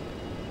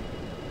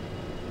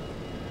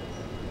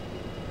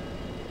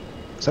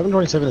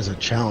 727 is a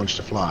challenge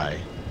to fly,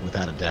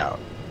 without a doubt.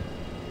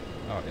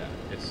 Oh yeah,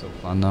 it's so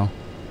fun though.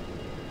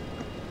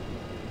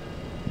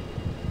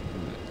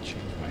 I'm gonna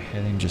change my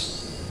heading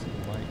just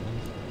slightly.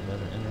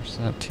 Better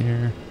intercept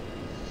here.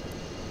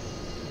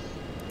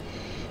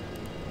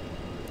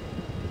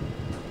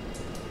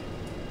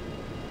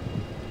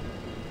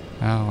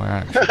 Oh, we're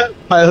actually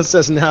Pilot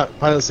says now.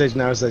 Pilot stage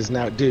now says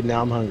now, dude.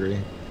 Now I'm hungry.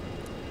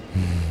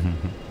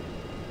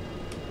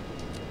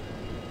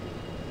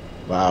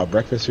 Wow,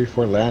 breakfast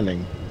before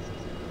landing.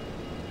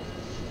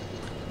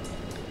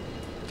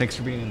 Thanks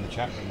for being in the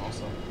chat room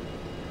also.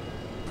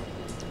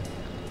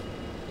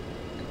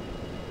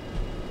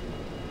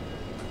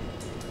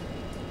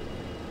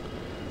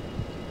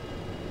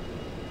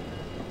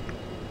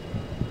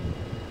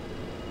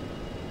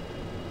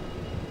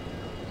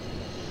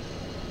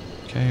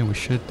 Okay, we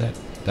should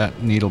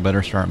that needle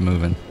better start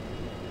moving.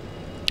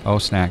 Oh,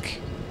 snack.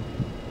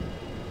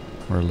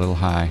 We're a little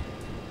high.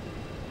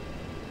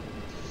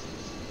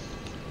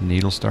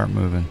 Needle start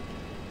moving.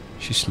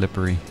 She's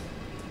slippery.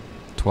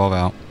 12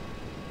 out.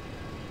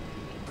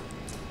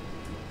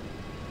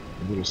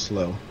 A little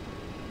slow.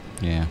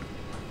 Yeah.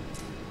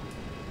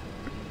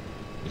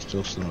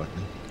 Still slowing.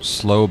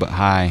 Slow but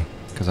high,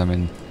 because I'm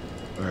in.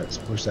 All right, let's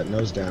push that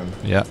nose down.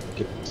 Yep.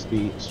 Get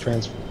speed.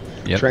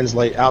 Yep.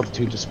 Translate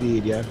altitude to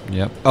speed. Yeah.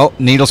 Yep. Oh,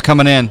 needle's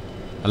coming in.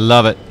 I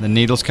love it. The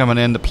needle's coming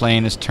in. The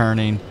plane is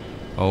turning.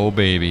 Oh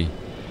baby.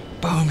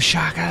 Boom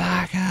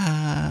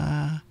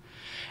shakalaka.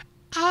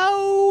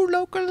 Ow,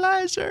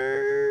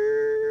 localizer.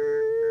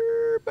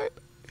 Baby.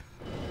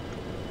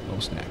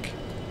 Little snack.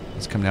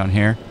 Let's come down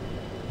here.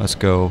 Let's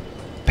go.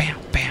 Bam,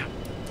 bam,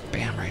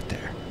 bam, right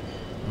there.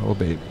 Oh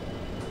baby.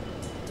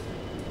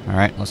 All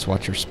right, let's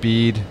watch your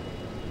speed.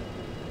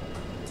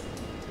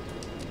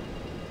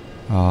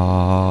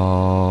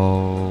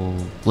 Oh,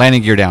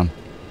 landing gear down.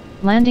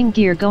 Landing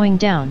gear going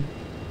down.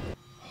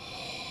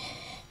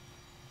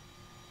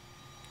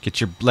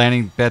 Get your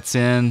landing bets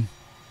in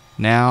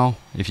now.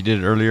 If you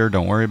did it earlier,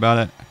 don't worry about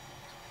it.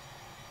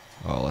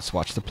 Oh, let's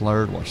watch the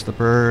bird. Watch the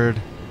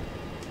bird.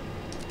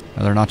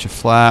 Another notch of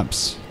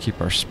flaps. Keep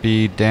our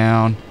speed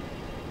down.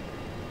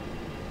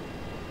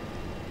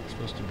 We're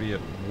supposed to be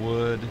at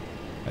Wood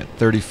at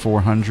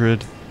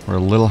 3,400. We're a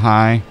little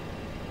high,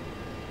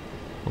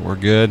 but we're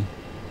good.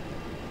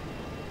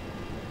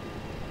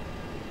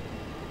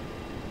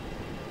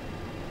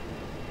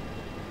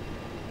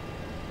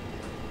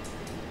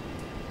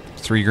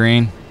 Three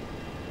green.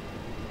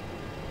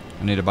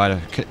 I need to buy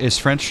is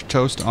French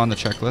toast on the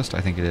checklist? I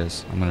think it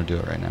is. I'm going to do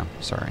it right now.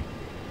 Sorry.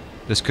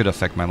 This could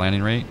affect my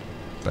landing rate,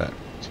 but...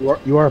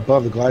 You are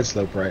above the glide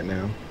slope right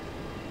now.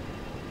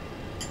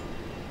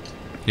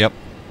 Yep.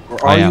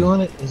 Or are you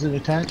on it? Is it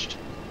attached?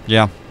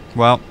 Yeah.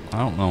 Well, I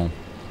don't know.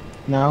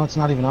 No, it's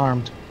not even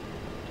armed.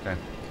 Okay.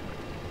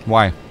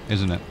 Why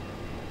isn't it?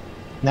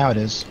 Now it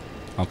is.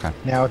 Okay.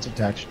 Now it's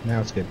attached.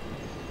 Now it's good.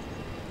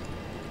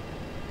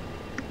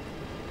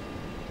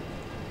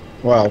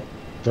 Well,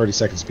 30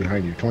 seconds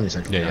behind you, 20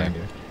 seconds behind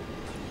you.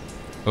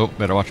 Oh,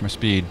 better watch my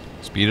speed.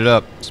 Speed it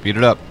up. Speed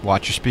it up.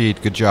 Watch your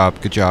speed. Good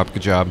job. Good job.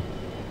 Good job.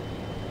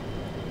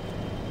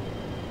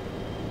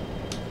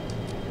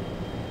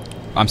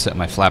 I'm setting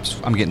my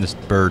flaps. I'm getting this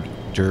bird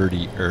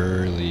dirty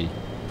early.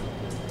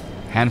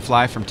 Hand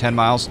fly from 10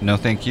 miles. No,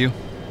 thank you.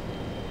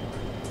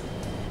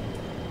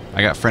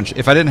 I got French.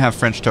 If I didn't have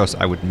French toast,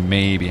 I would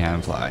maybe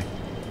hand fly.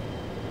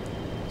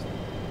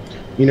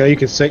 You know, you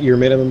can set your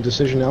minimum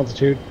decision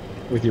altitude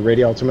with your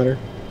radio altimeter.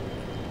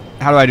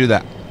 How do I do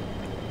that?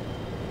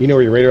 You know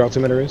where your radio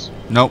altimeter is?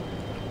 Nope.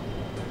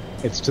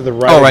 It's to the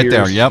right. Oh, right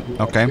there. Yep.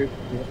 Okay.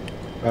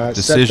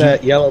 Set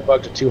that yellow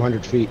bug to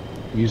 200 feet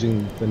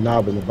using the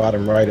knob in the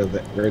bottom right of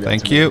the radio altimeter.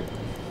 Thank you.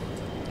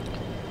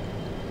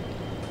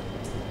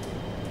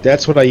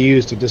 That's what I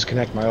use to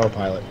disconnect my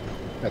autopilot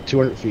at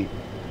 200 feet.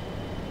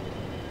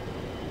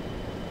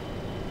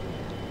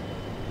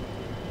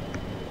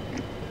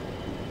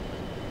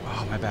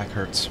 Oh, my back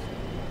hurts.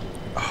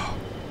 Oh,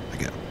 I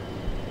got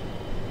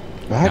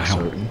back's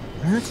hurting.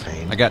 Back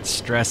pain. I got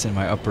stress in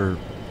my upper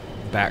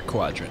back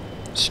quadrant.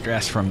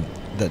 Stress from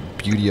the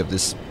beauty of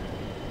this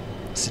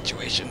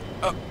situation.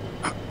 Oh,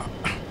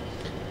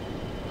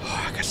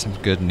 I got some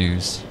good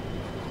news.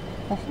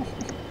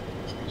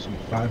 Some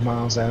 5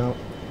 miles out.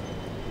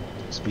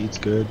 Speed's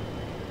good.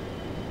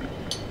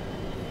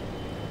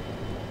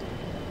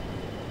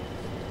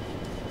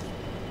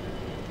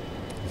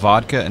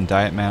 Vodka and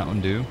Diet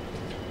Mountain Dew.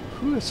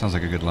 Whew, that sounds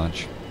like a good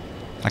lunch.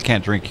 I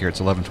can't drink here.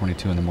 It's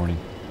 11:22 in the morning.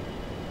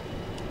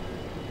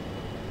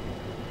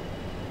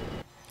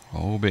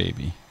 Oh,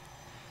 baby.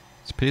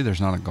 It's a pity there's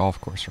not a golf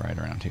course right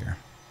around here.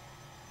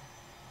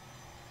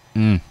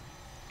 Yeah,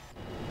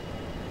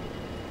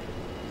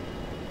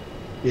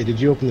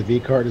 did you open the V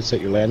card and set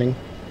your landing?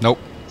 Nope.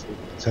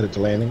 Set it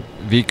to landing?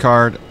 V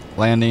card,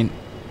 landing,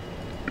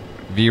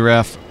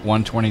 VREF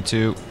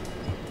 122,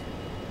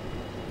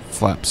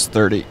 flaps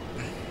 30.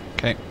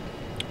 Okay.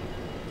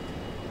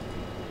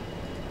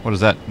 What is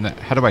that?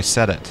 How do I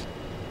set it?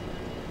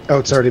 Oh,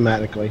 it's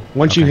automatically.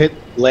 Once you hit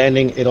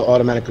landing, it'll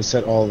automatically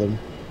set all of them.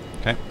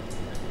 Okay.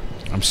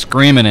 I'm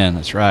screaming in.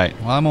 That's right.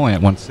 Well, I'm only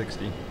at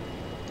 160.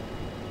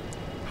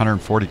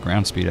 140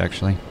 ground speed,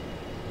 actually.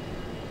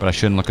 But I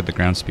shouldn't look at the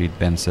ground speed,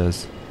 Ben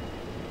says.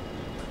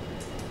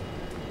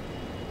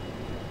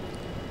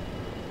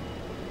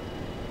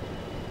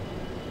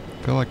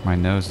 I feel like my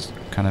nose is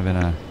kind of in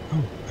a...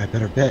 Oh, I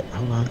better bet.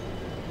 Hold on.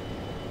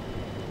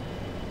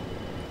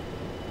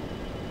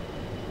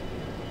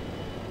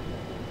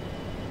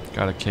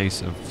 Got a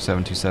case of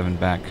 727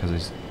 back because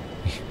he's...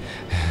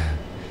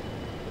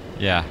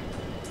 yeah.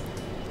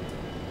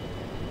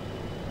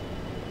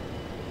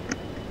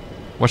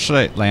 What should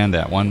I land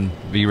at? 1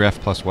 VREF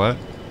plus what?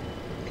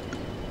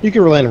 You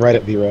can land right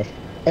at VREF.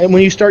 And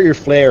when you start your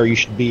flare, you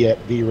should be at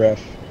VREF.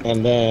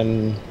 And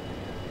then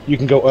you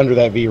can go under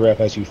that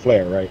VREF as you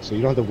flare, right? So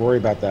you don't have to worry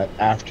about that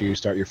after you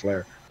start your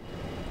flare.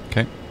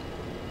 Okay.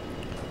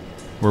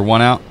 We're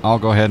 1 out. I'll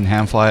go ahead and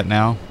hand fly it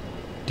now.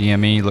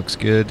 DME looks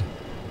good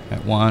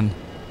at 1.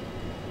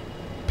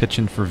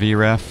 Pitching for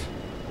VREF.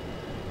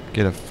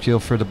 Get a feel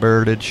for the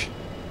birdage.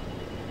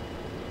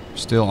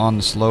 Still on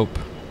the slope.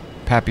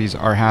 Pappies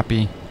are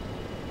happy.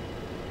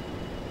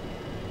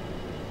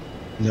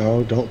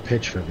 No, don't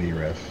pitch for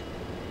VREF.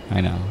 I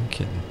know, I'm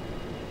kidding.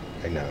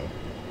 I know.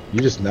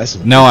 You're just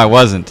messing. No, I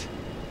wasn't.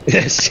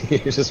 Yes, you're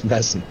just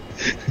messing.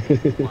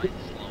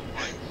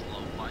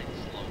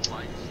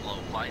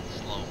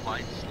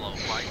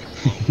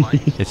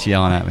 It's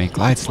yelling at me.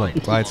 Glide slope,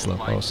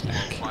 oh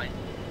snack.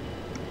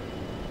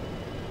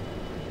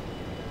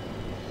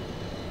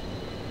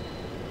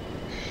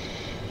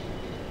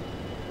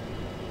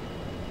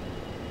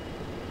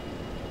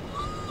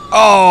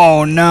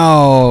 Oh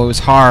no, it was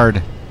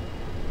hard.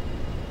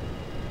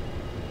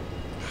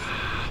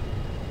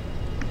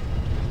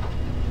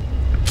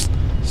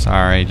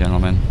 Sorry,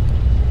 gentlemen.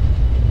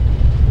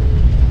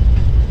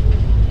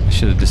 I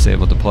should have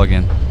disabled the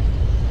plug-in.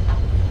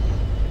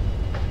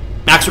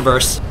 Max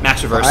reverse.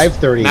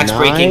 539. Max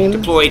braking.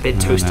 Deployed. Bit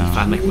toasty.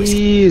 5 Mike whiskey.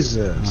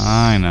 Jesus.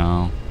 I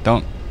know.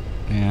 Don't.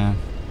 Yeah.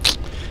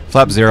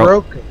 Flap 0.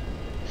 Broken.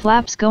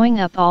 Flaps going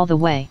up all the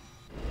way.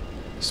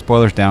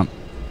 Spoilers down.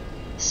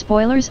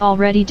 Spoilers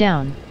already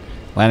down.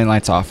 Landing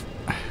lights off.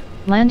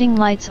 Landing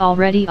lights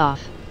already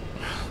off.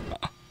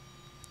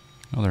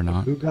 No, they're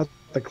not. Who got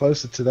the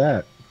closest to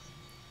that?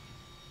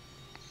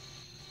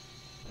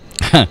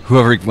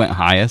 Whoever went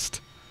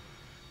highest.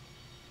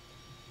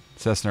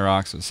 Cessna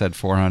Rocks said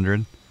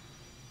 400.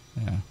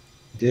 Yeah.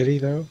 Did he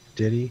though?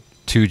 Did he?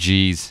 2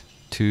 Gs.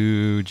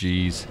 2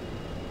 Gs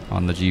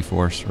on the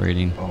G-force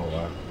rating. Oh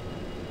wow.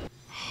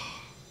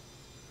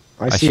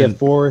 I see a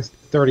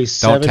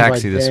 437. Don't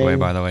taxi this way,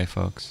 by the way,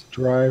 folks.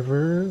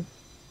 Driver.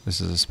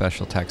 This is a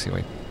special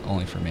taxiway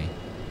only for me.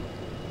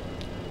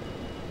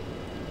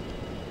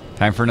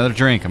 Time for another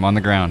drink. I'm on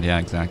the ground. Yeah,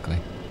 exactly.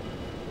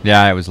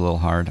 Yeah, it was a little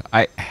hard.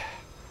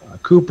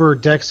 Cooper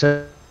Deck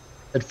said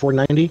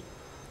 490.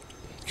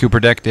 Cooper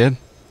Deck did?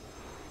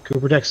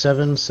 Cooper Deck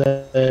 7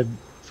 said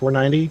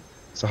 490.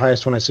 It's the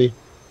highest one I see.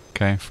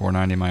 Okay,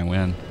 490 might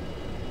win.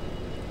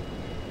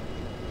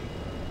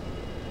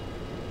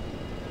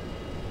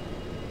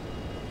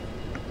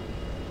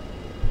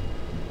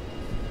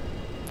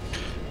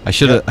 I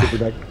should have.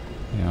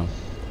 Yeah.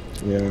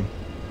 Yeah.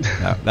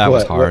 That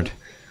was hard.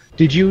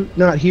 Did you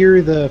not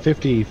hear the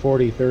 50,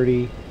 40,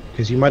 30?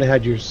 Because you might have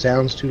had your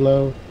sounds too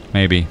low.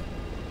 Maybe.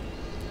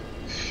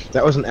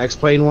 That was an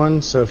X-Plane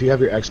one, so if you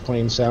have your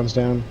X-Plane sounds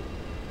down.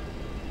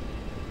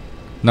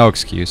 No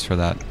excuse for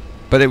that.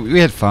 But we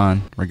had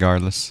fun,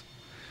 regardless.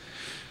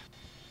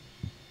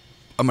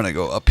 I'm going to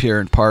go up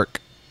here and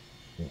park.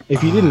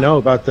 If you didn't know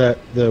about that,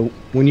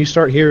 when you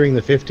start hearing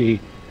the 50,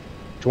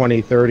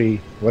 20,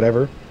 30,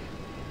 whatever,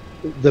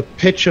 the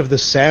pitch of the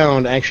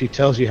sound actually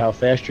tells you how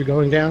fast you're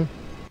going down.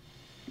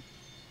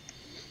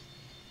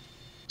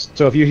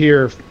 So if you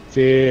hear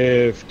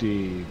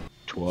 50,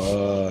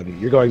 20,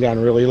 you're going down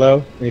really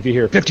low. And if you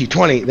hear 50,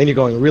 20, then you're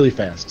going really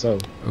fast. So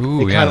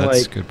ooh, yeah,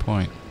 that's a good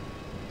point.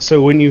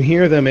 So when you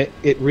hear them,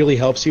 it really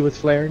helps you with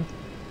flaring.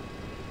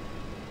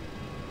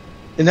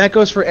 And that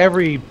goes for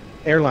every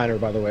airliner,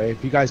 by the way,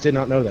 if you guys did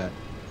not know that.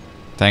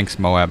 Thanks,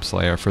 Moab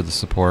Slayer, for the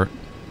support.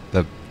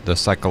 The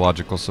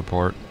psychological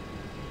support.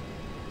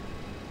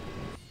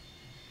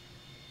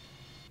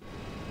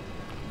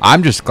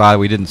 I'm just glad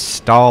we didn't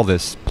stall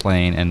this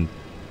plane and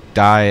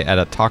die at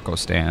a taco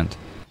stand.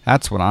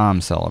 That's what I'm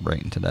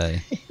celebrating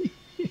today.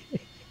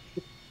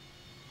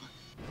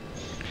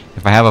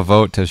 If I have a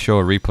vote to show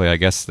a replay, I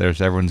guess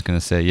everyone's going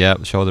to say,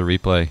 yep, show the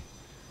replay.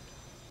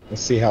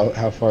 Let's see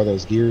how far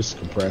those gears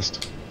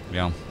compressed.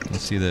 Yeah,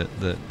 let's see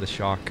the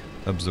shock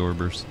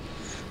absorbers.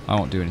 I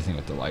won't do anything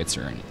with the lights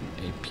or any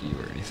AP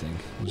or anything.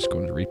 I'll just go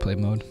into replay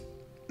mode.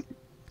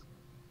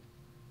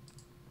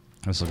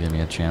 This will give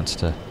me a chance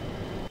to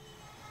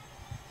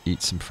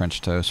eat some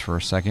French toast for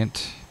a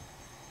second.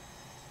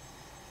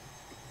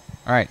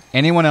 Alright,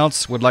 anyone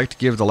else would like to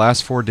give the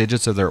last 4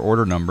 digits of their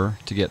order number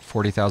to get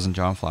 40,000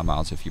 John Fly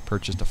miles if you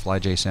purchased a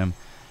FlyJSim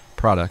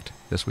product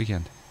this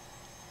weekend?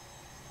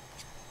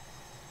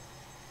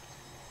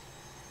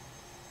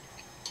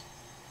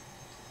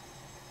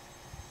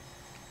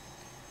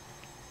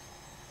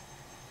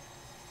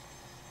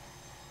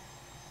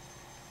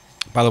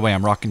 By the way,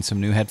 I'm rocking some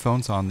new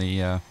headphones on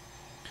the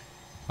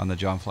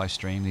John Fly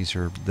stream. These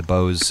are the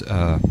Bose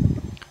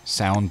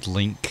Sound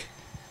Link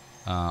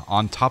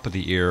on top of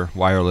the ear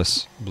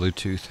wireless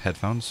Bluetooth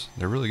headphones.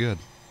 They're really good.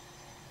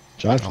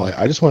 John Fly,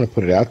 I just want to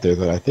put it out there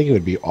that I think it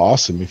would be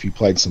awesome if you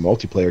played some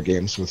multiplayer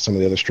games with some of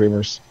the other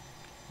streamers.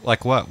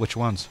 Like what? Which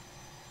ones?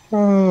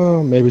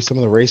 Maybe some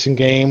of the racing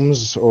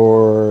games,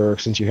 or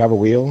since you have a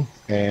wheel,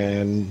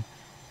 and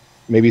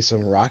maybe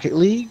some Rocket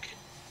League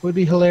would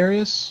be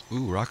hilarious.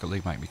 Ooh, Rocket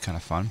League might be kind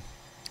of fun.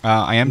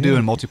 I am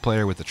doing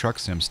multiplayer with the truck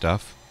sim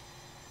stuff.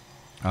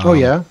 Oh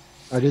yeah,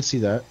 I did see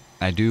that.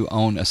 I do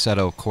own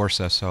Assetto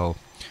Corsa, so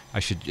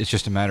it's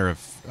just a matter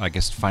of, I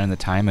guess, finding the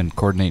time and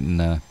coordinating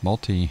the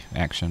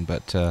multi-action.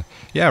 But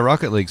yeah,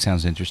 Rocket League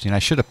sounds interesting. I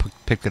should have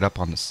picked it up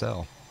on the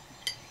cell.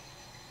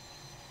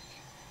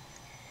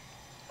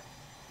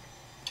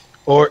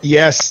 Or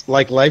yes,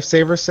 like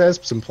Lifesaver says,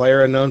 some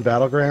player unknown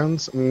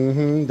battlegrounds.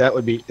 That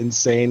would be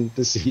insane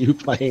to see you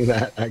playing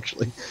that.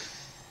 Actually,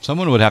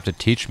 someone would have to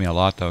teach me a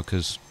lot though,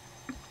 because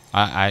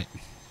I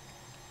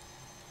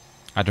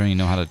don't even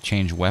know how to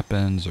change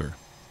weapons or.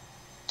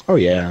 Oh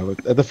yeah,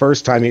 the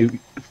first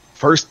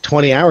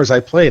 20 hours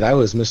I played, I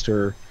was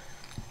Mr.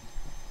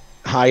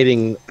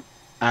 hiding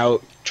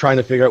out, trying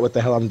to figure out what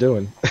the hell I'm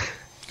doing.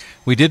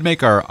 We did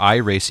make our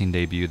iRacing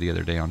debut the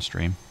other day on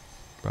stream,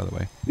 by the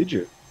way. Did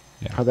you?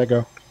 Yeah. How'd that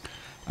go?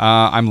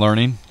 I'm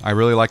learning. I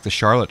really like the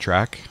Charlotte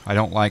track. I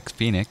don't like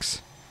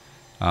Phoenix.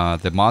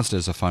 The Mazda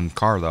is a fun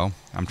car, though.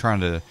 I'm trying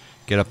to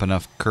get up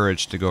enough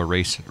courage to go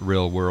race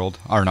real world,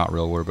 or not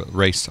real world, but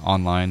race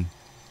online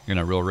in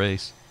a real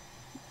race.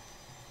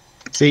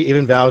 See,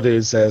 even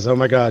Valdude says, "Oh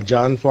my God,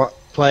 John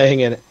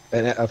playing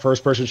a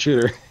first-person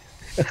shooter."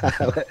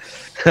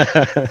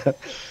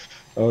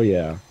 Oh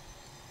yeah.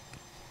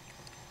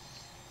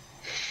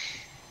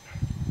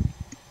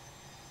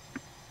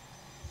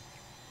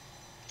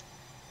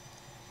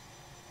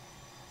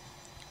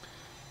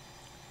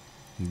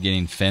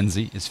 Getting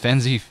Fenzy. Is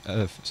Fenzy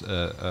a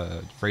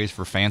phrase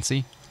for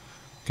fancy?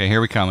 Okay,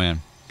 here we come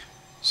in.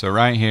 So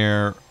right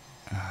here,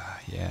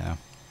 yeah.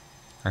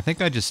 I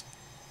think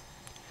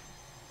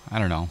I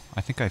don't know.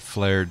 I think I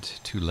flared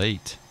too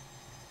late.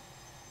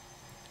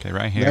 Okay,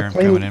 right here, I'm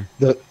coming in.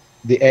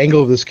 The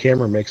angle of this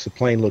camera makes the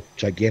plane look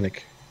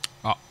gigantic.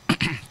 Oh,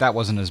 that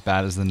wasn't as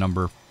bad as the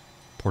number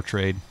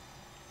portrayed.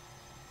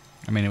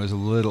 I mean, it was a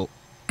little...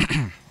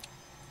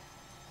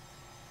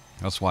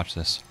 Let's watch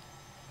this.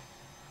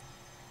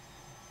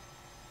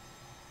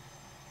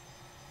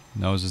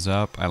 Nose is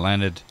up. I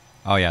landed...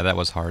 Oh, yeah, that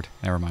was hard.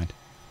 Never mind.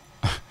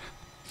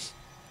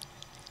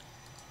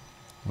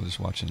 We'll just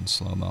watch it in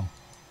slow-mo.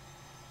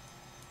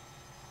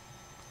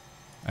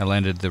 I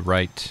landed the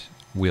right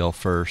wheel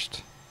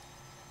first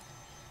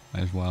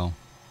as well.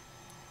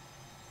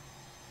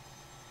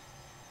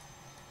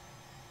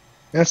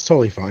 That's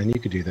totally fine. You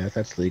could do that.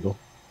 That's legal.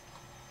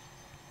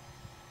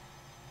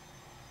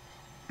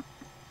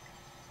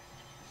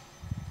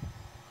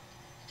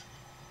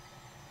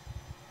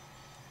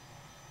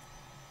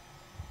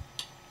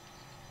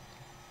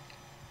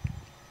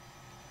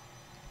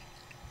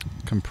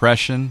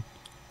 Compression,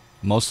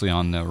 mostly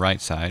on the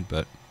right side,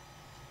 but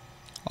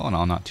all in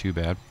all, not too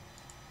bad.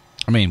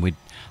 I mean,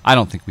 I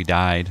don't think we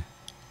died.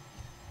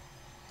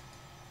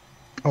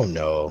 Oh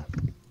no.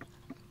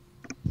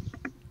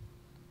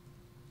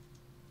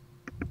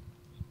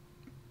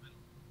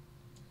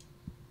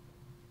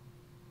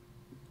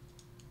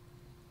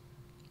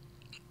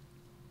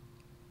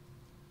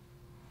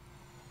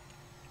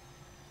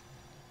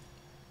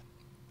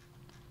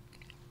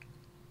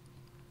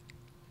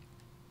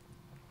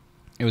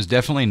 It was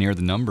definitely near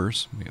the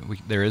numbers.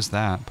 There is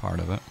that part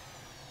of it.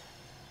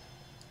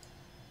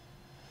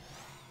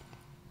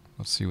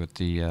 Let's see what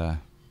the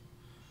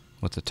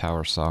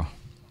tower saw.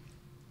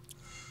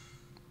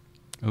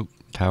 Oh,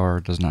 tower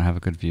does not have a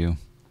good view.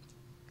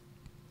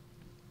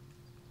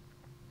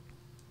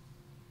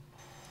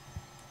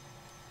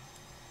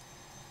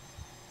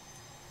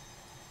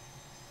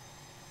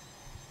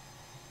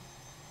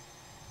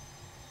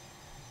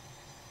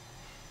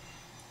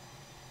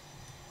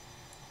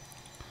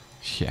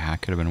 Yeah,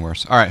 it could have been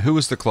worse. All right, who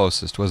was the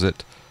closest? Was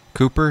it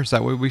Cooper? Is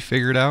that what we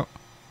figured out?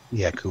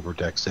 Yeah, Cooper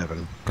deck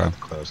 7 got the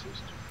closest.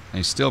 And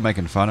he's still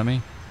making fun of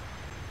me.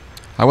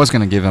 I was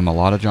going to give him a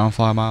lot of John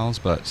Fly miles,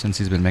 but since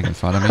he's been making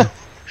fun of me,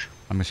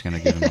 I'm just going to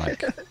give him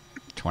like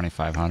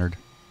 2,500.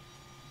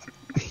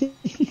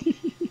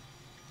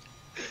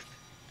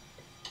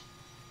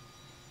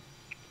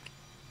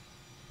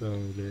 Oh,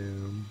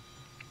 damn.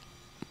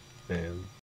 Man.